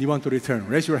 and you want to return.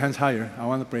 Raise your hands higher. I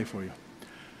want to pray for you.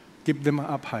 Keep them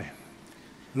up high.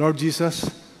 Lord Jesus,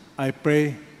 I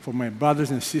pray for my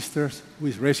brothers and sisters who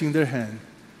is raising their hand.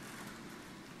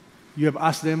 You have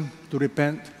asked them to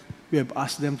repent. You have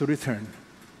asked them to return.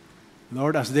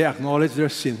 Lord, as they acknowledge their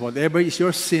sin, whatever is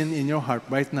your sin in your heart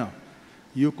right now,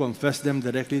 you confess them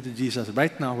directly to Jesus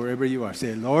right now, wherever you are.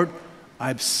 Say, Lord,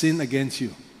 I've sinned against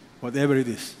you, whatever it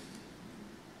is.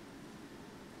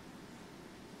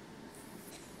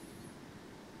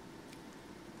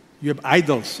 You have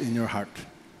idols in your heart.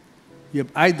 You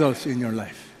have idols in your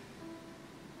life.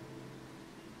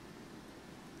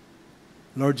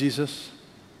 Lord Jesus,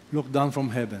 look down from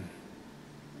heaven.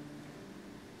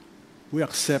 We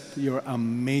accept your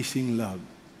amazing love.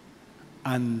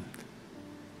 undeserved,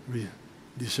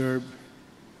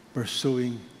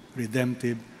 pursuing,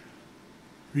 redemptive.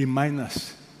 Remind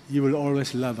us, you will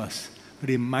always love us.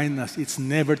 Remind us it's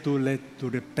never too late to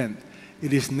repent.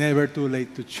 It is never too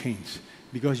late to change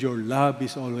because your love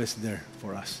is always there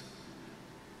for us.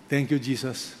 Thank you,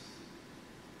 Jesus.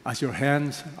 As your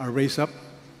hands are raised up,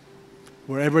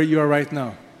 wherever you are right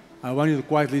now, I want you to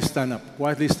quietly stand up.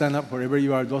 Quietly stand up wherever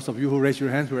you are. Those of you who raise your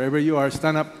hands, wherever you are,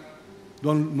 stand up.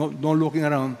 Don't looking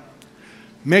around.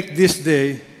 Make this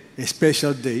day a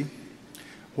special day.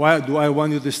 Why do I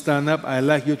want you to stand up? I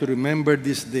like you to remember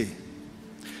this day,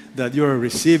 that you are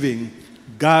receiving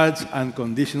God's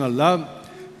unconditional love.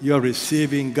 You are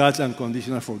receiving God's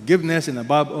unconditional forgiveness. And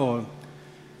above all,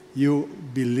 you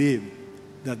believe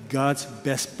that God's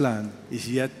best plan is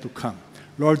yet to come.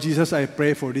 Lord Jesus, I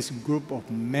pray for this group of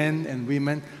men and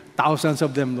women, thousands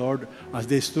of them, Lord, as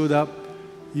they stood up.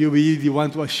 You really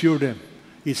want to assure them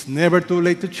it's never too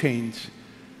late to change.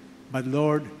 But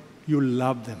Lord, you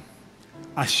love them.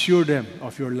 Assure them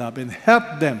of your love and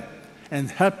help them and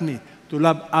help me to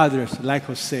love others like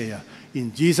Hosea.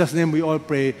 In Jesus' name we all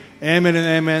pray. Amen and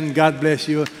amen. God bless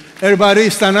you. Everybody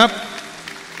stand up.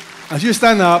 As you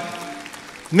stand up,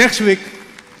 next week,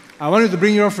 I want you to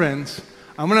bring your friends.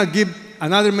 I'm going to give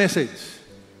another message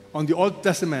on the Old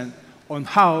Testament on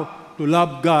how to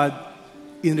love God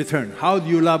in return. How do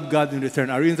you love God in return?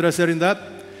 Are you interested in that?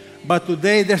 But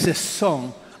today, there's a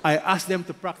song I asked them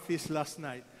to practice last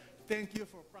night. Thank you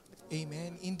for practicing.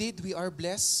 Amen. Indeed, we are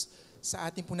blessed sa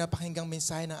ating pong napakinggang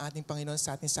mensahe ng ating Panginoon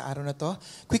sa atin sa araw na to.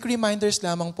 Quick reminders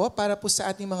lamang po para po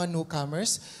sa ating mga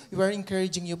newcomers. We are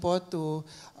encouraging you po to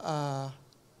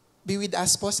be with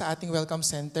us po sa ating welcome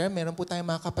center. Meron po tayong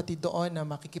mga kapatid doon na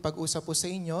makikipag-usap po sa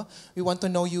inyo. We want to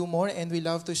know you more and we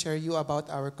love to share you about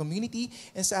our community.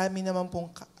 And sa akin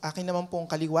naman pong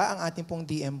kaliwa ang ating pong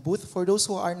DM booth. For those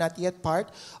who are not yet part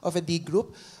of a D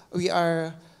group, we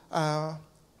are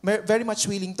very much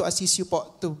willing to assist you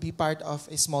po to be part of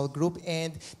a small group.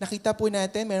 And nakita po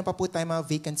natin, meron pa po tayong mga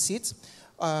vacant seats.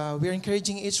 We're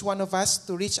encouraging each one of us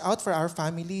to reach out for our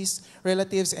families,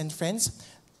 relatives, and friends.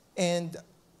 And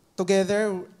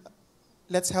together,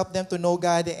 let's help them to know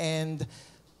God and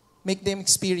make them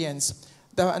experience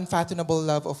the unfathomable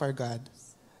love of our God.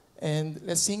 And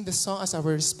let's sing the song as our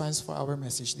response for our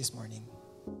message this morning.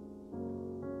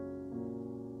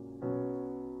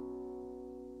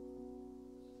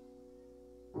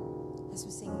 As we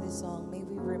sing this song, may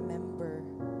we remember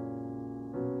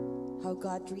how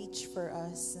God reached for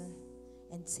us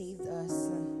and saved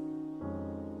us.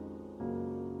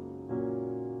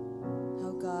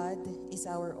 How God is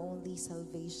our only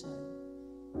salvation,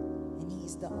 and He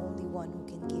is the only one who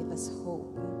can give us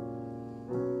hope.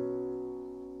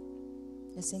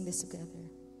 Let's sing this together.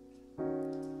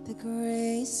 The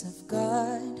grace of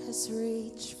God has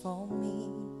reached for me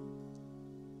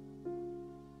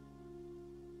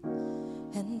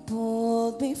and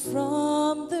pulled me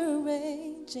from the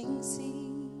raging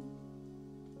sea,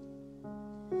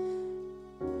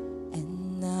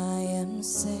 and I am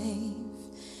safe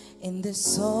in the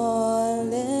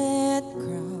solid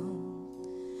ground.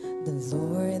 The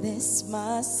Lord is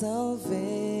my salvation.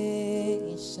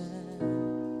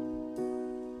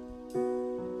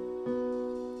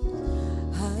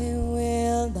 I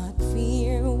will not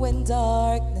fear when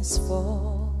darkness falls.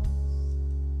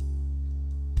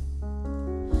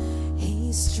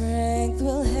 Strength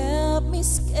will help me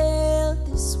scale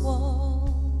these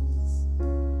walls.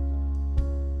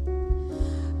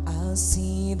 I'll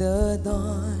see the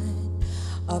dawn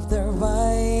of the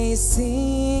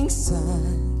rising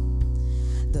sun.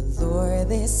 The Lord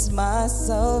is my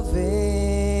salvation.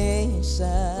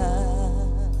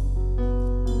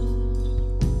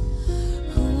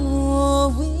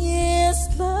 Who is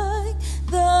like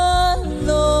the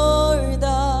Lord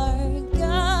our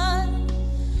God?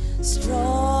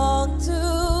 Strong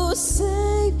to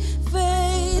save,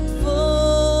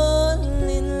 faithful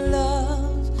in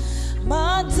love.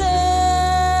 My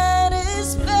debt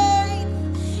is paid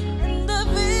and the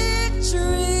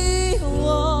victory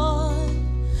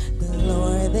won. The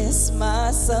Lord is my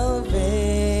salvation.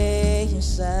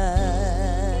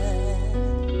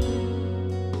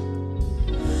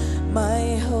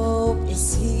 My hope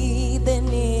is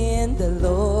hidden in the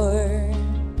Lord.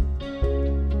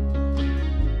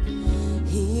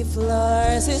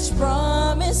 Floods each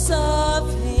promise of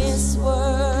His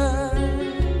word.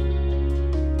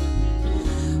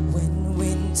 When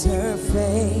winter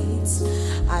fades,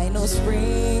 I know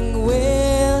spring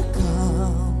will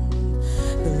come.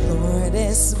 The Lord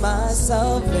is my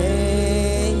salvation.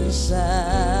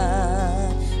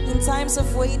 In times of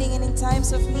waiting and in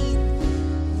times of need,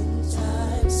 in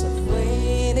times of waiting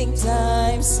in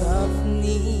times of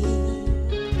need.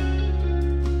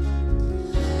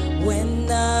 When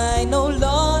I know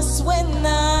lost, when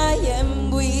I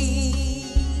am weak,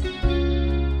 I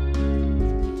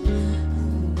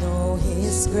know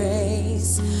His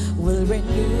grace will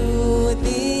renew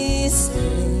these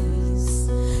days.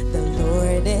 The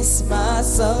Lord is my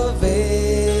salvation.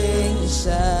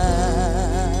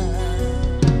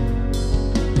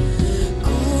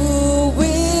 Who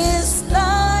is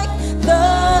like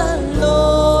the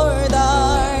Lord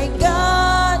our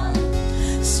God,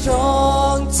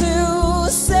 strong to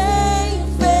save,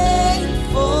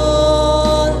 faithful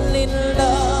in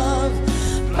love.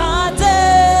 My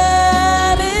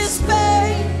debt is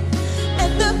paid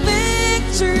and the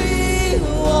victory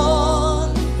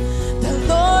won. The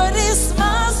Lord is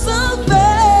my salvation.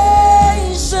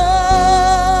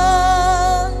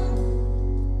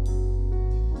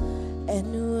 And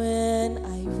when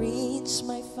I reach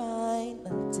my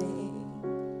final day,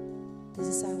 this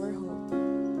is our hope,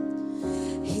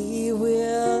 He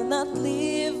will not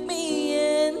leave me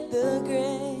in the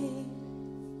grave,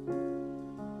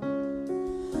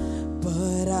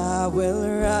 but I will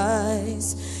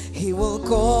rise. He will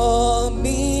call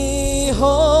me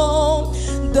home.